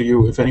 Fabio, after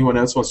you, if anyone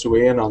else wants to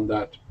weigh in on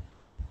that.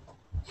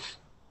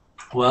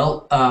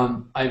 Well,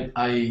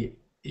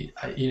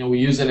 we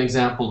used an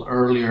example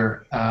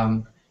earlier.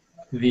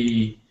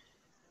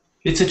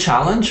 It's a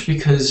challenge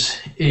because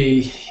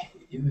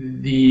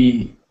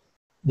the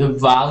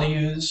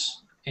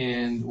values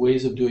and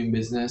ways of doing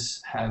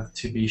business have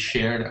to be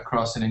shared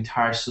across an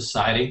entire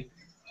society.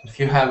 If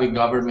you have a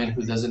government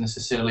who doesn't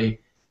necessarily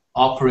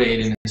operate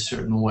in a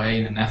certain way,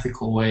 in an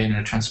ethical way, in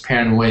a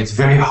transparent way, it's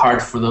very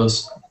hard for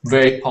those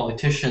very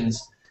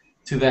politicians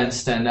to then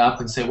stand up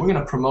and say, we're going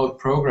to promote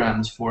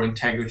programs for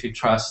integrity,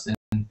 trust,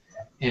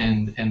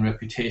 and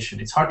reputation.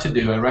 It's hard to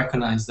do, I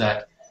recognize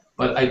that,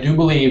 but I do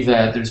believe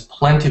that there's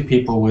plenty of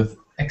people with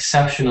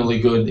exceptionally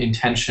good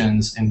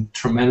intentions and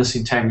tremendous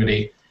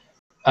integrity.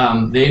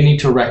 They need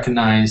to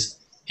recognize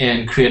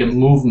and create a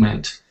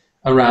movement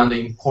around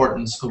the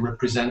importance of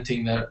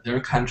representing their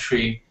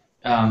country,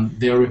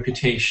 their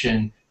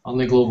reputation on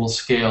the global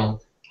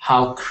scale,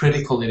 how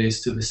critical it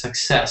is to the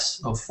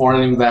success of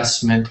foreign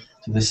investment,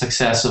 to the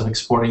success of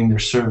exporting their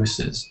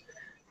services.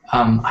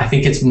 I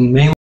think it's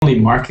mainly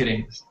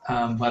marketing,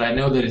 but I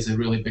know that it's a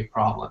really big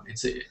problem.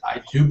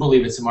 I do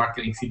believe it's a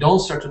marketing. If you don't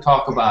start to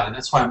talk about it,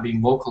 that's why I'm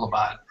being vocal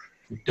about it.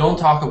 If you don't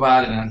talk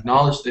about it and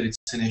acknowledge that it's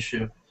an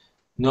issue,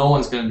 no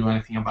one's going to do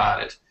anything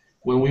about it.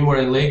 When we were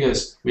in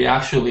Lagos, we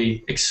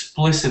actually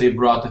explicitly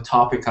brought the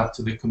topic up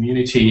to the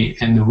community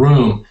in the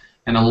room,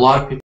 and a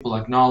lot of people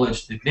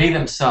acknowledged that they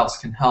themselves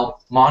can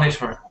help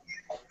monitor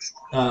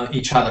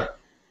each other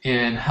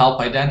and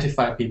help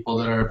identify people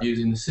that are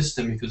abusing the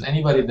system, because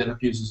anybody that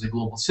abuses a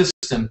global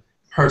system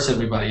hurts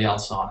everybody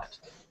else on it.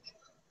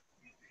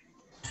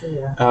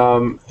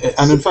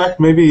 And in fact,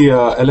 maybe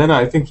Elena,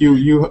 I think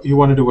you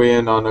wanted to weigh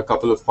in on a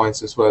couple of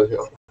points as well here.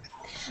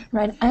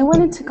 Right. I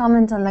wanted to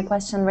comment on the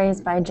question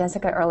raised by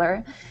Jessica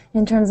earlier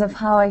in terms of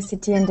how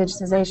ICT and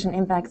digitization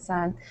impacts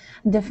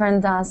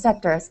different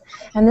sectors.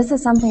 And this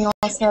is something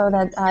also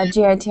that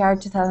GITR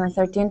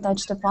 2013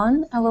 touched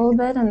upon a little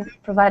bit and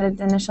provided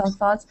initial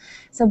thoughts.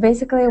 So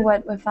basically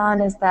what we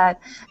found is that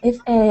if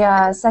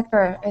a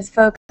sector is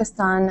focused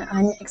on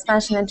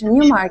expansion into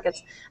new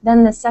markets,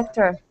 then the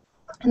sector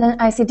and then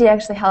ICT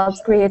actually helps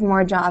create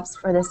more jobs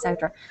for this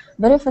sector.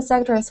 But if a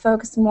sector is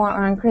focused more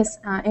on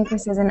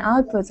increases in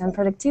outputs and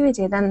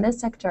productivity, then this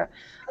sector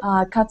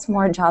cuts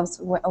more jobs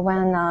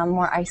when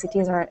more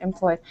ICTs are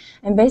employed.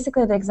 And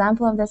basically the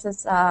example of this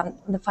is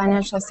the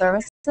financial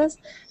services.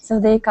 So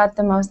they cut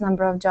the most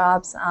number of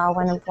jobs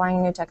when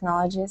employing new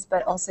technologies,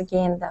 but also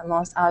gain the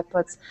most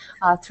outputs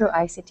through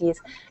ICTs.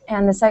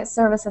 And the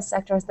services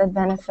sectors that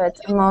benefit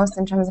most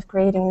in terms of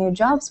creating new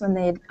jobs when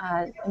they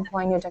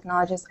employ new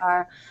technologies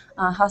are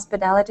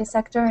hospitality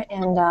sector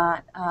and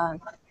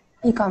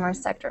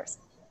e-commerce sectors.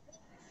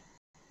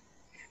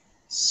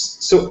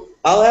 So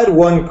I'll add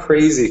one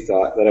crazy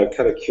thought that I'm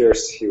kind of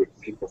curious to hear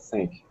what people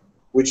think,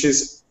 which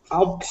is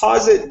I'll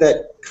posit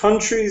that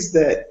countries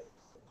that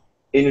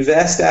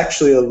invest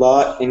actually a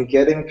lot in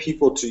getting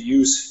people to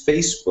use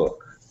Facebook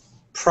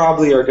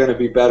probably are going to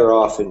be better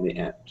off in the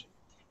end.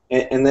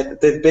 And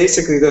that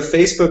basically the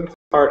Facebook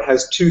part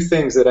has two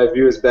things that I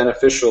view as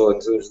beneficial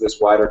into this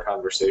wider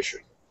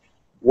conversation.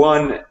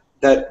 One,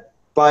 that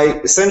by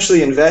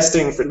essentially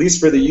investing, at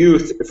least for the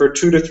youth, for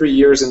 2 to 3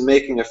 years in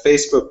making a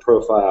Facebook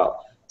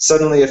profile,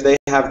 suddenly if they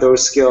have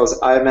those skills,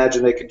 I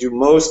imagine they could do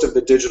most of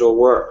the digital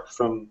work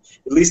from,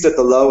 at least at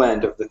the low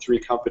end of the three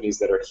companies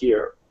that are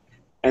here.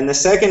 And the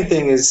second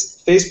thing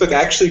is Facebook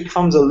actually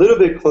comes a little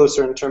bit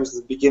closer in terms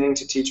of beginning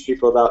to teach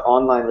people about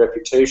online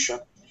reputation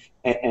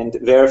and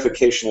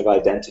verification of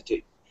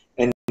identity,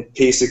 and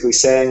basically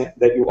saying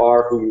that you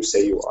are who you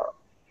say you are.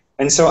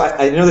 And so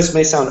I know this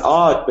may sound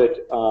odd,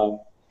 but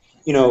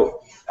you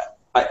know,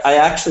 I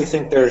actually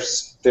think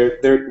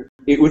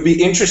it would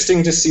be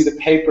interesting to see the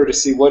paper to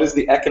see what is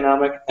the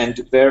economic and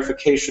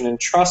verification and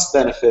trust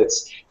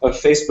benefits of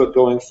Facebook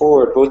going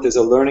forward, both as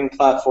a learning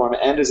platform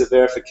and as a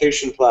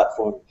verification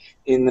platform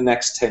in the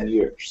next 10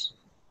 years.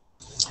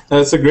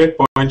 That's a great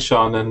point,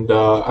 Sean, and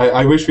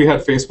I wish we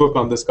had Facebook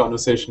on this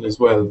conversation as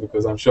well,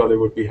 because I'm sure they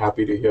would be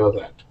happy to hear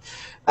that.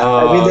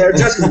 I mean, they're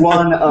just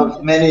one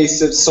of many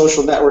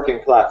social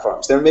networking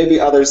platforms. There may be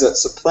others that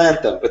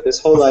supplant them, but this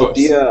whole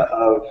idea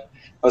of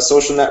a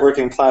social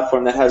networking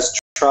platform that has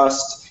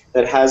trust,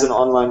 that has an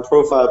online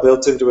profile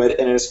built into it,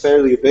 and is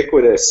fairly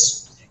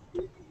ubiquitous,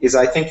 is,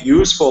 I think,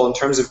 useful in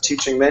terms of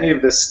teaching many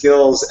of the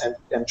skills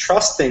and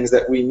trust things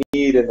that we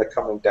need in the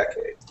coming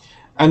decade.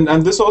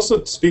 And this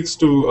also speaks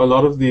to a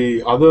lot of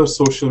the other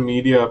social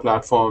media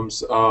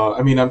platforms.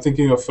 I mean, I'm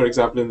thinking of, for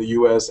example, in the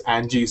US,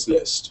 Angie's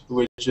List,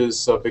 which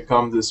has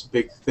become this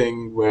big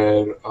thing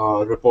where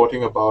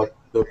reporting about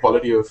the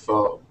quality of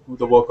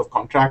the work of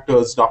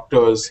contractors,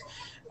 doctors,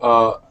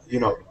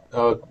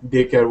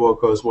 daycare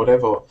workers,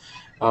 whatever,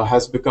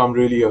 has become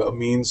really a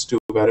means to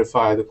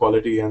verify the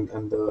quality and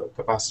the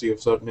capacity of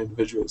certain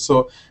individuals.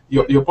 So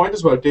your point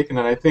is well taken,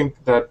 and I think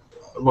that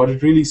what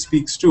it really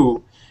speaks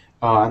to,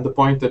 and the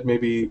point that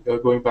maybe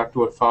going back to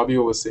what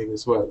Fabio was saying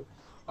as well,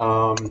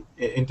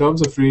 in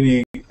terms of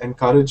really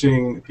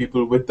encouraging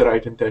people with the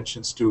right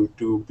intentions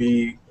to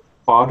be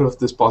part of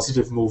this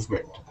positive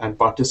movement and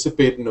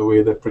participate in a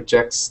way that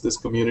projects this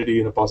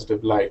community in a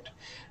positive light,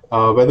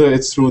 whether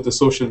it's through the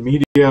social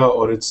media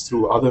or it's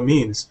through other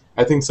means.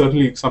 I think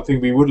certainly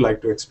something we would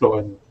like to explore,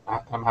 and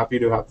I'm happy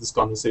to have this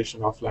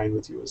conversation offline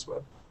with you as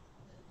well.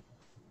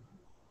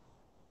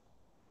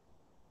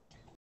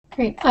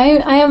 Great.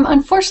 I am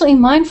unfortunately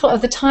mindful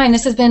of the time.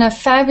 This has been a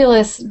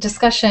fabulous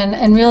discussion,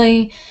 and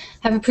really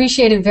have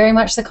appreciated very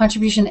much the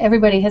contribution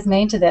everybody has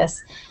made to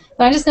this.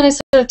 But I'm just going to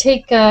sort of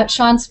take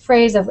Sean's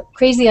phrase of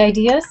crazy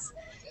ideas.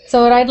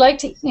 So what I'd like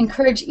to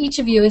encourage each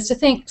of you is to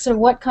think sort of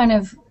what kind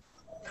of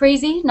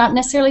crazy, not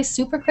necessarily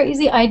super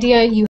crazy,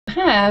 idea you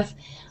have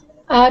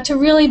to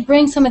really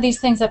bring some of these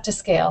things up to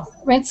scale.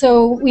 Right?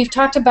 So we've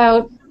talked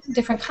about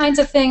different kinds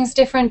of things,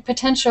 different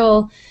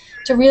potential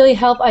to really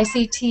help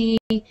ICT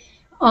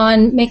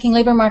on making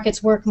labor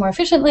markets work more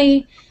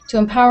efficiently, to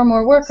empower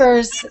more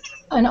workers,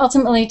 and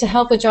ultimately to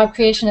help with job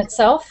creation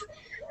itself.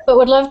 But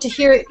would love to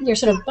hear your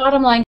sort of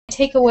bottom line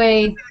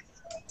takeaway,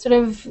 sort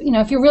of, you know,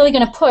 if you're really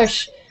going to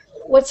push,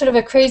 what sort of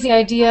a crazy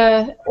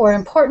idea or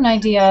important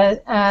idea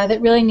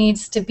that really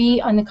needs to be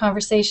on the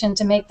conversation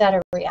to make that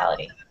a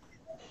reality.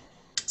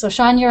 So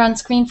Sean, you're on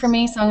screen for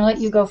me, so I'm going to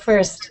let you go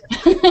first.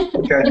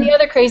 Okay. Any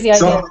other crazy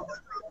ideas?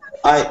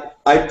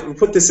 I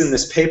put this in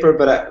this paper,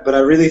 but I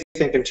really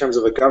think in terms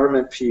of a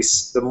government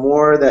piece, the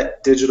more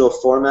that digital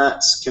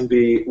formats can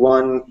be,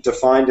 one,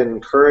 defined and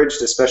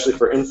encouraged, especially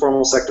for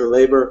informal sector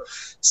labor,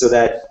 so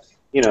that,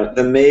 you know,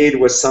 the maid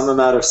with some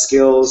amount of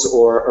skills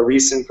or a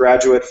recent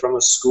graduate from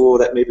a school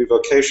that may be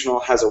vocational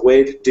has a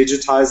way to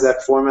digitize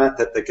that format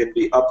that can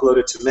be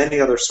uploaded to many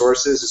other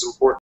sources is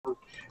important.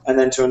 And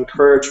then to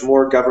encourage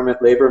more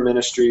government labor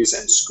ministries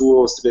and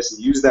schools to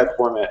basically use that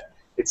format.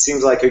 It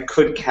seems like it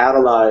could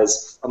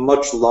catalyze a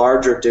much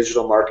larger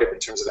digital market in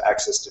terms of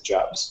access to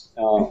jobs.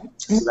 So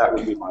that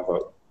would be my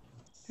vote.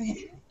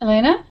 Great.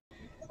 Elena?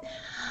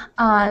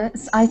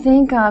 I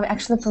think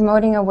actually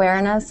promoting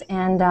awareness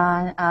and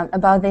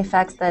about the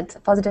effects,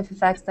 positive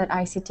effects that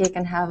ICT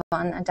can have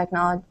on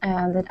technology,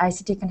 that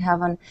ICT can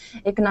have on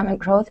economic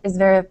growth is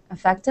very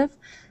effective.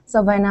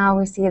 So by now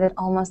we see that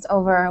almost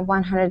over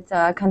 100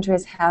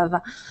 countries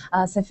have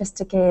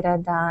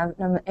sophisticated,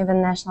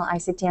 even national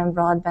ICT and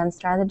broadband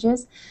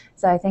strategies.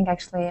 So I think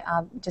actually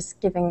just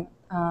giving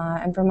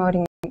and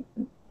promoting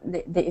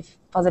the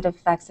positive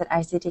effects that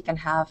ICT can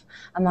have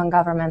among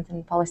government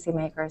and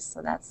policymakers.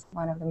 So that's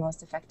one of the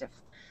most effective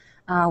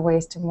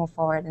ways to move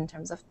forward in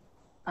terms of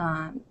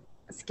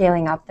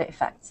scaling up the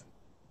effects.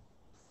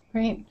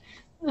 Great.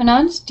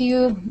 Anand, do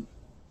you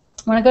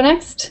want to go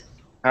next?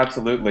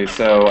 Absolutely.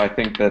 So I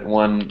think that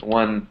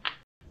one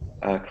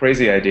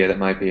crazy idea that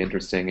might be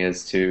interesting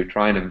is to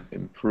try and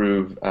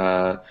improve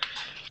the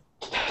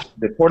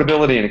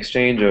portability and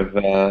exchange of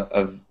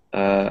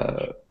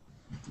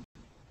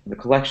the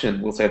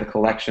collection, we'll say the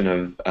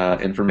collection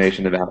of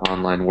information about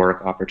online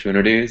work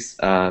opportunities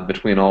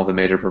between all the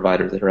major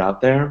providers that are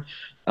out there,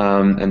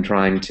 and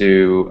trying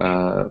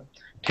to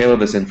tailor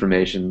this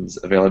information's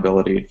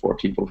availability for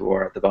people who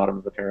are at the bottom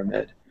of the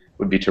pyramid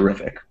would be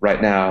terrific. Right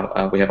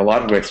now, we have a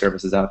lot of great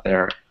services out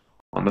there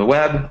on the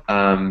web,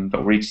 but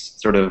we reach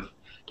sort of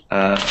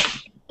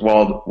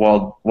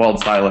walled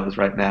silos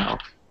right now.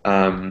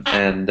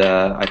 And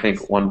I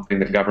think one thing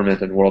that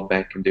government and World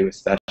Bank can do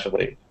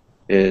especially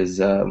is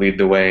lead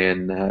the way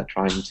in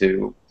trying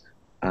to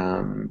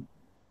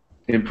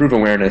improve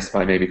awareness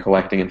by maybe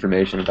collecting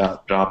information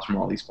about jobs from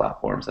all these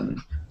platforms and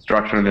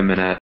structuring them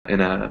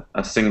in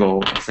a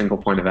single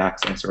point of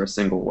access or a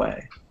single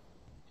way.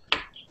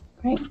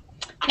 Great.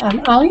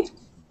 Ali?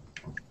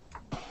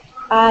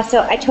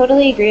 So I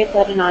totally agree with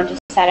what Anand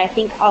just said. I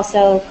think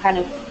also kind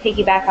of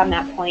piggyback on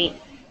that point,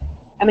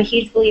 I'm a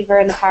huge believer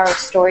in the power of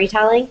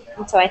storytelling.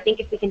 And so I think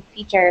if we can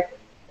feature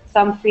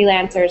some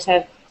freelancers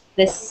have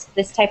this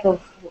type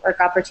of work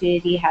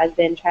opportunity has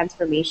been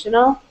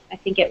transformational, I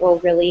think it will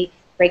really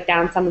break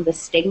down some of the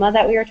stigma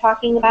that we were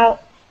talking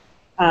about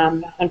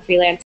on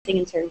freelancing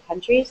in certain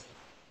countries.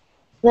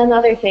 And then the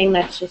other thing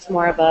that's just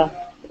more of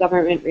a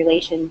government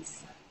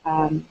relations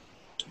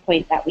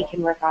point that we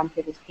can work on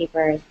through this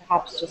paper is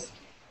perhaps just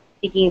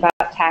thinking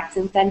about tax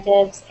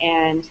incentives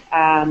and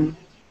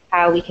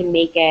how we can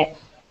make it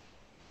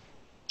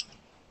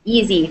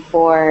easy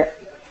for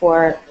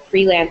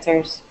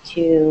freelancers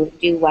to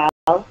do well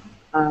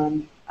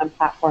on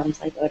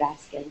platforms like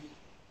Odesk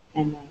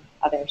and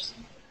others.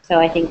 So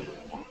I think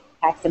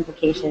tax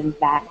implications,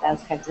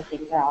 those kinds of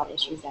things are all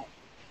issues that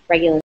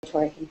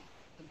regulatory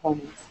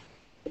components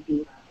could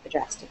be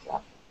addressed as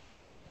well.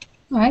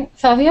 All right,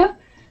 Fabio?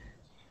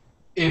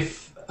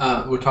 If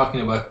we're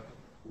talking about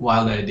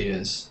wild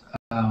ideas,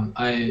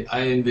 I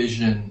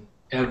envision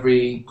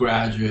every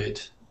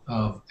graduate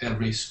of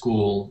every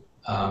school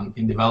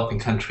in developing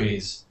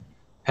countries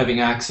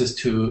having access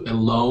to a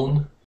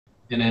loan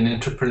and an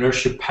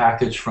entrepreneurship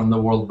package from the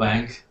World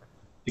Bank.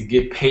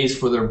 It pays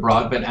for their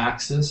broadband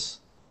access,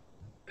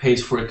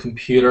 pays for a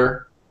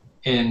computer,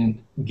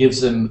 and gives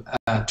them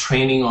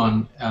training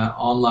on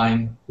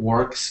online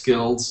work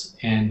skills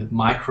and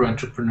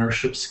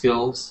micro-entrepreneurship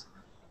skills,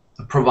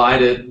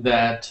 provided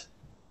that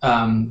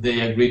they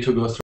agree to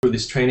go through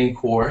this training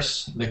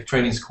course. The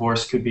training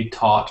course could be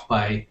taught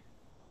by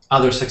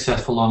other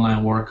successful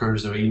online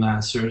workers or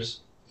freelancers,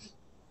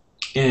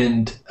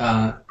 and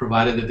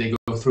provided that they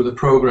go through the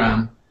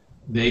program,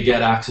 they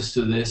get access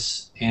to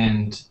this,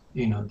 and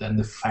then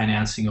the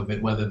financing of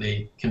it, whether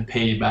they can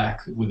pay it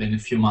back within a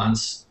few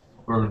months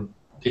or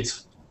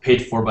it's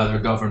paid for by their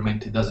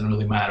government, it doesn't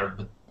really matter.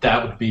 But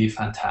that would be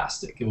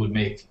fantastic. It would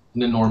make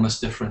an enormous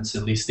difference,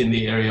 at least in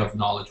the area of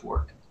knowledge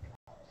work.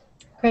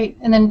 Great.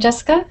 And then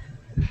Jessica?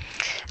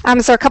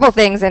 So a couple of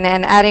things, and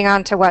adding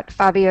on to what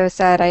Fabio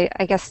said,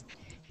 I guess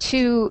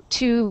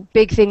two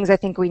big things I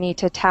think we need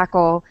to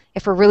tackle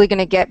if we're really going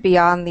to get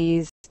beyond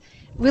these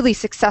really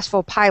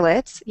successful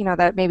pilots,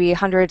 that maybe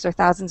hundreds or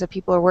thousands of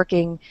people are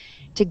working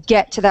to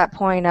get to that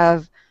point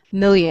of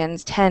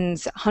millions,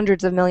 tens,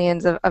 hundreds of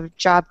millions of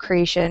job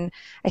creation.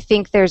 I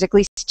think there's at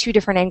least two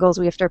different angles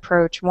we have to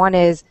approach. One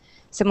is,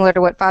 similar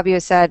to what Fabio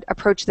said,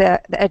 approach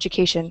the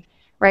education,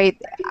 right?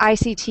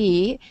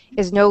 ICT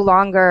is no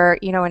longer,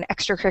 an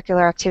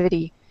extracurricular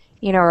activity,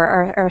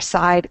 or a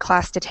side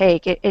class to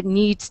take. It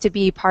needs to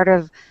be part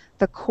of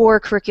the core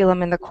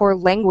curriculum and the core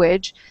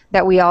language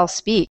that we all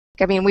speak.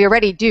 I mean, we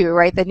already do,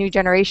 right? The new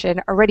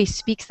generation already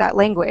speaks that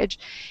language,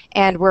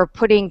 and we're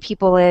putting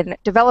people in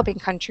developing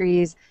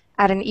countries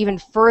at an even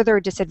further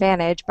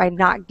disadvantage by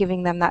not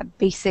giving them that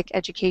basic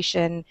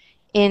education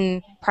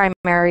in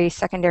primary,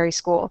 secondary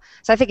school.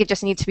 So I think it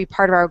just needs to be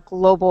part of our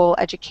global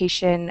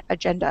education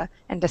agenda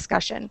and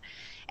discussion.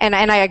 And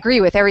I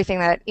agree with everything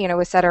that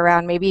was said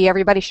around maybe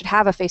everybody should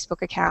have a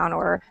Facebook account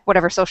or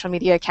whatever social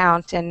media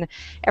account, and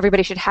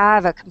everybody should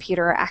have a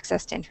computer or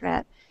access to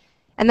internet.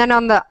 And then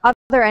on the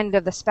other end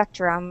of the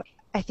spectrum,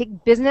 I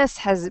think business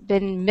has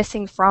been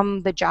missing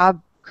from the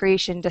job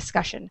creation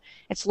discussion.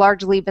 It's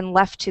largely been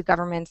left to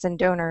governments and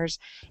donors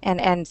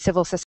and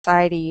civil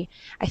society.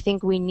 I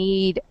think we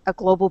need a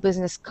global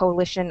business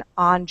coalition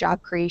on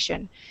job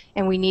creation,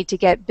 and we need to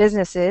get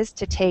businesses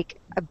to take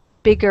a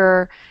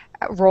bigger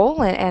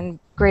role and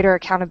greater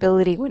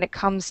accountability when it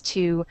comes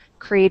to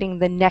creating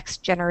the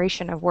next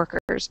generation of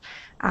workers,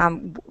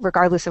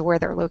 regardless of where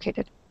they're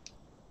located.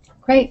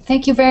 Great,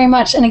 thank you very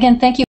much. And again,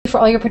 thank you for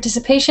all your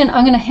participation.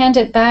 I'm going to hand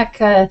it back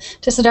to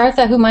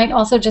Siddhartha, who might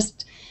also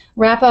just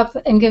wrap up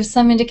and give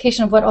some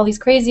indication of what all these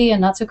crazy and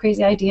not so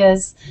crazy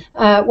ideas,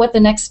 what the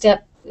next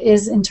step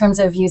is in terms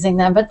of using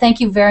them. But thank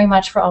you very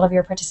much for all of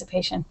your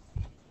participation.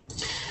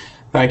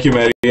 Thank you,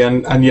 Mary.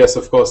 And yes,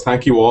 of course,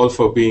 thank you all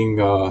for being,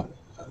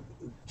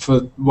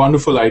 for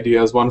wonderful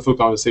ideas, wonderful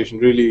conversation,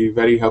 really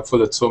very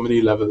helpful at so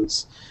many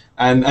levels.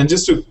 And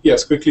just to,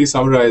 yes, quickly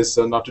summarize,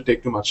 not to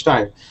take too much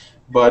time,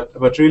 but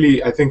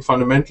really, I think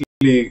fundamentally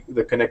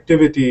the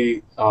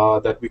connectivity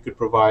that we could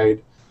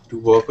provide to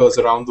workers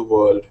around the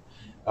world,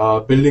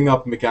 building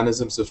up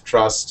mechanisms of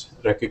trust,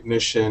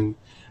 recognition,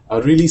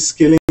 really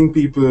skilling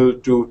people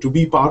to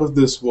be part of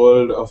this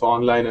world of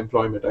online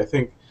employment. I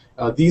think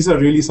these are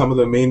really some of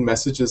the main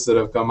messages that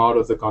have come out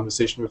of the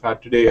conversation we've had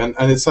today. And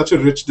it's such a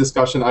rich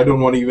discussion, I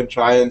don't want to even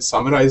try and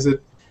summarize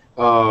it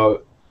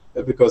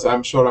because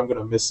I'm sure I'm going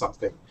to miss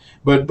something.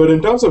 But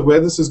in terms of where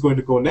this is going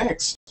to go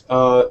next,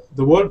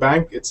 the World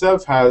Bank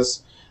itself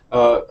has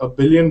 $1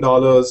 billion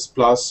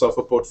plus of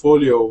a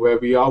portfolio where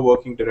we are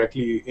working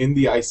directly in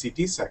the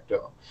ICT sector.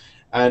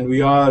 and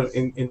we are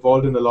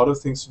involved in a lot of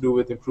things to do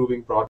with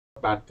improving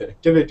broadband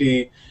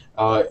connectivity,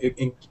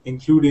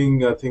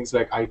 including things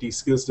like IT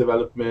skills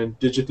development,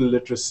 digital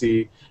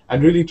literacy,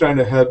 and really trying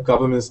to help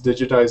governments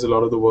digitize a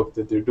lot of the work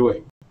that they're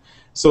doing.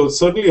 So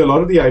certainly a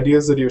lot of the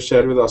ideas that you've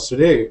shared with us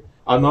today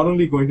are not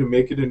only going to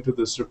make it into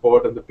this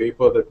report and the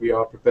paper that we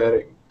are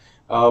preparing,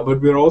 but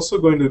we're also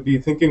going to be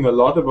thinking a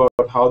lot about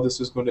how this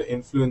is going to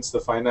influence the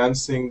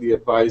financing, the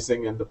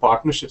advising, and the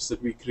partnerships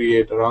that we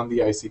create around the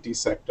ICT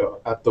sector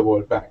at the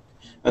World Bank.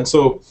 And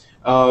so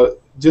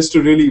just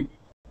to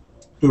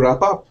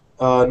wrap up,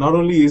 not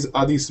only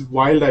are these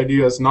wild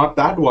ideas not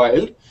that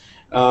wild,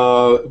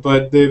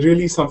 but they're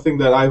really something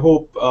that I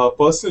hope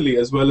personally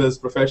as well as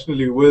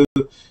professionally will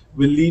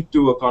lead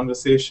to a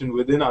conversation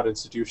within our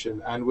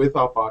institution and with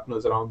our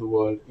partners around the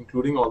world,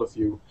 including all of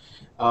you,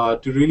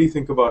 to really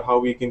think about how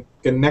we can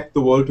connect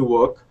the world to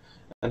work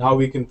and how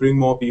we can bring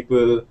more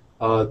people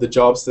the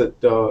jobs that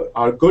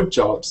are good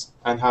jobs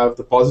and have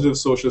the positive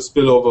social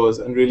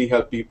spillovers and really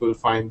help people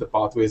find the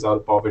pathways out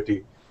of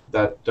poverty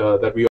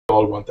that we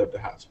all want them to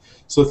have.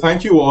 So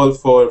thank you all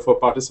for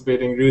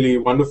participating. Really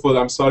wonderful.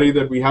 I'm sorry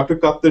that we have to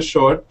cut this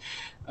short,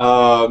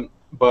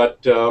 but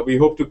we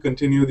hope to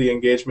continue the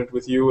engagement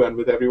with you and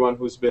with everyone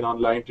who's been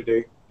online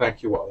today.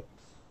 Thank you all.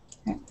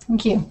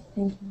 Thank you.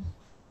 Thank you.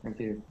 Thank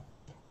you.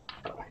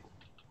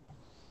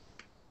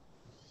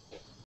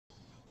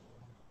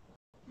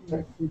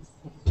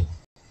 Bye.